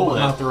can the roll, roll but it.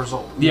 not the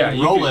result. Yeah,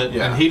 you you roll can- it,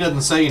 yeah. and he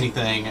doesn't say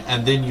anything,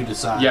 and then you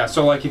decide. Yeah,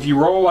 so like if you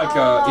roll like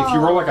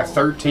a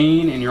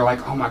 13 and you're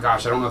like, oh my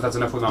gosh, I don't know if that's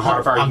enough with my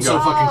modifier, you I'm can so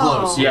go. fucking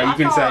close. Yeah, you I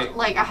can thought, say-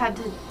 like I had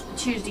to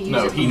choose to use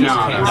No, it. he No, just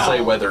no, can't no.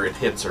 say whether it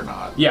hits or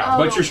not. Yeah,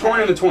 but you're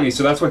scoring in the 20s,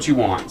 so that's what you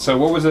want. So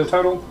what was the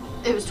total?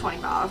 It was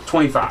 25.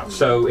 25.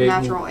 So it.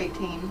 Natural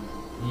 18.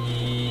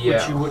 Yeah.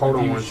 Which you wouldn't Hold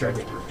have on one used.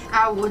 second.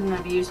 I wouldn't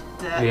have used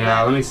that.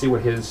 Yeah, let me see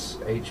what his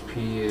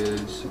HP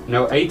is.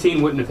 No,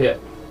 18 wouldn't have hit.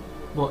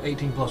 Well,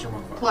 18 plus or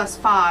modifier. Plus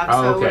 5. Oh,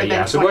 so it would okay, have yeah.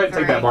 been So go ahead and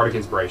take that 23. bardic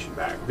inspiration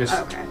back. Just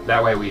Okay.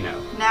 that way we know.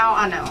 Now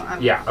I know.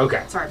 Yeah.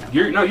 Okay. Sorry about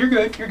You're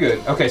good. You're good.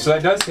 Okay, so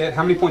that does hit.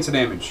 How many points of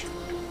damage?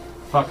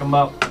 Fuck him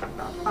up. that.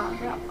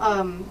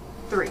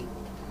 3.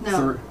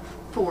 No,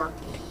 4.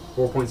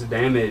 4 points of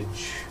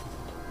damage.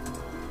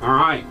 All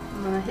right.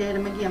 I'm gonna hit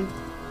him again.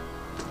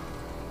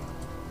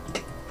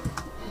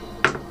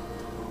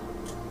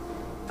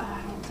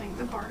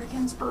 Bardic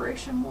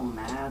Inspiration will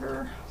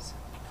matter.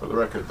 For the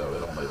record, though,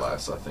 it only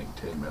lasts, I think,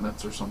 10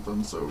 minutes or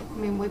something, so... I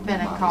mean, we've been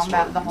in might as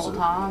combat well the use whole it.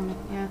 time.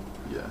 Yeah.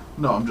 Yeah.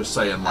 No, I'm just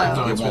saying, like,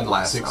 Oh. it It's won't been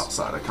like last 6.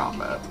 outside of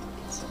combat,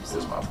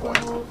 is my point.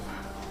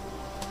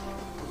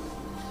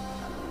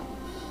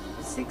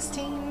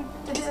 16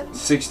 to hit.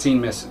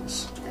 16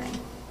 misses.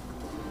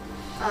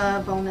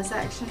 Dang. Bonus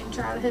action,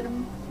 try to hit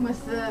him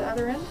with the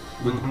other end.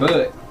 With the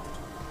butt.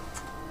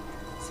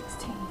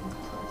 16.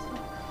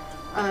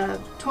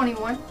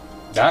 21.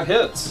 That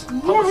hits.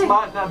 Pump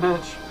smite that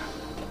bitch.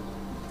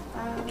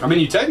 I mean,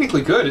 you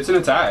technically could. It's an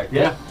attack.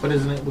 Yeah. But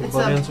isn't it with It's the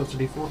butt a- end, so it's a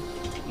D4?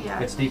 Yeah.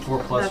 It's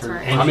D4 plus That's her.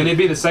 right. I mean, it'd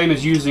be the same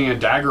as using a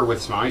dagger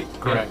with smite.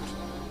 Correct.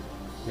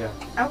 Yeah.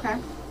 Okay.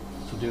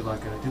 So do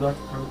like a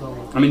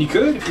roll. I mean, you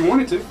could if you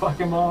wanted to. Fuck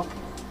him up.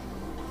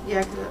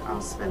 Yeah, because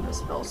I'll spend a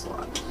spell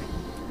slot.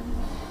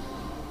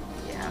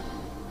 Yeah.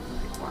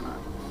 Why not?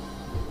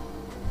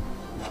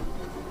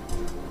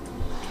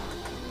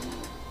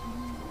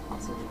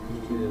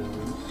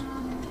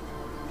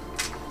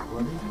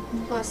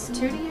 Plus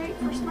 2d8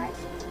 for smite?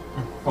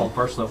 Oh,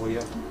 first level,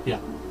 yeah. Yeah.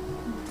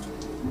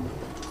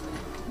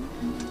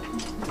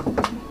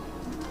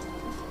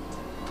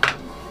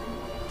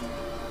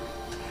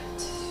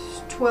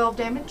 12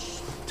 damage.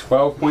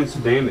 12 points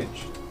of damage.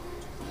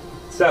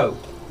 So,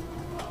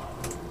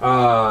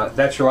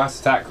 that's your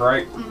last attack,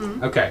 right?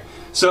 Mm-hmm. Okay.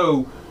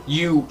 So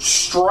you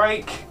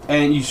strike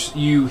and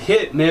you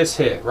hit, miss,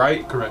 hit,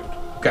 right? Correct.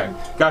 Okay,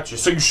 gotcha.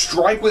 So you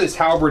strike with his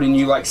halberd and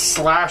you like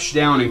slash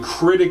down and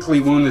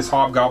critically wound this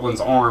hobgoblin's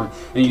arm,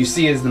 and you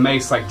see as the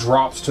mace like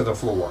drops to the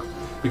floor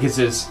because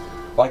his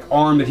like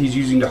arm that he's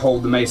using to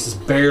hold the mace is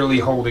barely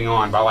holding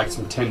on by like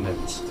some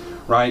tendons,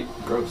 right?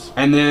 Gross.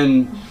 And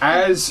then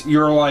as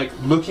you're like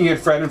looking at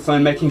Fred and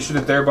Flynn, making sure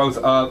that they're both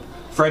up,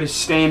 Fred is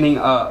standing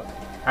up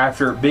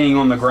after being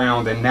on the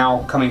ground and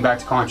now coming back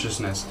to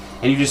consciousness,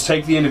 and you just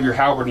take the end of your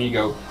halberd and you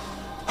go,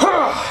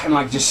 and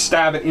like just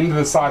stab it into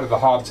the side of the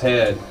hob's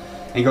head.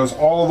 And goes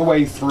all the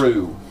way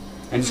through,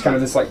 and just kind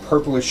of this like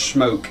purplish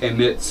smoke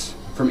emits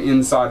from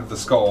inside of the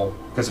skull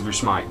because of your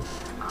smite.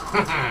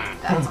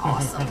 That's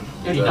awesome.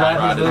 He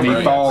died. And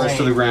he falls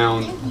to the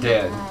ground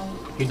dead.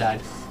 He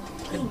died.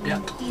 Yeah.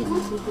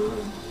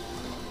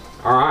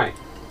 All right,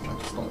 I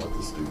just don't let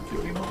this dude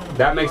kill you.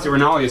 that makes it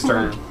Renalia's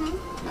turn.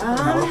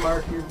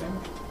 Fire to your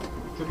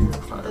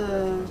damage?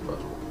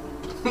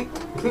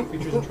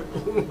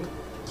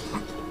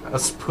 A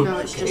spook. No,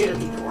 it's just a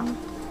d4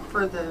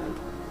 for the.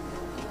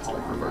 I'll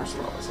reverse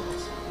it all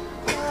myself.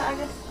 I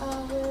guess I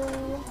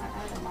will.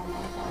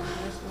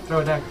 Throw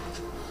a dagger.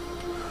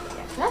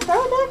 Can I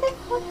throw a dagger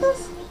like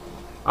this?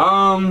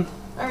 Or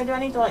do I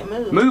need to like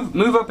move?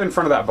 Move up in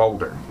front of that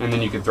boulder, and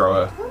then you can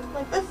throw a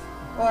Like this?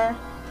 Or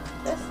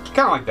this? kind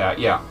of like that.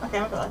 Yeah. Okay,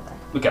 I'm going like that.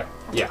 Okay.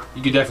 Yeah,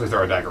 you could definitely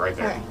throw a dagger right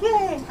there. Alright.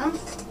 Yay!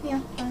 Yeah,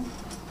 fine.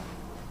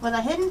 Was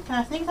I hidden? Can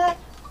I sneak attack?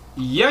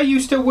 Yeah, you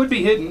still would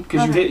be hidden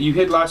because Okay. you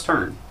hit last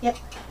turn. Yep.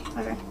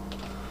 Okay.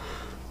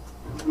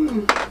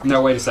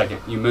 No, wait a second.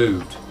 You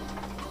moved.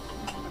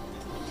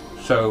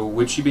 So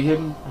would she be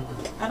hidden?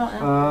 I don't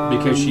know.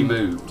 Because she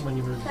moved. When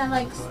you move. Can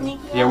I like sneak?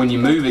 Yeah, when you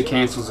move, it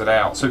cancels it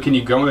out. So can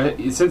you go ahead,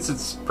 since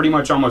it's pretty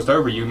much almost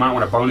over, you might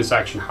want to bonus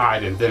action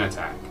hide and then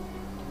attack.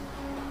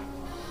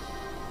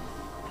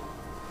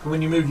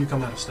 When you move, you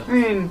come out of step.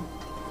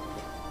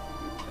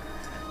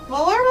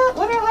 Well,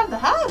 where do I have the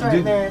hide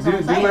right there? Is what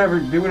I'm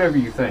saying. Do whatever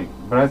you think.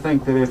 But I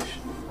think that if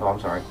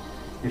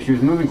she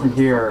was moving from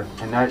here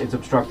and that it's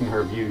obstructing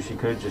her view, she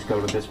could just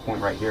go to this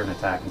point right here and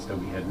attack and still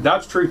be hidden.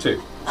 That's true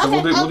too. So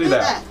Okay, we'll do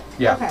that.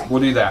 Yeah, Okay.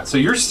 we'll do that. So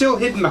you're still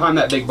hidden behind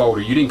that big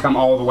boulder. You didn't come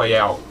all the way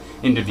out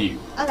into view.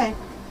 Okay.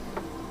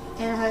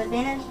 And I have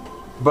advantage?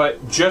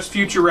 But just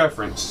future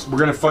reference, we're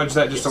going to fudge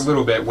that just a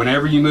little bit.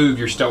 Whenever you move,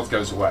 your stealth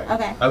goes away.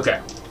 Okay.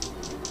 Okay.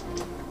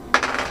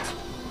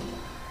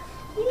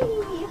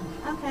 Yee.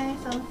 Okay,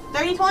 so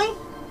 30, 20?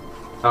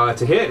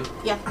 To hit,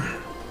 Yeah.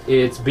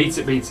 it beats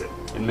it.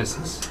 It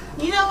misses.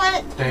 You know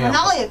what? Damn.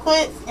 Renalia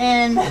quits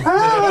and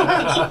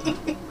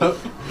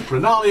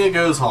Renalia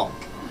goes home.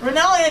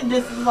 Renalia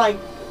just is like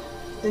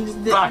and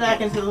just dips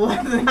back into the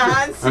woods and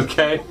hides.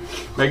 Okay.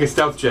 Make a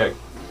stealth check.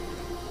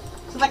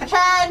 She's like, I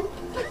tried.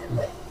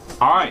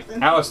 All right,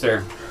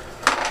 Alistair.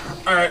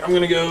 All right, I'm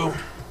going to go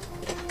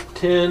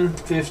 10,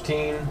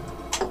 15,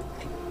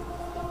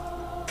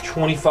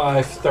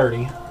 25, 30.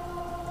 I'm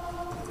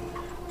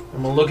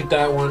going to look at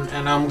that one,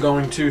 and I'm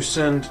going to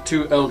send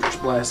 2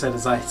 Eldritch Blasts at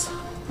his eyes.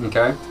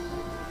 Okay.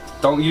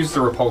 Don't use the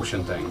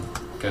repulsion thing,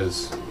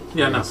 because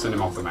Yeah, no. send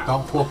him off the map.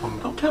 Don't whoop him.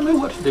 Don't tell me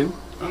what to do.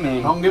 I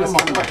mean, Don't give that's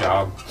him not my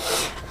job.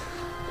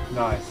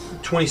 Nice.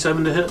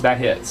 27 to hit. That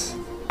hits.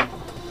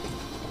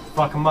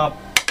 Fuck him up.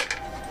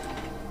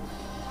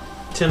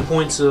 10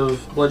 points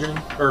of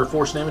bludgeoning, or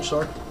force damage,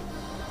 sorry.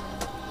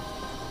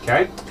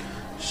 Okay.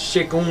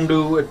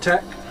 Secondo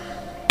attack.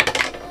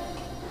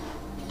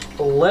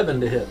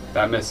 11 to hit.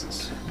 That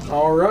misses.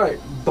 Alright.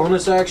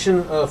 Bonus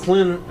action.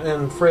 Flynn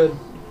and Fred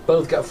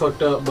both got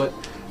fucked up, but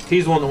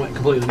he's the one that went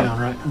completely down,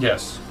 right?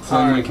 Yes.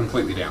 Flynn went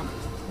completely down.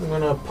 I'm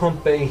gonna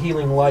pump a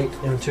healing light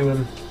into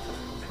him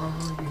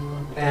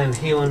And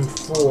healing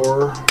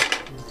for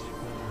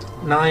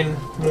 9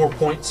 more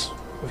points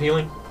of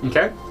healing.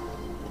 Okay.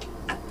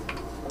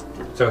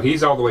 So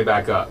he's all the way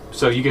back up.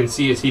 So you can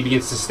see as he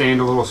begins to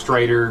stand a little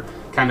straighter,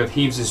 kind of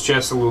heaves his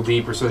chest a little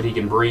deeper so that he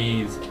can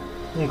breathe.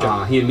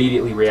 Okay. He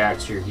immediately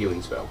reacts to your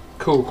healing spell.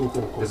 Cool.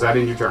 Does that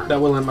end your turn?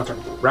 That will end my turn.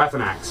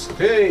 Rathanax.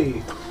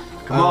 Hey!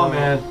 Come on,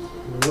 man.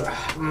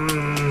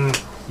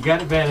 You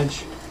got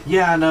advantage.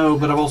 Yeah, I know,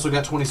 but I've also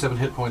got 27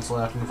 hit points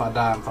left, and if I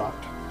die, I'm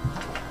fucked.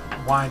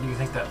 Why do you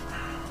think that?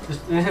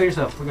 Just inhale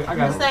yourself. I I'm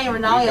got just it. saying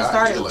Renalia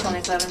started with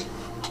 27.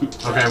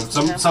 Okay,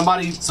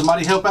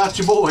 somebody help out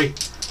your boy.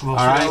 All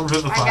right,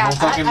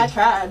 I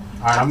tried.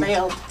 All right, I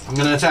failed. I'm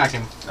gonna attack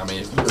him. I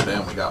mean, if you go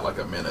down, we got like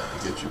a minute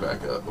to get you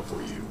back up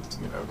before you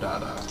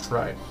die.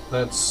 Right.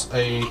 That's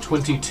a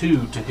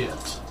 22 to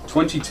hit.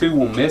 22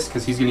 will miss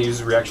because he's going to use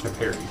his reaction to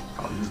parry.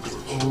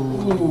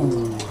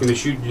 Ooh.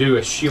 He's going to do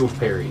a shield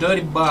parry.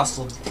 Dirty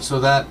bastard. So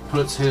that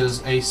puts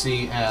his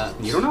AC at...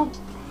 You don't know.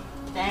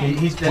 Dang.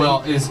 He's dead.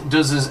 Well,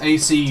 does his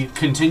AC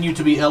continue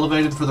to be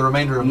elevated for the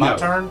remainder of my No.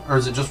 turn, or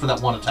is it just for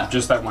that one attack?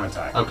 Just that one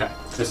attack. Okay.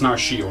 It's not a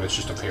shield, it's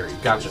just a parry.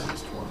 Gotcha.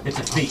 It's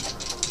a feat.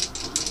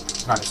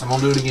 All right, so I'm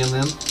gonna do it again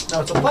then.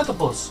 No, it's a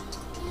platypus.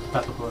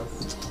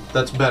 Platypus.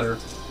 That's better.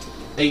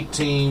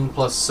 18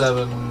 plus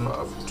 7,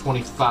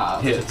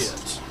 25 Hits. to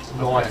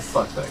hit. Nice.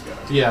 Fuck that guy.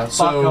 Yeah.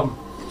 Fuck 'em.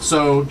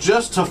 So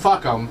just to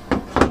fuck them,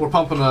 we're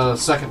pumping a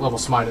second level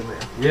smite in there.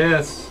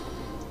 Yes.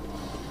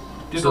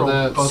 Did So roll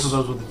that's- both of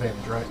those with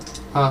advantage, right?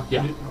 Huh?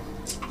 Yeah.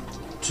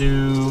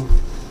 2,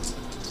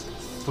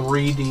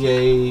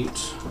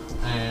 3d8,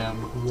 and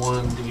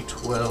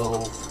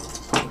 1d12.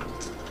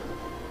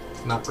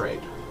 Not great.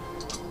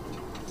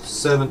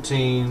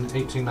 17,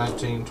 18,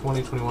 19,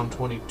 20, 21,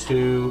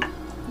 22,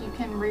 You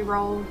can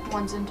re-roll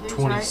 1s and 2s, right?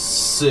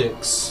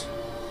 26.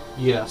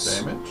 Yes.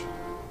 Damage?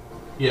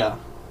 Yeah.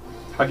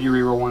 How do you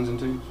reroll 1s and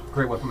 2s?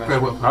 Great weapon master.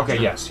 Great weapon. Okay,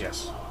 yes.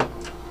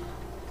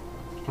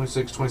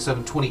 26,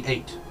 27,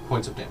 28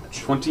 points of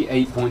damage.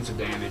 28 points of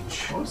damage.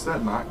 How is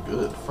that not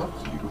good? Fuck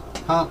you.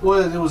 Huh?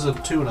 Well, it was a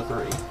 2 and a 3.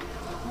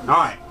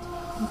 Alright.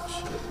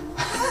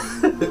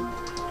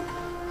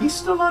 He's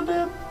still not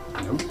dead?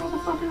 Nope.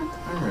 Motherfucker.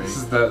 Alright.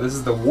 This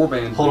is the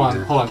warband. Hold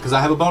leader. on, because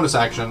I have a bonus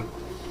action.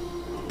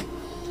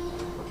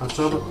 I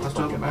still have a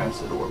Fucking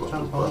acid or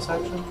bonus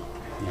action?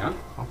 Yeah.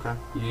 Okay.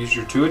 You use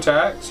your 2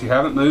 attacks, you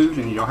haven't moved,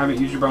 and you don't haven't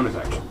used your bonus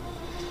action.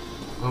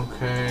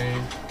 Okay.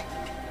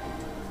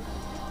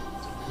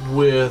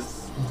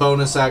 With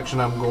bonus action,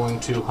 I'm going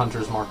to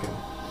Hunter's Marking.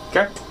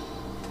 Okay.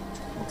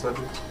 What's that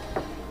do?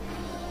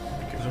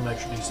 Gives him an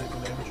extra d6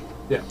 of damage.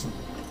 Yeah.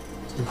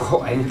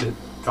 Well, and it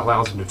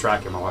allows him to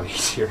track him a lot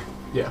easier.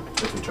 Yeah.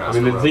 If he I tries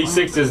mean, the to run.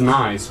 D6 is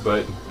nice,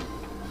 but...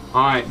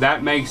 Alright,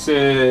 that makes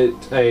it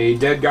a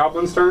dead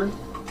goblin's turn.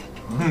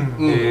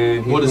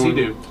 And What does he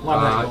going- do?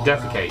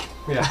 Defecate.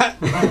 Yeah.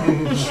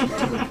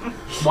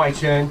 White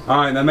chain.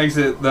 Alright, that makes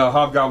it the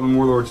Hobgoblin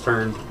Warlord's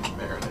turn.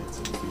 Marinates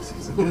in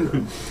feces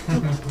and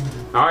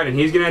Alright, and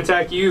he's going to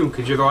attack you,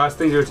 because you're the last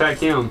thing to attack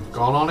him.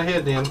 Gone on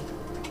ahead then.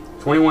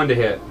 21 to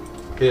hit.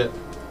 Hit.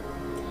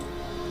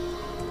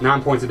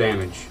 9 points of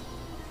damage.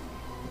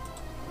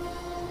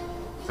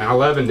 And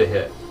 11 to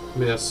hit.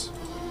 Miss.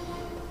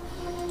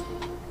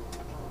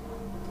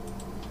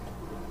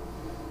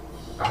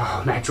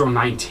 Oh, natural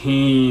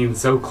 19.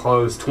 So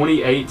close.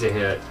 28 to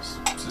hit.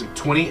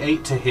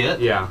 28 to hit?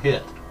 Yeah.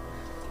 Hit.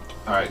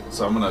 Alright,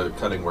 so I'm gonna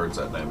cutting words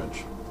that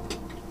damage.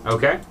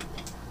 Okay.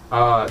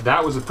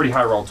 That was a pretty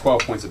high roll.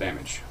 12 points of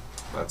damage.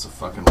 That's a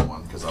fucking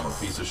 1, because I'm a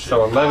piece of shit.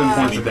 So 11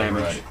 points of Anything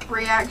damage. right.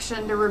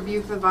 Reaction to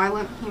rebuke the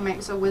violent. He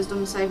makes a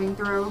wisdom saving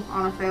throw.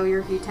 On a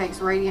failure, he takes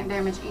radiant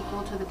damage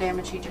equal to the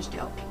damage he just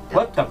dealt.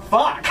 What the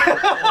fuck?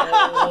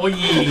 Oh,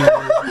 yeah.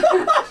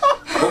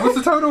 What was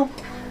the total?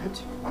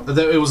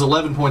 It was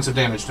 11 points of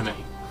damage to me.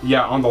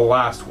 Yeah, on the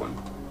last one.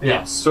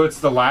 Yes. So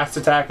it's the last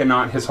attack and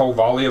not his whole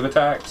volley of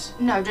attacks?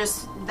 No,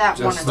 just that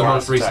Just one the The attack.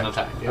 most recent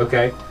attack. Yeah.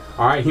 Okay.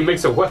 Alright, he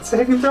makes a what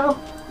saving throw?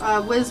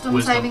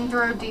 Wisdom saving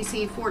throw,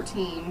 DC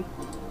 14.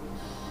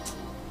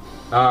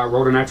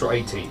 Rolled a natural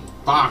 18.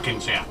 Fucking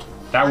shit.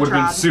 That I would have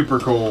been tried. super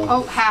cool.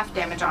 Oh, half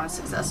damage on a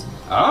success.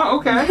 Oh,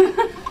 okay.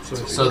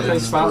 So then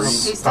He's still-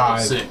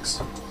 5.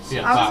 6.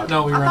 Yeah, I was- 5.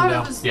 No, we I run thought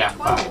down. it was Yeah,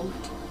 12.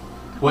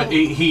 Well,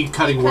 he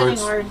cutting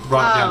words word.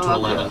 brought it down to Oh,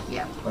 11. okay.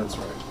 Yeah. That's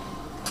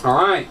right.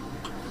 Alright.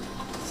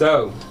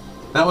 So,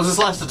 That was his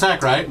last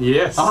attack, right?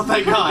 yes. Oh,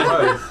 thank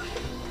God.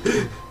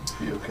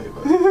 Be okay,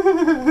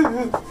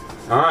 bud.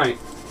 Alright.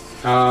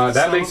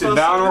 That makes it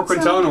Valinor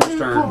Quintonor's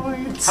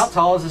turn. How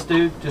tall is this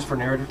dude, just for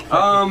narrative?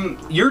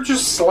 You're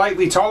just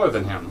slightly taller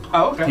than him.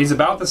 Oh, okay. He's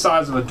about the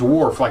size of a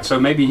dwarf, like so.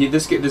 Maybe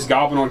this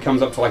goblin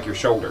comes up to like your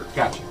shoulder.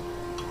 Gotcha.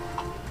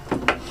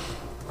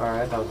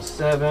 Alright, that was a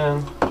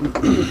 7.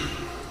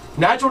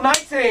 Natural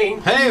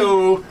 19!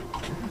 Hey-o.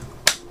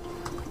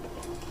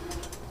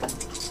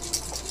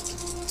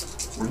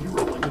 Were you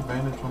rolling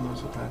advantage on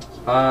those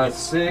attacks?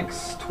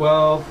 6,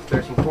 12,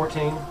 13,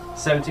 14.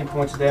 17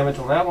 points of damage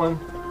on that one.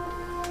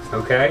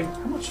 Okay. How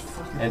much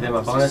fucking And then my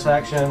damage bonus is this?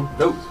 action.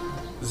 Nope.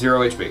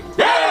 0 HP.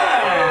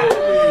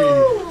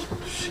 Yeah!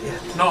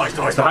 Shit. Nice.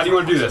 So how do you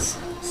want to do this?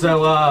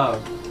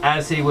 So,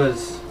 as he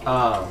was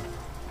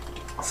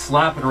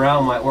slapping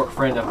around my orc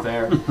friend up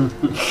there,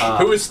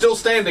 Who is still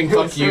standing?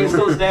 Fuck who you. is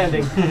still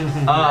standing,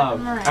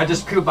 I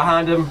just pew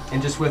behind him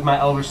and just with my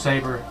elder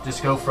saber,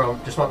 just go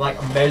from just like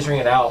measuring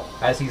it out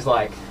as he's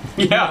like,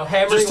 hammering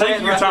just away taking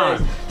at your my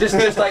time. face.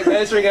 Just like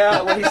measuring it out.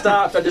 And when he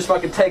stops, I just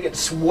fucking take it,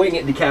 swing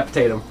it, and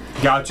decapitate him.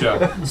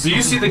 Gotcha. So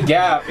you see the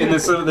gap in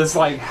this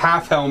like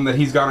half helm that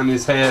he's got on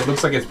his head.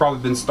 Looks like it's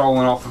probably been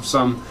stolen off of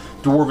some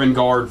dwarven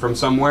guard from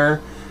somewhere.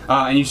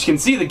 And you can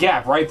see the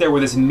gap right there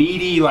where this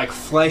meaty, like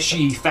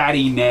fleshy,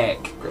 fatty neck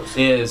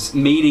is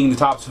meeting the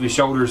tops of his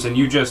shoulders, and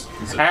you just,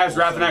 as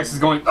Rathanax is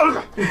going,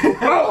 ugh,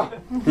 ugh,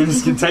 and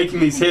just taking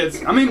these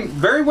hits. I mean,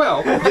 very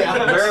well,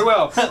 very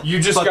well. You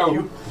just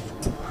go. 2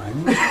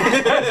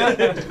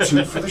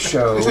 for the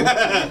show.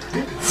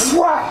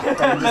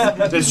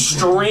 And this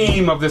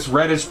stream of this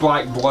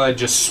reddish-black blood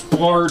just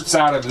splurts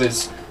out of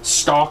this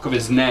stalk of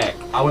his neck.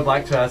 I would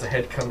like to, as the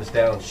head comes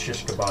down,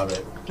 shish kebab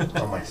it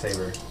on my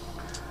saber.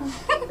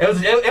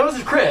 It was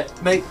a crit.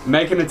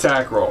 Make an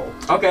attack roll.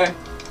 Okay.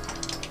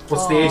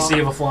 What's the AC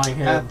of a flying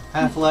head?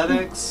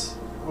 Athletics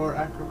or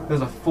acrobatics?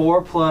 There's a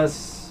 4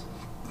 plus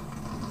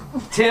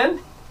 10.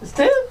 It's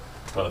 10.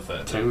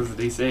 Perfect. 10 was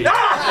the DC.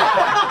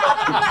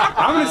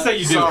 I'm gonna say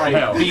you do it.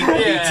 Hell.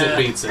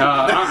 Beats it.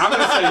 I'm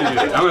gonna say you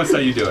do it. I'm gonna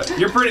say you do it.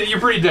 You're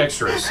pretty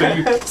dexterous. So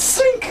you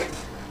sink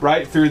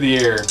right through the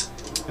air,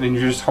 and then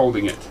you're just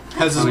holding it.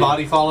 Has his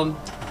body fallen?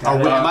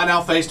 Am I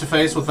now face to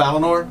face with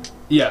Valinor?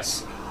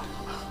 Yes.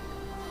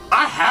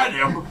 I had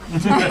him.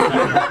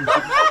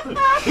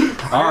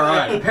 All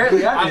right.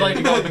 Apparently, I'd like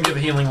to go up and give a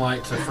healing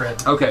light to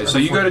Fred. Okay, so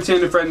you go to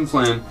tend to Fred and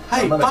Flynn.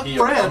 Hey, fuck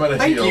Fred.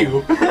 Thank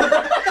you.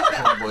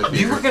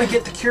 You were gonna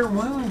get to cure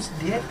wounds,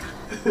 dick.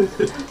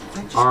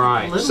 All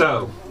right.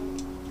 So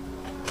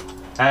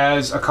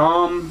as a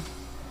calm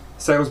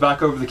settles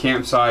back over the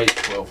campsite,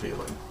 Well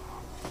feeling.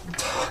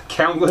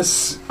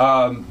 countless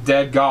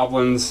dead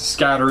goblins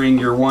scattering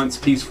your once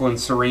peaceful and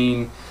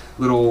serene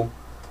little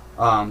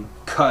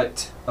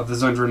cut of the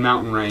Zundran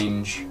mountain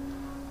range.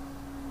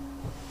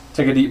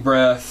 Take a deep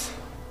breath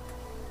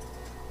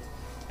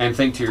and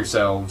think to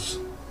yourselves,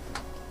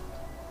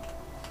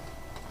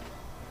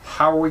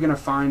 how are we going to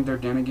find their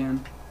den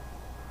again?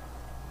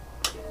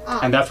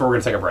 And that's where we're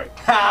going to take a break.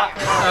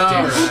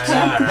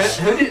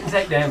 Who didn't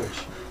take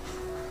damage?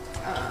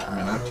 I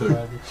mean, I took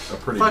a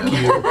pretty Fuck good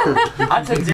you. I took